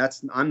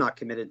 I'm not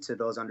committed to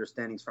those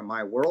understandings from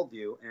my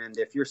worldview. And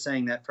if you're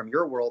saying that from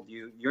your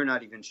worldview, you're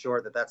not even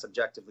sure that that's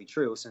objectively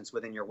true, since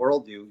within your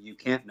worldview, you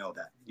can't know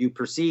that. You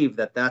perceive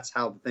that that's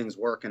how things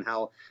work and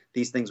how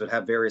these things would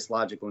have various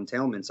logical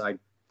entailments.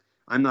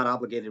 I'm not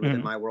obligated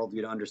within my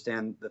worldview to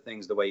understand the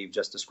things the way you've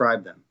just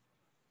described them.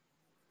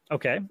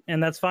 Okay,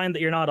 and that's fine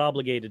that you're not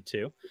obligated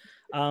to.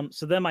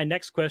 So then my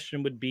next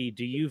question would be,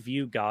 do you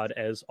view God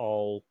as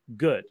all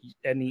good?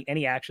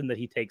 Any action that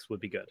he takes would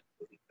be good?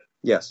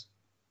 Yes.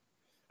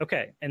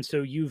 Okay, and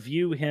so you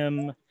view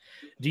him,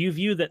 do you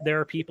view that there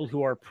are people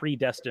who are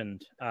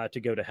predestined to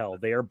go to hell?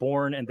 They are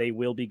born and they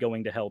will be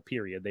going to hell,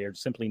 period. They are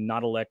simply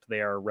not elect, they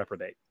are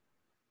reprobate.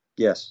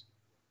 Yes.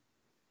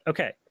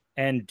 Okay,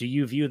 And do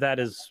you view that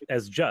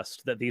as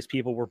just, that these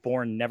people were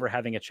born never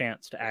having a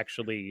chance to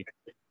actually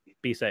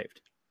be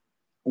saved?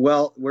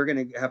 Well, we're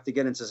going to have to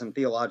get into some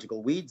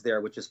theological weeds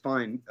there, which is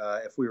fine.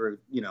 If we were,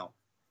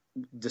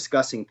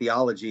 discussing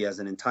theology as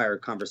an entire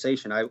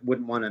conversation, I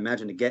wouldn't want to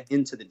imagine to get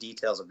into the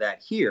details of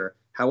that here.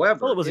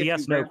 However, well, it was a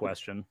yes/no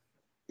question.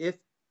 If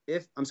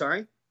I'm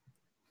sorry.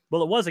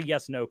 Well, it was a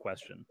yes/no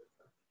question.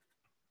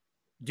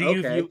 Do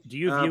you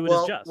view it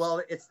as just?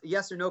 Well, it's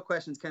yes or no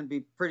questions can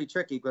be pretty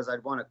tricky because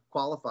I'd want to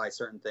qualify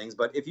certain things.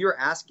 But if you're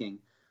asking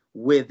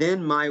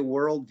within my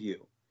worldview,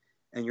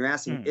 and you're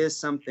asking is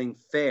something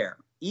fair,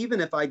 even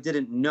if I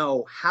didn't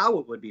know how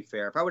it would be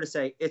fair, if I were to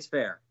say it's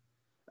fair,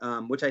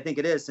 which I think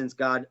it is, since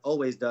God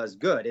always does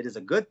good, it is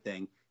a good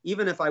thing.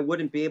 Even if I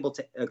wouldn't be able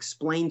to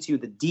explain to you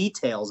the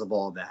details of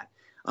all that,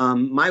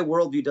 my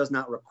worldview does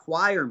not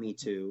require me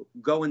to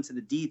go into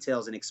the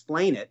details and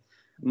explain it.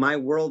 My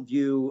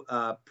worldview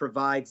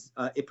provides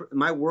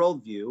my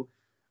worldview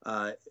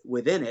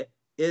within it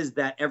is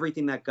that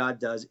everything that God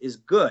does is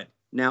good.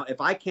 Now,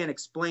 if I can't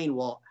explain,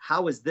 well,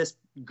 how is this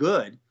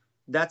good?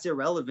 That's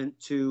irrelevant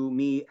to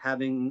me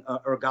having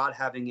or God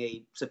having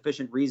a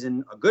sufficient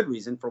reason, a good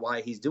reason for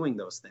why he's doing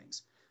those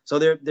things. So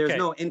there's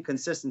no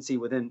inconsistency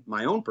within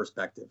my own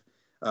perspective.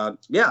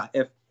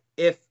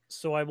 If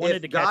so, I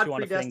wanted to catch you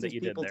on a thing that you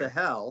did there. People to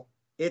hell,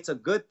 it's a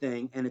good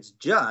thing, and it's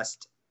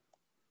just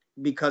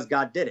because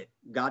God did it.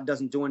 God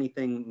doesn't do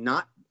anything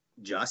not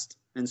just,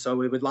 and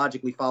so it would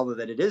logically follow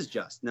that it is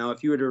just. Now,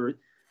 if you were to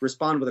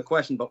respond with a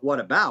question, but what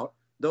about?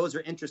 Those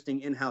are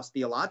interesting in-house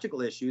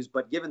theological issues,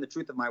 but given the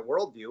truth of my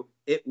worldview,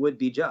 it would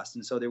be just,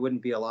 and so there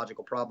wouldn't be a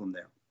logical problem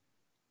there.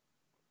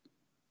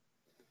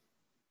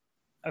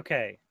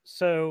 Okay,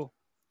 so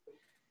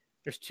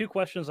there's two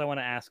questions I want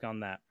to ask on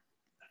that.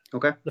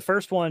 Okay. The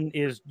first one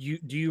is,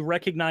 do you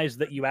recognize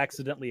that you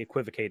accidentally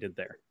equivocated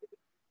there?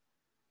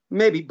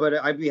 Maybe, but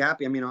I'd be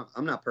happy. I mean,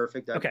 I'm not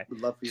perfect. I would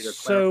love for you to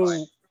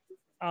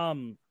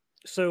clarify.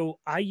 So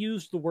I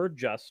used the word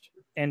just,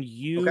 and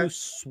you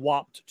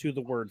swapped to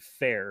the word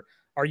fair.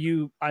 Are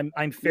you?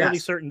 I'm fairly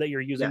certain that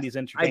you're using these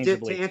interchangeably. I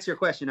did. To answer your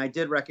question, I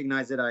did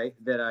recognize that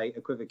I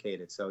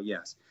equivocated. So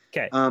yes.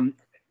 Okay.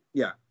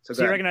 Yeah. So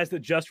you recognize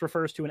that just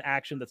refers to an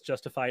action that's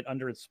justified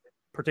under its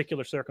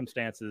particular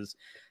circumstances.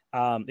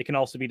 It can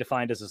also be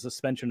defined as a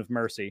suspension of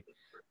mercy.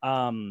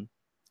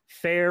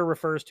 Fair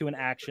refers to an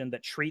action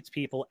that treats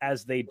people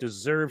as they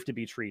deserve to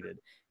be treated.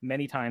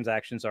 Many times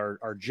actions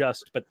are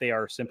just, but they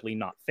are simply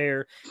not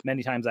fair.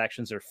 Many times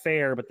actions are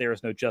fair, but there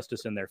is no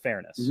justice in their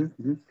fairness.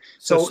 Mm-hmm.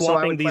 So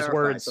swapping these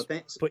words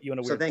put you in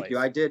a weird place. So thank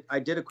you. I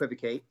did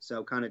equivocate.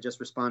 So kind of just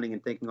responding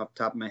and thinking off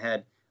the top of my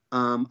head.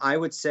 I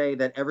would say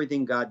that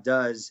everything God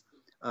does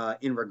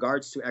in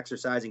regards to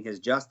exercising his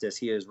justice,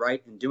 he is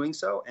right in doing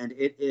so. And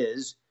it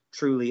is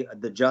truly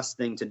the just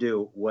thing to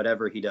do,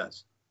 whatever he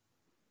does.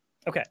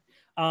 Okay.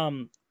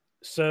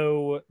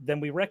 So then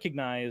we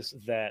recognize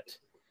that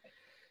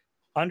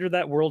under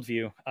that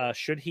worldview,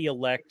 should he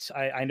elect,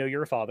 I know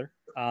you're a father,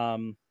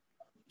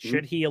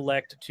 should he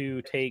elect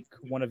to take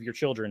one of your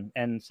children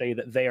and say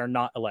that they are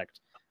not elect,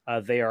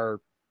 they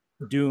are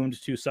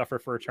doomed to suffer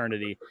for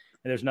eternity,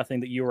 and there's nothing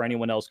that you or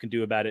anyone else can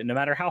do about it, no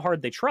matter how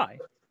hard they try,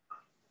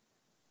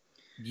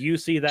 do you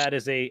see that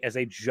as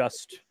a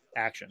just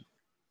action?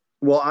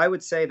 Well, I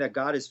would say that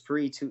God is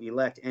free to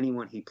elect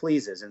anyone he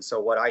pleases. And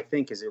so what I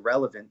think is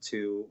irrelevant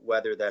to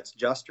whether that's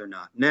just or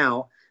not.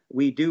 Now,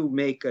 we do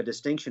make a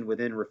distinction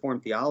within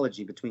Reformed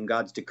theology between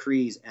God's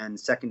decrees and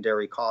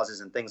secondary causes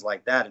and things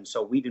like that. And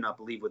so we do not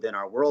believe within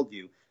our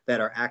worldview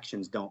that our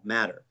actions don't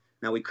matter.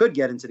 Now, we could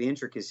get into the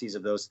intricacies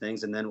of those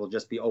things, and then we'll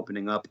just be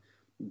opening up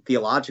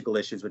theological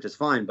issues, which is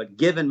fine. But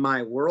given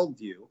my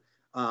worldview,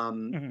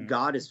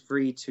 God is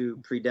free to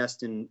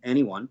predestine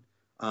anyone.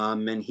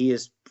 And he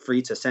is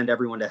free to send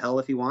everyone to hell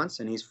if he wants,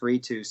 and he's free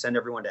to send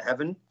everyone to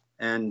heaven,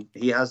 and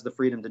he has the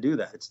freedom to do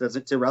that.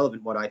 It's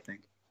irrelevant what I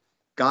think.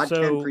 God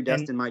can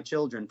predestine my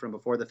children from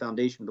before the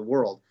foundation of the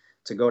world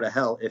to go to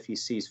hell if he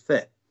sees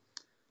fit.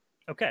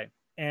 Okay.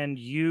 And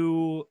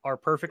you are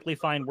perfectly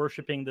fine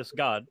worshiping this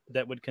God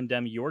that would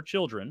condemn your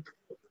children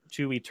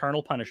to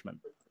eternal punishment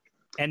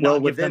and not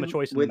give them a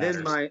choice in the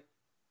matter.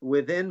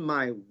 Within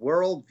my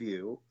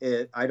worldview,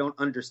 I don't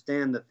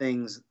understand the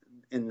things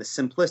in the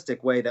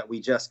simplistic way that we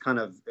just kind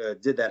of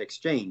did that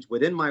exchange.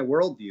 Within my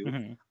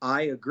worldview,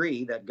 I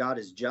agree that God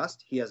is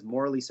just. He has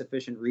morally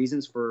sufficient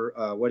reasons for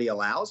what he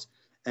allows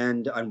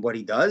and what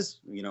he does,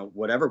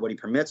 what he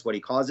permits, what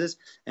he causes.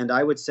 And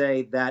I would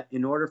say that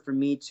in order for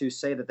me to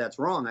say that that's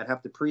wrong, I'd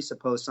have to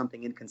presuppose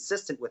something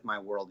inconsistent with my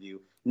worldview,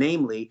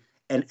 namely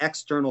an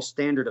external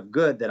standard of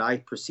good that I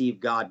perceive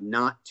God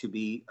not to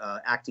be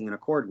acting in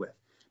accord with.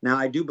 Now,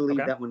 I do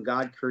believe that when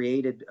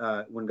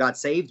God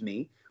saved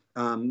me,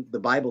 the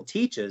Bible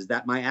teaches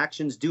that my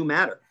actions do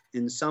matter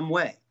in some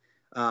way.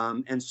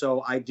 And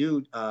so I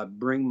do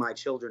bring my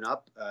children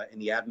up in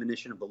the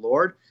admonition of the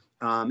Lord.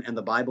 And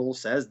the Bible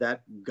says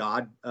that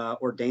God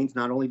ordains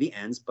not only the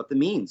ends, but the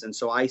means. And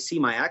so I see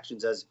my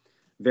actions as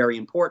very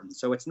important.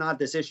 So it's not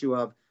this issue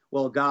of,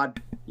 well,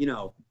 God,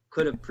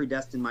 could have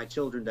predestined my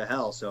children to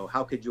hell. So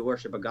how could you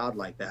worship a God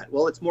like that?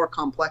 Well, it's more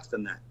complex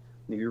than that.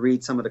 If you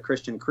read some of the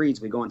Christian creeds,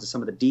 we go into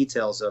some of the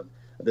details of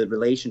the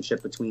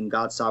relationship between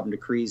God's sovereign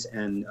decrees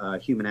and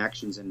human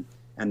actions and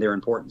their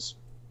importance.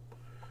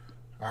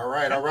 All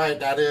right, all right.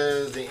 That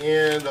is the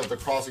end of the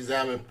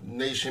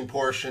cross-examination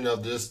portion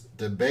of this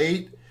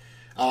debate.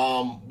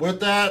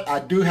 With that, I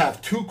do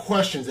have 2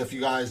 questions, if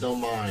you guys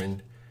don't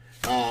mind.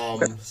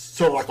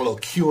 Sort of like a little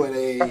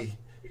Q&A,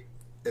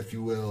 if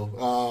you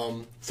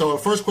will. So the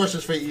first question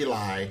is for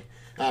Eli.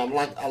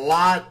 Like a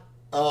lot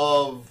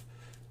of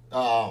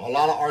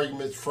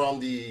arguments from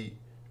the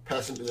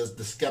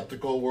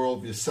skeptical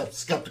world, the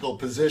skeptical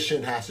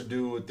position has to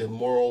do with the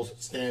moral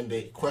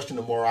standing, question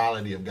the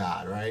morality of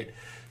God, right?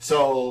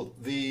 So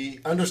the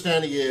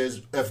understanding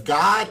is, if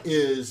God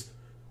is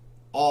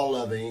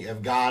all-loving,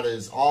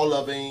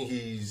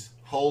 He's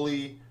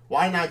holy,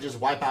 why not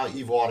just wipe out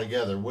evil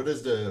altogether?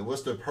 What's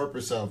the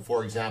purpose of,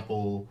 for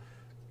example,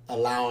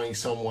 allowing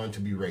someone to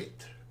be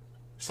raped?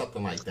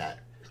 Something like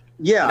that.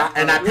 Yeah,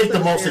 and I picked the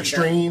most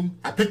extreme.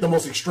 I picked the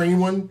most extreme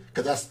one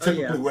because that's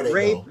typically where they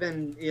rape go.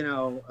 And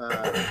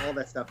all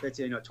that stuff. It's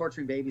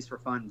torturing babies for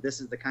fun. This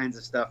is the kinds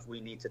of stuff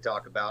we need to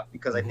talk about,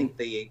 because I think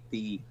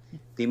the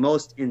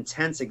most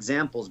intense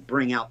examples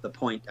bring out the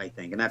point. I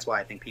think, and that's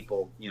why I think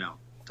people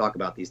talk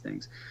about these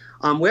things.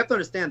 We have to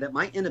understand that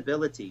my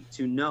inability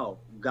to know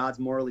God's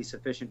morally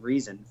sufficient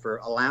reason for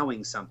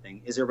allowing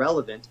something is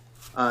irrelevant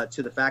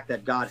to the fact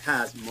that God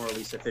has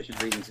morally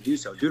sufficient reason to do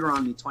so.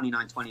 Deuteronomy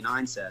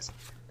 29:29 says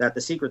that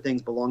the secret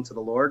things belong to the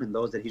Lord, and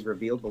those that He's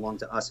revealed belong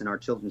to us and our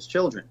children's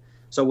children.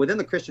 So within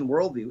the Christian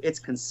worldview, it's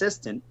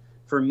consistent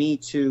for me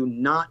to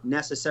not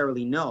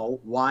necessarily know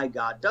why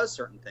God does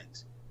certain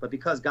things. But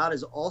because God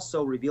has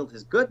also revealed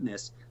His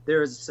goodness,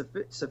 there is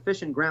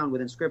sufficient ground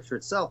within Scripture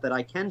itself that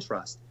I can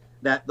trust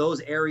that those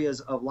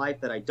areas of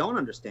life that I don't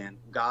understand,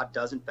 God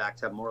does in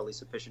fact have morally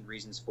sufficient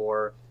reasons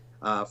for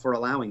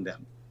allowing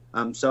them.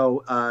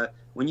 So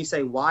when you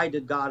say, why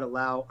did God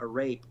allow a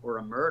rape or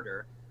a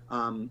murder?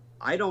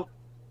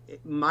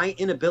 My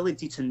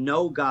inability to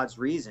know God's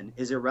reason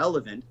is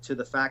irrelevant to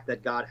the fact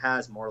that God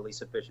has morally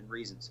sufficient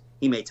reasons.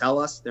 He may tell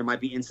us, there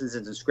might be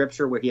instances in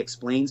Scripture where He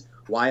explains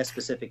why a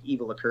specific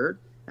evil occurred.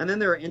 And then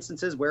there are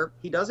instances where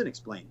He doesn't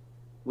explain.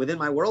 Within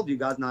my worldview,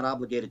 God's not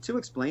obligated to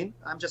explain.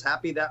 I'm just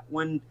happy that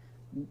when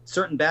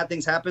certain bad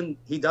things happen,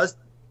 He does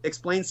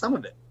explain some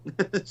of it.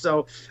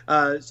 So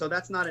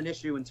that's not an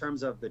issue in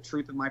terms of the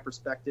truth of my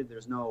perspective.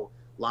 There's no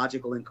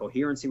logical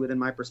incoherency within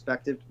my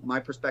perspective. My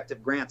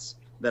perspective grants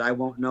that I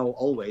won't know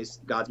always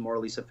God's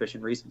morally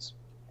sufficient reasons.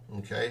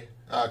 Okay,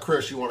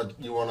 Chris, you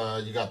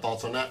got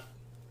thoughts on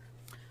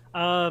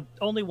that?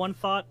 Only one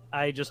thought.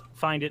 I just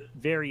find it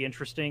very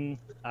interesting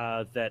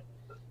that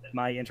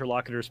my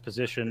interlocutor's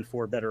position,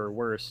 for better or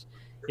worse,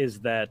 is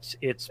that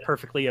it's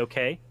perfectly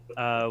okay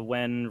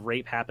when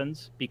rape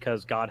happens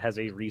because God has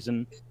a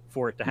reason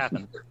for it to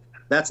happen.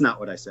 That's not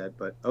what I said,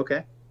 but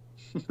okay.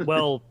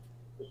 Well,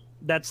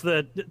 that's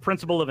the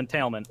principle of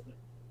entailment.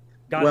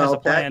 God has a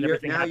plan.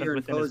 Everything happens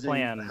within His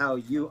plan. How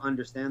you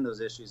understand those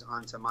issues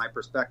onto my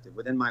perspective.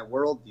 Within my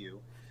worldview,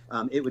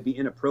 it would be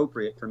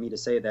inappropriate for me to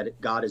say that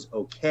God is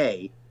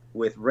okay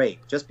with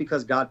rape. Just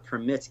because God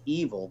permits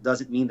evil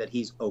doesn't mean that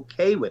He's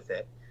okay with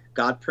it.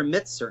 God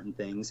permits certain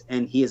things,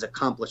 and He is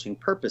accomplishing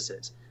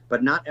purposes.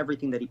 But not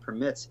everything that He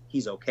permits,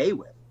 He's okay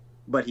with.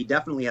 But He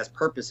definitely has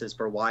purposes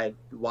for why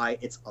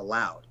it's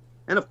allowed.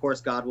 And of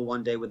course, God will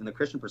one day, within the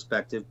Christian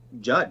perspective,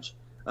 judge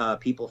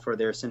people for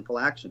their sinful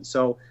actions.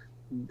 So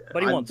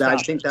but He won't I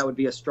think that would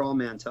be a straw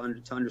man to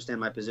understand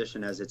my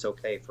position as it's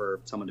okay for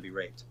someone to be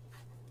raped.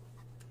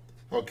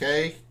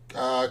 Okay.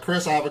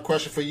 Chris, I have a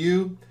question for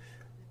you.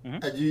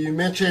 Mm-hmm. You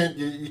mentioned,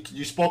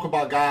 you spoke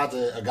about God's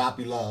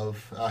agape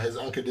love, His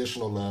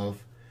unconditional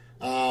love.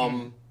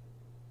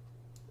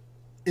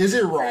 Is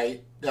it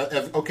right?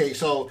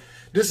 So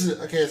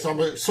I'm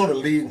going to sort of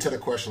lead into the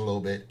question a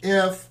little bit.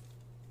 If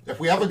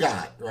we have a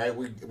God, right?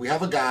 We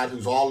have a God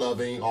who's all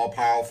loving, all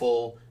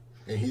powerful,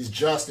 and He's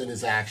just in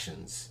His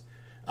actions.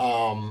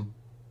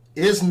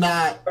 Is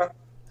not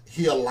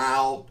He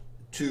allowed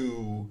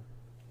to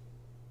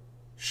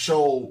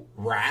show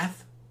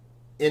wrath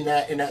in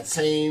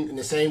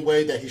the same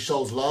way that He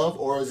shows love?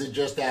 Or is it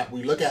just that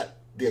we look at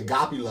the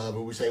agape love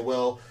and we say,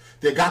 well,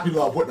 the agape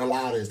love wouldn't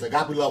allow this. The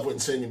agape love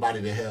wouldn't send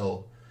anybody to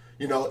hell.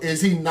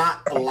 Is He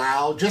not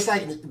allowed, just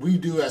like we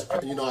do as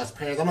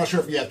parents? I'm not sure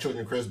if you have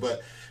children, Chris,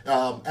 but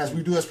as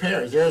we do as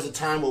parents, there is a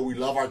time where we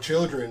love our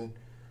children,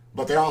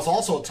 but there is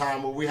also a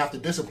time where we have to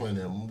discipline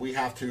them. We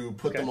have to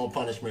put them on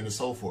punishment and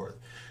so forth.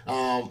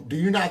 Do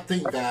you not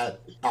think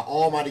that an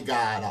almighty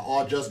God, an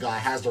all-just God,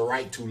 has the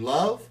right to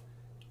love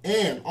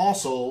and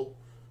also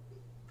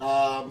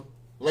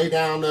lay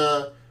down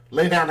the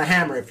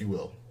hammer, if you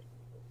will?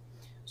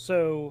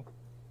 So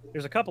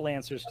there's a couple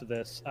answers to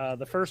this.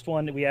 The first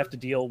one, we have to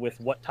deal with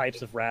what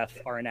types of wrath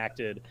are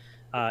enacted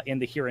in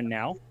the here and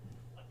now,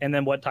 and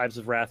then what types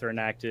of wrath are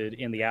enacted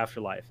in the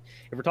afterlife.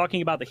 If we're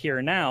talking about the here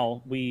and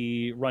now,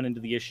 we run into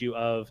the issue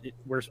of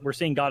we're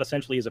seeing God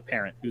essentially as a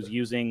parent who's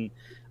using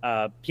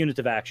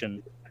punitive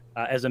action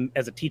as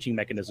a teaching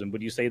mechanism.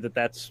 Would you say that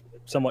that's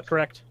somewhat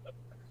correct?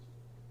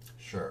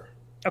 Sure.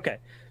 Okay.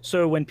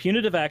 So when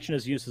punitive action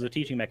is used as a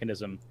teaching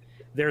mechanism,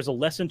 there's a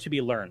lesson to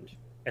be learned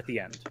at the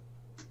end.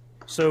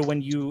 So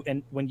when you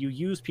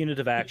use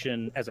punitive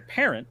action as a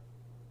parent,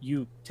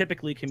 you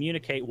typically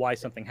communicate why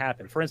something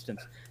happened. For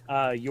instance,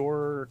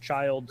 your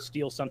child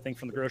steals something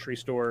from the grocery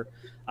store.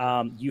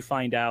 You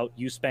find out,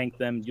 you spank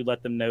them, you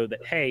let them know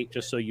that, hey,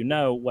 just so you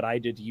know, what I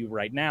did to you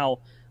right now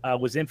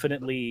was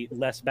infinitely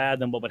less bad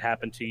than what would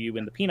happen to you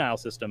in the penile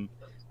system.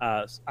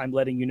 I'm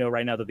letting you know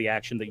right now that the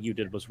action that you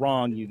did was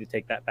wrong. You need to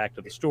take that back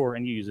to the store,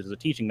 and you use it as a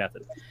teaching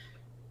method.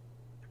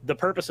 The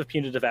purpose of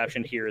punitive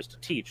action here is to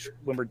teach.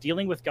 When we're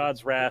dealing with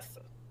God's wrath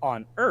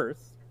on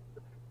earth,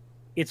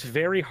 it's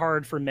very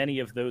hard for many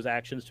of those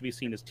actions to be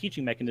seen as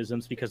teaching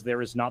mechanisms because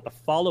there is not the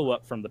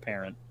follow-up from the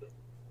parent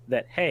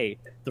that, hey,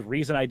 the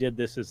reason I did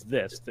this is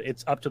this.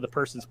 It's up to the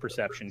person's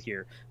perception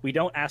here. We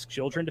don't ask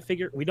children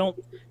we don't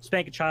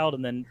spank a child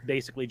and then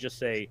basically just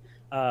say,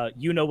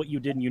 you know what you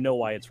did and you know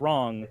why it's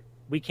wrong.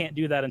 We can't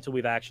do that until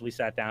we've actually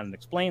sat down and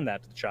explained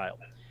that to the child.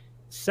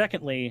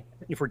 Secondly,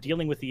 if we're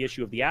dealing with the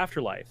issue of the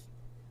afterlife,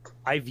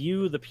 I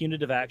view the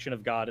punitive action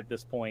of God at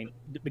this point,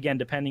 again,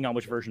 depending on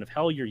which version of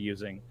hell you're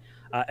using,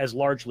 as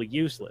largely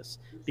useless.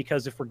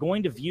 Because if we're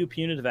going to view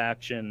punitive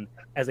action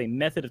as a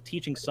method of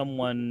teaching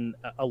someone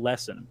a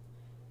lesson,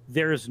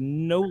 there is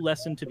no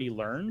lesson to be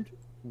learned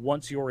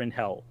once you're in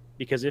hell.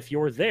 Because if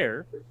you're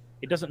there,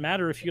 it doesn't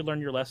matter if you learn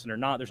your lesson or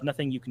not. There's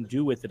nothing you can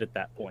do with it at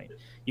that point.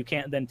 You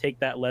can't then take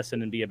that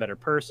lesson and be a better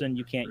person.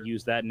 You can't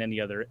use that in any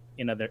other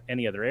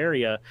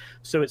area.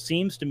 So it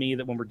seems to me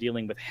that when we're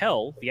dealing with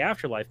hell, the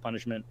afterlife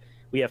punishment,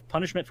 we have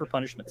punishment for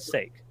punishment's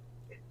sake.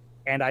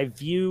 And I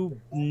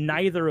view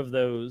neither of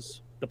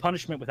those, the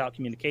punishment without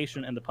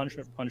communication and the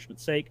punishment for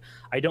punishment's sake,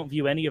 I don't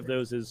view any of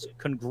those as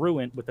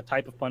congruent with the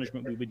type of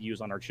punishment we would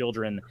use on our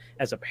children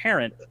as a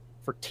parent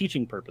for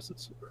teaching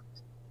purposes.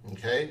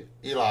 Okay.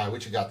 Eli,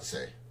 what you got to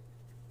say?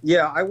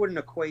 Yeah, I wouldn't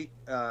equate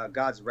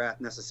God's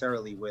wrath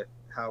necessarily with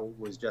how it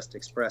was just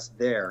expressed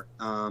there.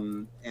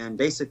 And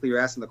basically, you're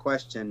asking the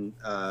question,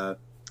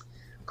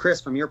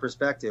 Chris, from your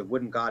perspective,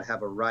 wouldn't God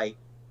have a right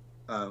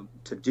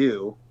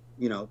to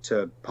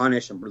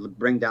punish and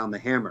bring down the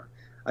hammer?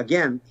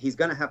 Again, he's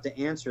going to have to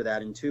answer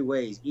that in two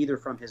ways, either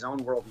from his own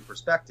worldview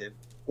perspective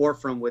or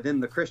from within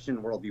the Christian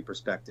worldview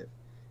perspective.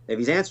 If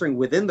he's answering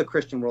within the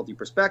Christian worldview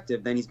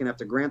perspective, then he's going to have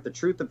to grant the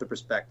truth of the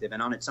perspective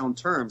and on its own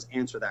terms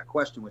answer that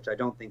question, which I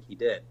don't think he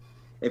did.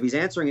 If he's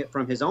answering it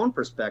from his own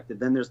perspective,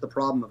 then there's the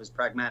problem of his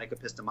pragmatic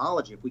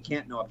epistemology. If we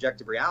can't know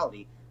objective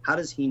reality, how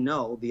does he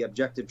know the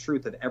objective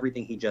truth of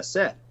everything he just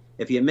said?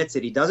 If he admits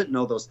that he doesn't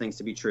know those things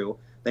to be true,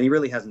 then he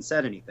really hasn't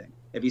said anything.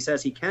 If he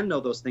says he can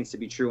know those things to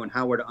be true and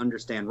how we're to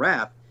understand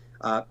wrath,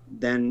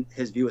 then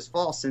his view is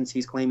false, since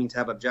he's claiming to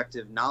have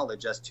objective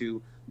knowledge as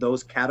to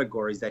those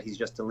categories that he's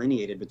just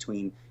delineated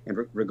between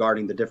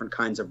regarding the different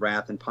kinds of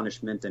wrath and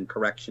punishment and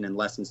correction and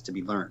lessons to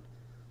be learned.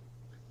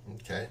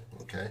 Okay.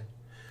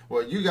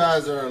 Well, you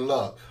guys are in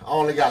luck. I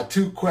only got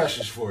 2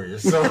 questions for you.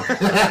 So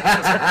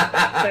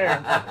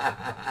Fair.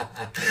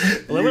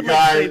 Well, I would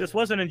like to say this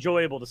was an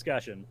enjoyable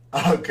discussion.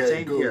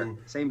 Okay,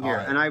 Same here.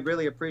 Right. And I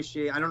really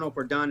appreciate, I don't know if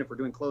we're done, if we're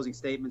doing closing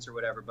statements or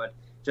whatever, but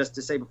just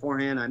to say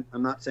beforehand,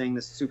 I'm not saying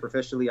this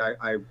superficially.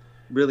 I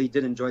really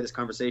did enjoy this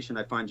conversation.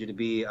 I find you to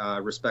be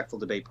a respectful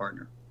debate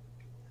partner.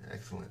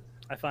 Excellent.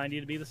 I find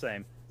you to be the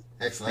same.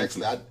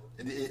 Excellent.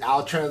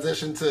 I'll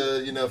transition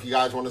to, if you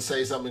guys want to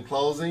say something in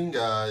closing,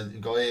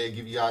 go ahead and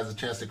give you guys a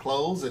chance to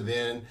close, and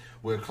then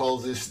we'll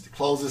close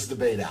this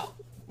debate out.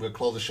 We'll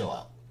close the show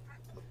out.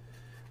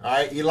 All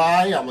right,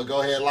 Eli, I'm going to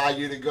go ahead and allow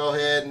you to go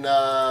ahead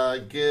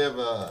and give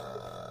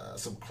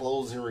some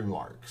closing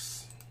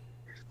remarks.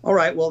 All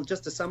right. Well,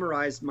 just to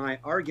summarize, my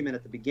argument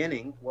at the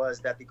beginning was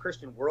that the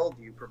Christian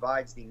worldview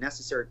provides the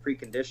necessary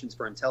preconditions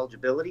for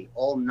intelligibility.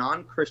 All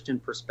non-Christian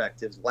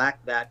perspectives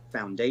lack that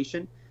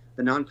foundation.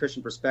 The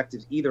non-Christian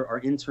perspectives either are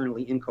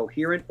internally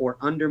incoherent or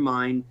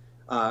undermine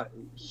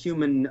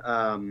human,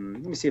 let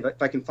me see if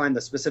I can find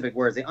the specific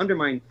words. They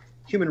undermine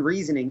human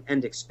reasoning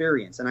and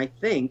experience. And I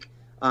think,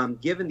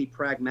 given the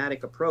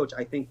pragmatic approach,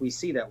 I think we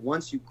see that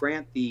once you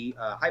grant the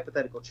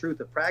hypothetical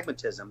truth of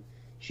pragmatism,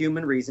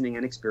 human reasoning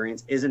and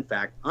experience is in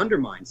fact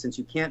undermined, since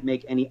you can't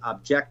make any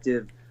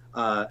objective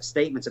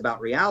statements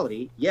about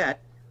reality. Yet,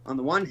 on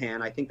the one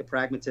hand, I think the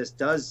pragmatist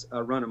does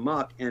run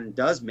amok and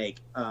does make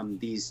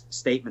these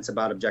statements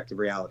about objective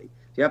reality.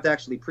 You have to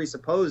actually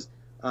presuppose,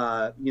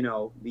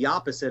 the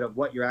opposite of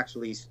what you're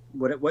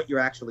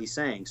actually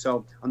saying.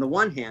 So, on the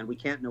one hand, we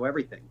can't know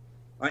everything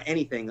or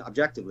anything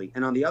objectively,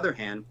 and on the other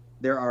hand,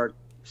 there are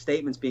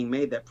statements being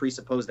made that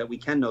presuppose that we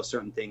can know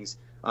certain things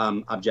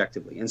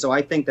objectively. And so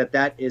I think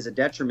that is a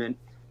detriment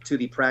to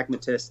the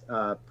pragmatist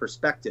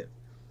perspective.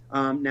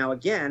 Now,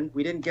 again,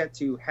 we didn't get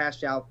to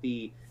hash out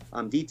the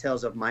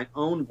details of my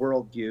own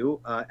worldview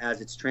as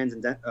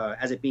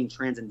it being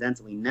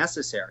transcendentally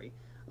necessary.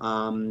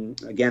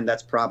 Again,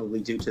 that's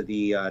probably due to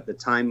the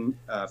time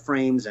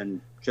frames and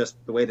just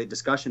the way the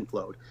discussion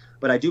flowed.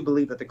 But I do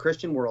believe that the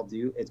Christian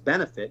worldview, its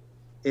benefit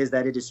is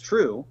that it is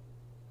true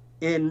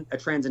in a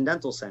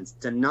transcendental sense,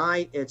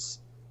 deny its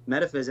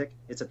metaphysic,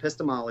 its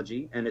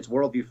epistemology, and its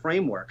worldview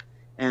framework,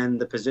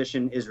 and the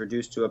position is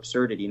reduced to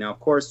absurdity. Now, of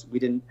course, we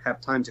didn't have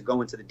time to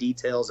go into the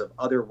details of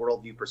other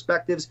worldview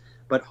perspectives,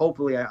 but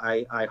hopefully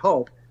I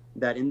hope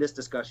that in this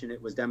discussion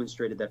it was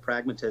demonstrated that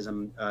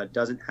pragmatism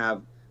doesn't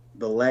have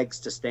the legs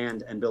to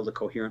stand and build a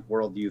coherent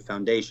worldview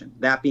foundation.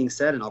 That being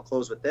said, and I'll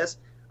close with this,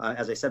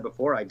 as I said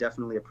before, I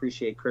definitely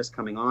appreciate Chris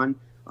coming on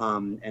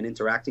and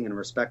interacting in a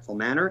respectful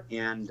manner.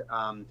 And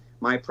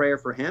my prayer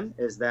for him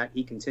is that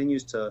he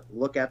continues to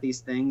look at these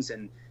things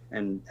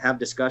and have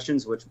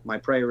discussions, which my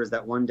prayer is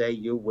that one day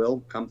you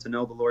will come to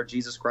know the Lord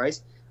Jesus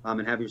Christ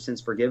and have your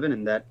sins forgiven.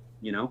 And that,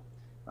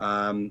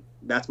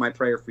 that's my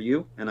prayer for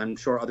you. And I'm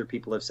sure other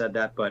people have said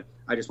that, but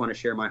I just want to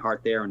share my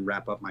heart there and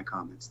wrap up my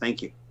comments.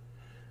 Thank you.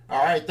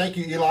 All right. Thank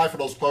you, Eli, for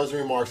those closing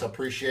remarks. I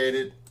appreciate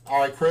it.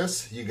 All right,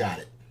 Chris, you got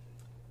it.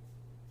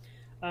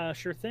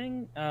 Sure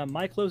thing.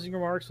 My closing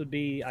remarks would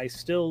be, I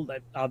still,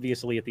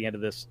 obviously at the end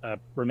of this,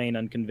 remain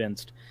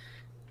unconvinced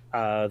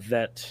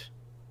that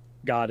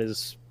God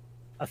is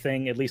a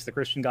thing, at least the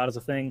Christian God is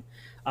a thing.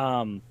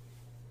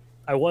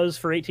 I was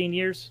for 18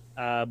 years,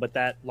 but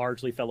that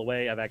largely fell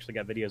away. I've actually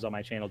got videos on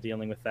my channel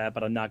dealing with that,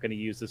 but I'm not going to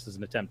use this as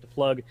an attempt to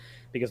plug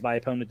because my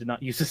opponent did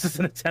not use this as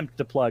an attempt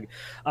to plug.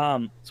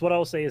 So what I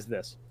will say is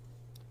this.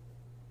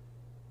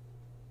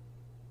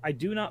 I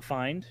do not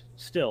find,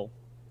 still,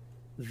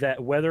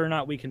 that whether or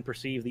not we can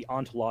perceive the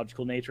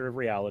ontological nature of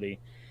reality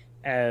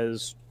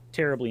as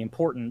terribly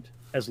important,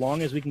 as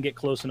long as we can get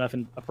close enough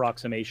in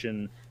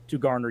approximation to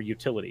garner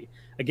utility.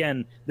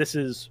 Again,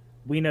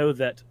 we know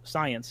that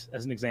science,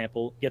 as an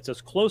example, gets us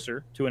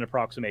closer to an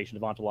approximation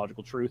of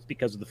ontological truth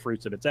because of the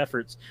fruits of its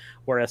efforts,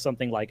 whereas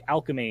something like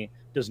alchemy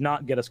does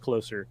not get us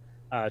closer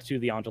to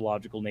the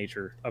ontological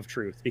nature of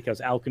truth, because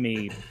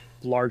alchemy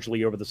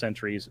largely over the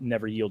centuries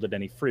never yielded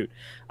any fruit.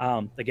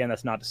 Again,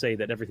 that's not to say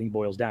that everything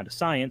boils down to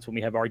science. When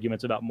we have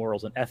arguments about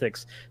morals and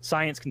ethics,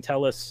 science can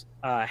tell us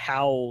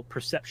how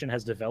perception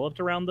has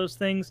developed around those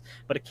things,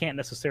 but it can't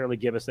necessarily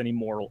give us any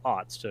moral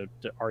oughts to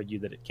argue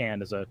that it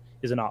can is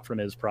an ought from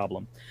is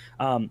problem.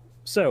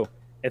 So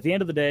at the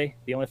end of the day,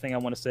 the only thing I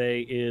want to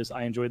say is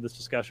I enjoyed this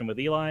discussion with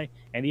Eli,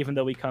 and even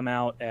though we come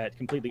out at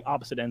completely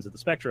opposite ends of the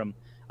spectrum,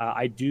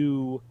 I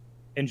do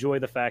enjoy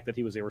the fact that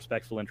he was a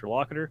respectful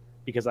interlocutor,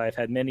 because I've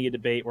had many a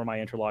debate where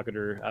my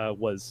interlocutor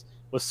was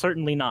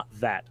certainly not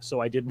that. So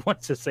I did want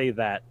to say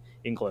that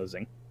in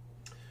closing.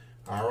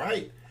 All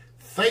right.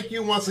 Thank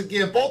you once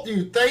again, both of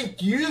you.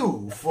 Thank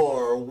you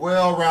for a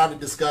well-rounded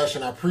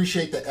discussion. I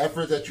appreciate the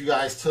effort that you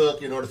guys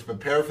took in order to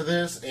prepare for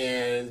this,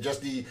 and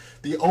just the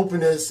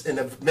openness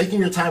and making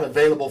your time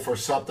available for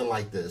something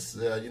like this.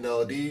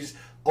 These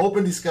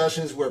open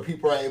discussions where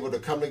people are able to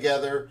come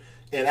together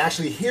and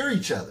actually hear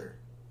each other.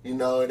 And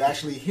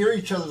actually hear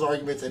each other's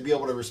arguments and be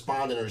able to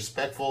respond in a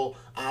respectful,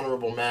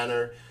 honorable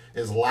manner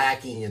is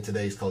lacking in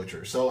today's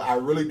culture. So I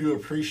really do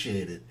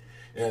appreciate it.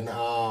 And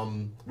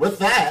with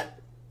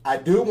that, I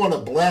do want to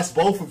bless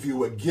both of you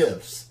with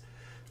gifts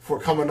for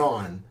coming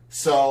on.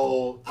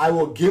 So I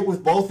will get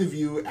with both of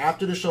you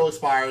after the show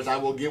expires. I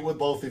will get with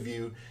both of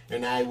you,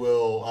 and I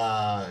will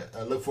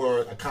look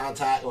for a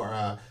contact or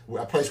a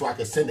place where I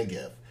can send a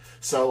gift.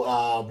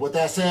 So with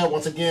that said,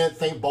 once again,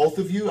 thank both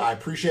of you. I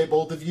appreciate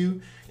both of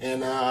you.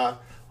 And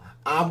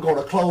I'm going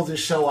to close this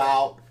show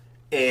out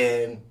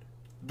and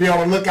be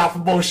on the lookout for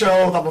more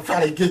shows. I'm going to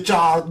try to get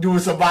y'all doing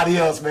somebody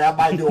else, man. I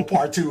might do a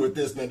part 2 with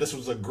this, man. This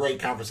was a great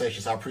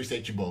conversation, so I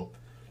appreciate you both.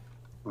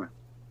 All right.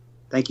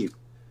 Thank you.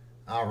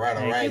 All right.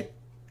 Thank you.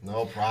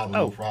 No problem.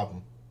 No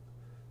problem.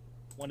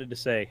 Wanted to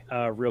say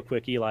real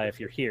quick, Eli, if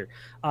you're here,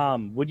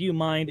 would you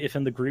mind if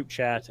in the group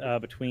chat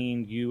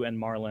between you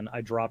and Marlon,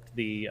 I dropped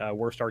the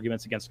worst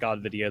arguments against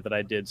God video that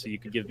I did, so you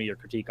could give me your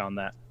critique on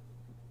that?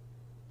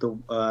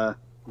 Let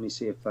me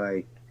see if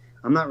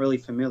I'm not really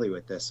familiar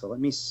with this, so let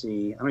me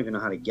see. I don't even know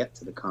how to get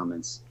to the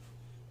comments.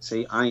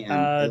 See,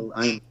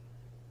 I'm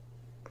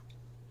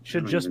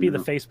should just be the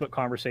Facebook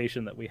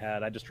conversation that we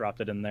had. I just dropped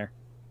it in there.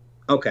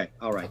 Okay.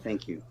 All right.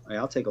 Thank you. All right,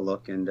 I'll take a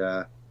look, and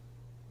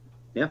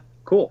yeah,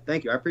 cool.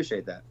 Thank you. I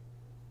appreciate that.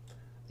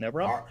 No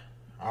problem.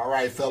 All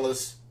right,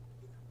 fellas.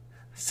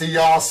 See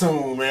y'all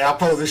soon, man. I'll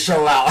close the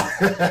show out.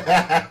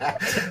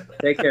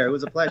 Take care. It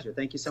was a pleasure.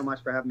 Thank you so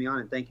much for having me on,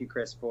 and thank you,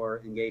 Chris,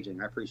 for engaging.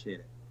 I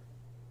appreciate it.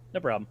 No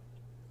problem.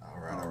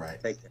 All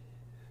right. Take care.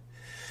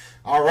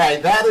 All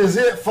right, that is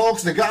it,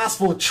 folks. The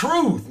gospel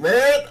truth,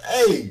 man.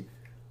 Hey,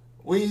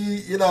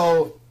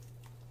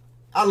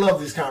 I love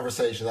these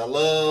conversations. I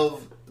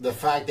love the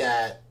fact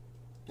that,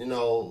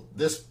 the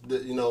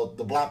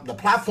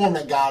platform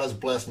that God has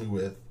blessed me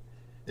with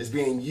is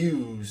being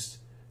used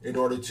in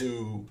order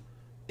to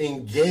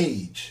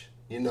engage,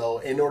 in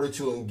order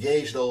to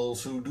engage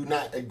those who do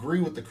not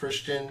agree with the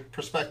Christian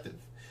perspective.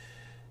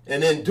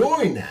 And in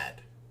doing that,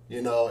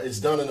 it's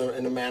done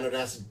in a manner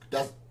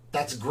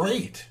that's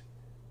great.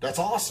 That's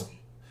awesome.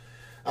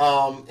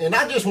 And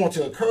I just want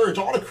to encourage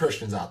all the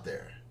Christians out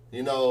there,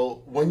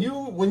 when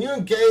you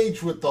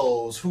engage with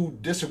those who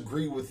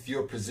disagree with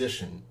your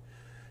position,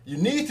 you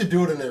need to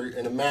do it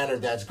in a manner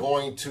that's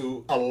going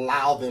to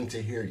allow them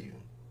to hear you.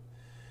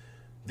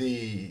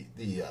 The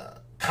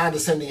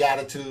condescending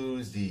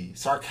attitudes, the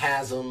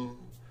sarcasm,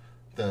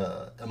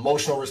 the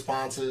emotional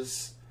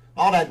responses,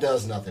 all that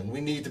does nothing.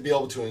 We need to be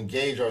able to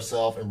engage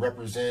ourselves and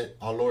represent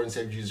our Lord and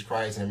Savior Jesus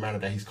Christ in a manner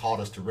that he's called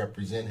us to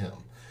represent him.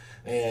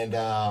 And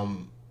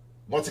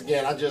once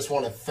again, I just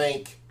want to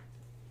thank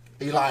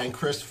Eli and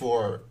Chris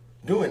for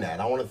doing that.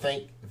 I want to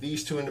thank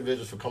these two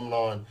individuals for coming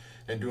on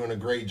and doing a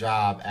great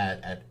job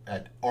at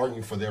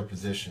arguing for their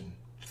position.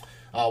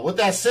 With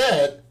that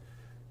said,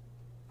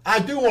 I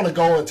do want to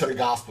go into the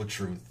gospel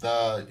truth.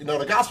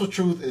 The gospel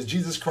truth is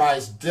Jesus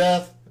Christ's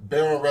death,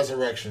 burial, and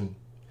resurrection.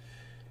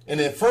 And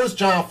in 1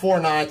 John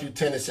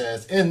 4:9-10, it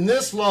says, "In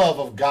this love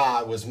of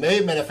God was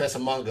made manifest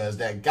among us,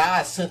 that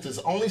God sent his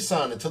only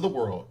Son into the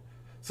world,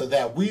 so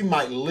that we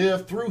might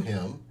live through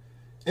him.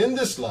 In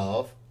this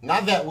love,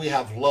 not that we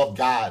have loved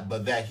God,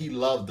 but that he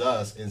loved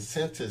us and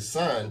sent his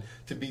Son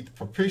to be the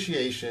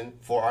propitiation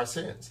for our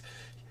sins."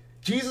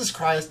 Jesus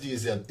Christ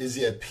is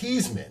the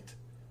appeasement.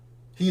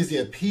 He is the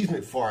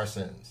appeasement for our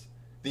sins,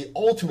 the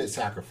ultimate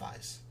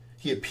sacrifice.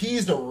 He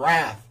appeased the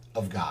wrath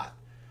of God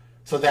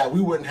so that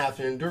we wouldn't have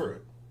to endure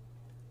it.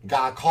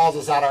 God calls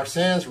us out our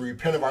sins, we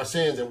repent of our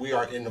sins, and we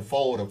are in the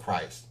fold of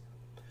Christ.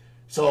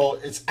 So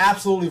it's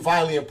absolutely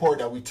vitally important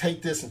that we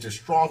take this into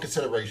strong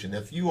consideration.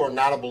 If you are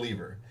not a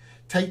believer,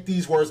 take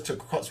these words to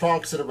strong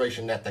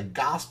consideration, that the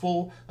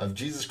gospel of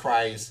Jesus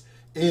Christ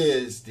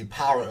is the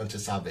power unto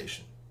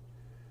salvation.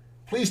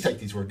 Please take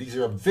these words. These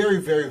are very,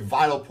 very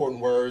vital,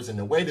 important words. And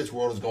the way this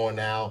world is going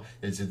now,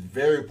 it's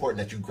very important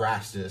that you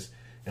grasp this.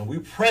 And we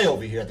pray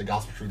over here at the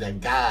Gospel Truth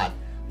that God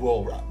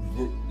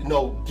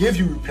will give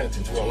you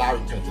repentance, will allow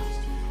repentance,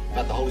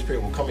 that the Holy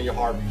Spirit will come in your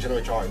heart,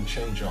 regenerate your heart, and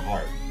change your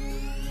heart.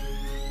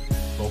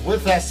 But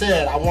with that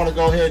said, I want to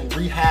go ahead and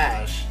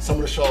rehash some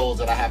of the shows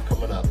that I have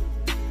coming up.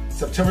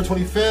 September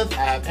 25th,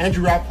 I have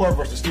Andrew Rappaport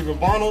versus Stephen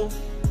Bonner.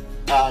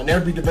 And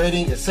they'll be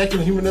debating, is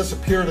secular humanism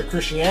superior to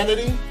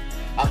Christianity?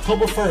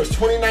 October 1st,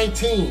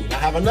 2019, I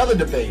have another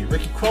debate.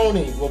 Ricky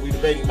Cronin will be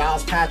debating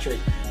Miles Patrick,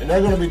 and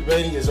they're going to be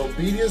debating, is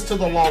obedience to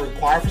the law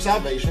required for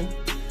salvation?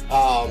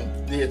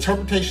 The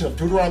interpretation of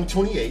Deuteronomy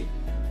 28,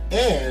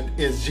 and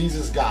is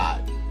Jesus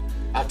God?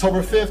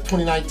 October 5th,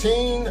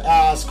 2019,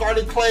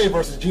 Scarlett Clay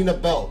versus Gina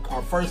Belk,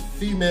 our first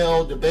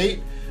female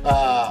debate.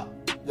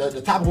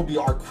 The topic will be,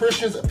 are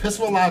Christians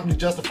epistemologically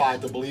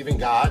justified to believe in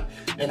God?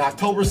 And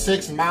October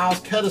 6th,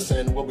 Miles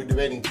Kedison will be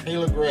debating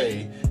Taylor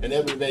Gray, and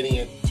they'll be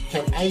debating,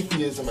 can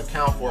atheism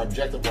account for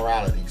objective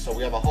morality? So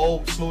we have a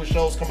whole slew of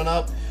shows coming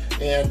up,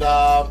 and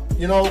I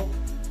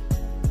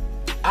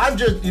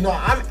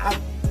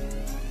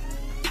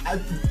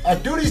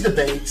do these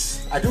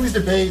debates, and I do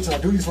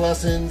these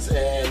lessons,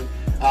 and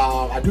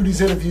I do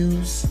these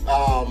interviews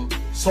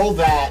so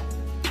that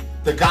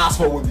the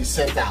gospel will be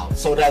sent out,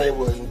 so that it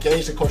will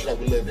engage the culture that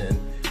we live in.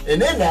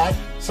 And in that,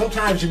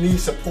 sometimes you need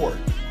support,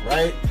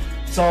 right?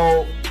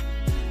 So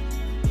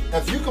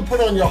if you can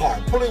put on your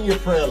heart, put in your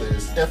prayer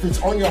list, if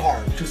it's on your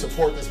heart to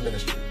support this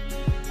ministry,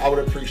 I would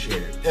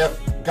appreciate it. If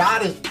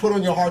God has put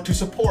on your heart to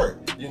support,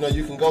 you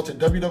can go to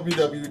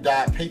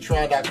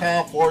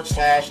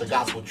www.patreon.com/The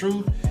Gospel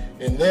Truth,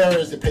 and there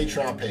is the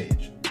Patreon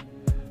page.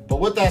 But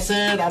with that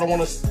said, I don't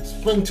want to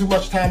spend too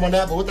much time on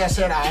that, but with that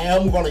said, I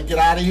am going to get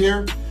out of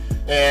here.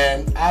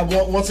 And I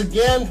want, once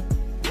again,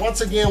 I want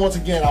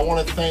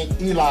to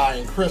thank Eli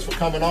and Chris for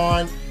coming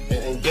on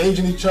and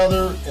engaging each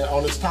other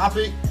on this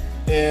topic.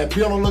 And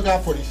be on the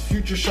lookout for these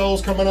future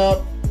shows coming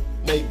up.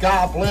 May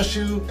God bless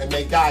you, and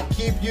may God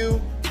keep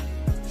you.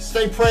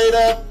 Stay prayed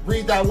up,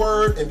 read that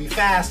word, and be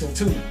fasting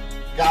too.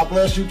 God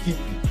bless you, keep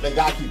you. May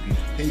God keep you.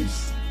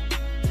 Peace.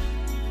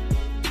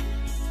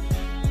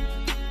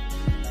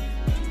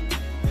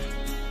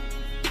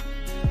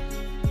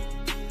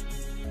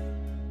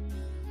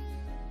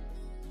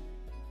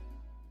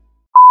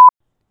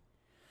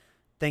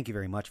 Thank you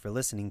very much for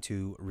listening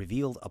to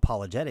Revealed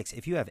Apologetics.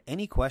 If you have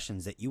any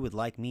questions that you would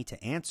like me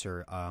to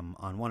answer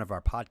on one of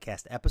our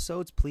podcast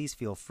episodes, please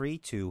feel free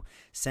to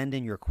send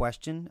in your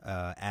question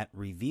at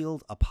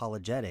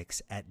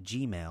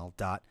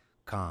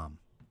revealedapologetics@gmail.com.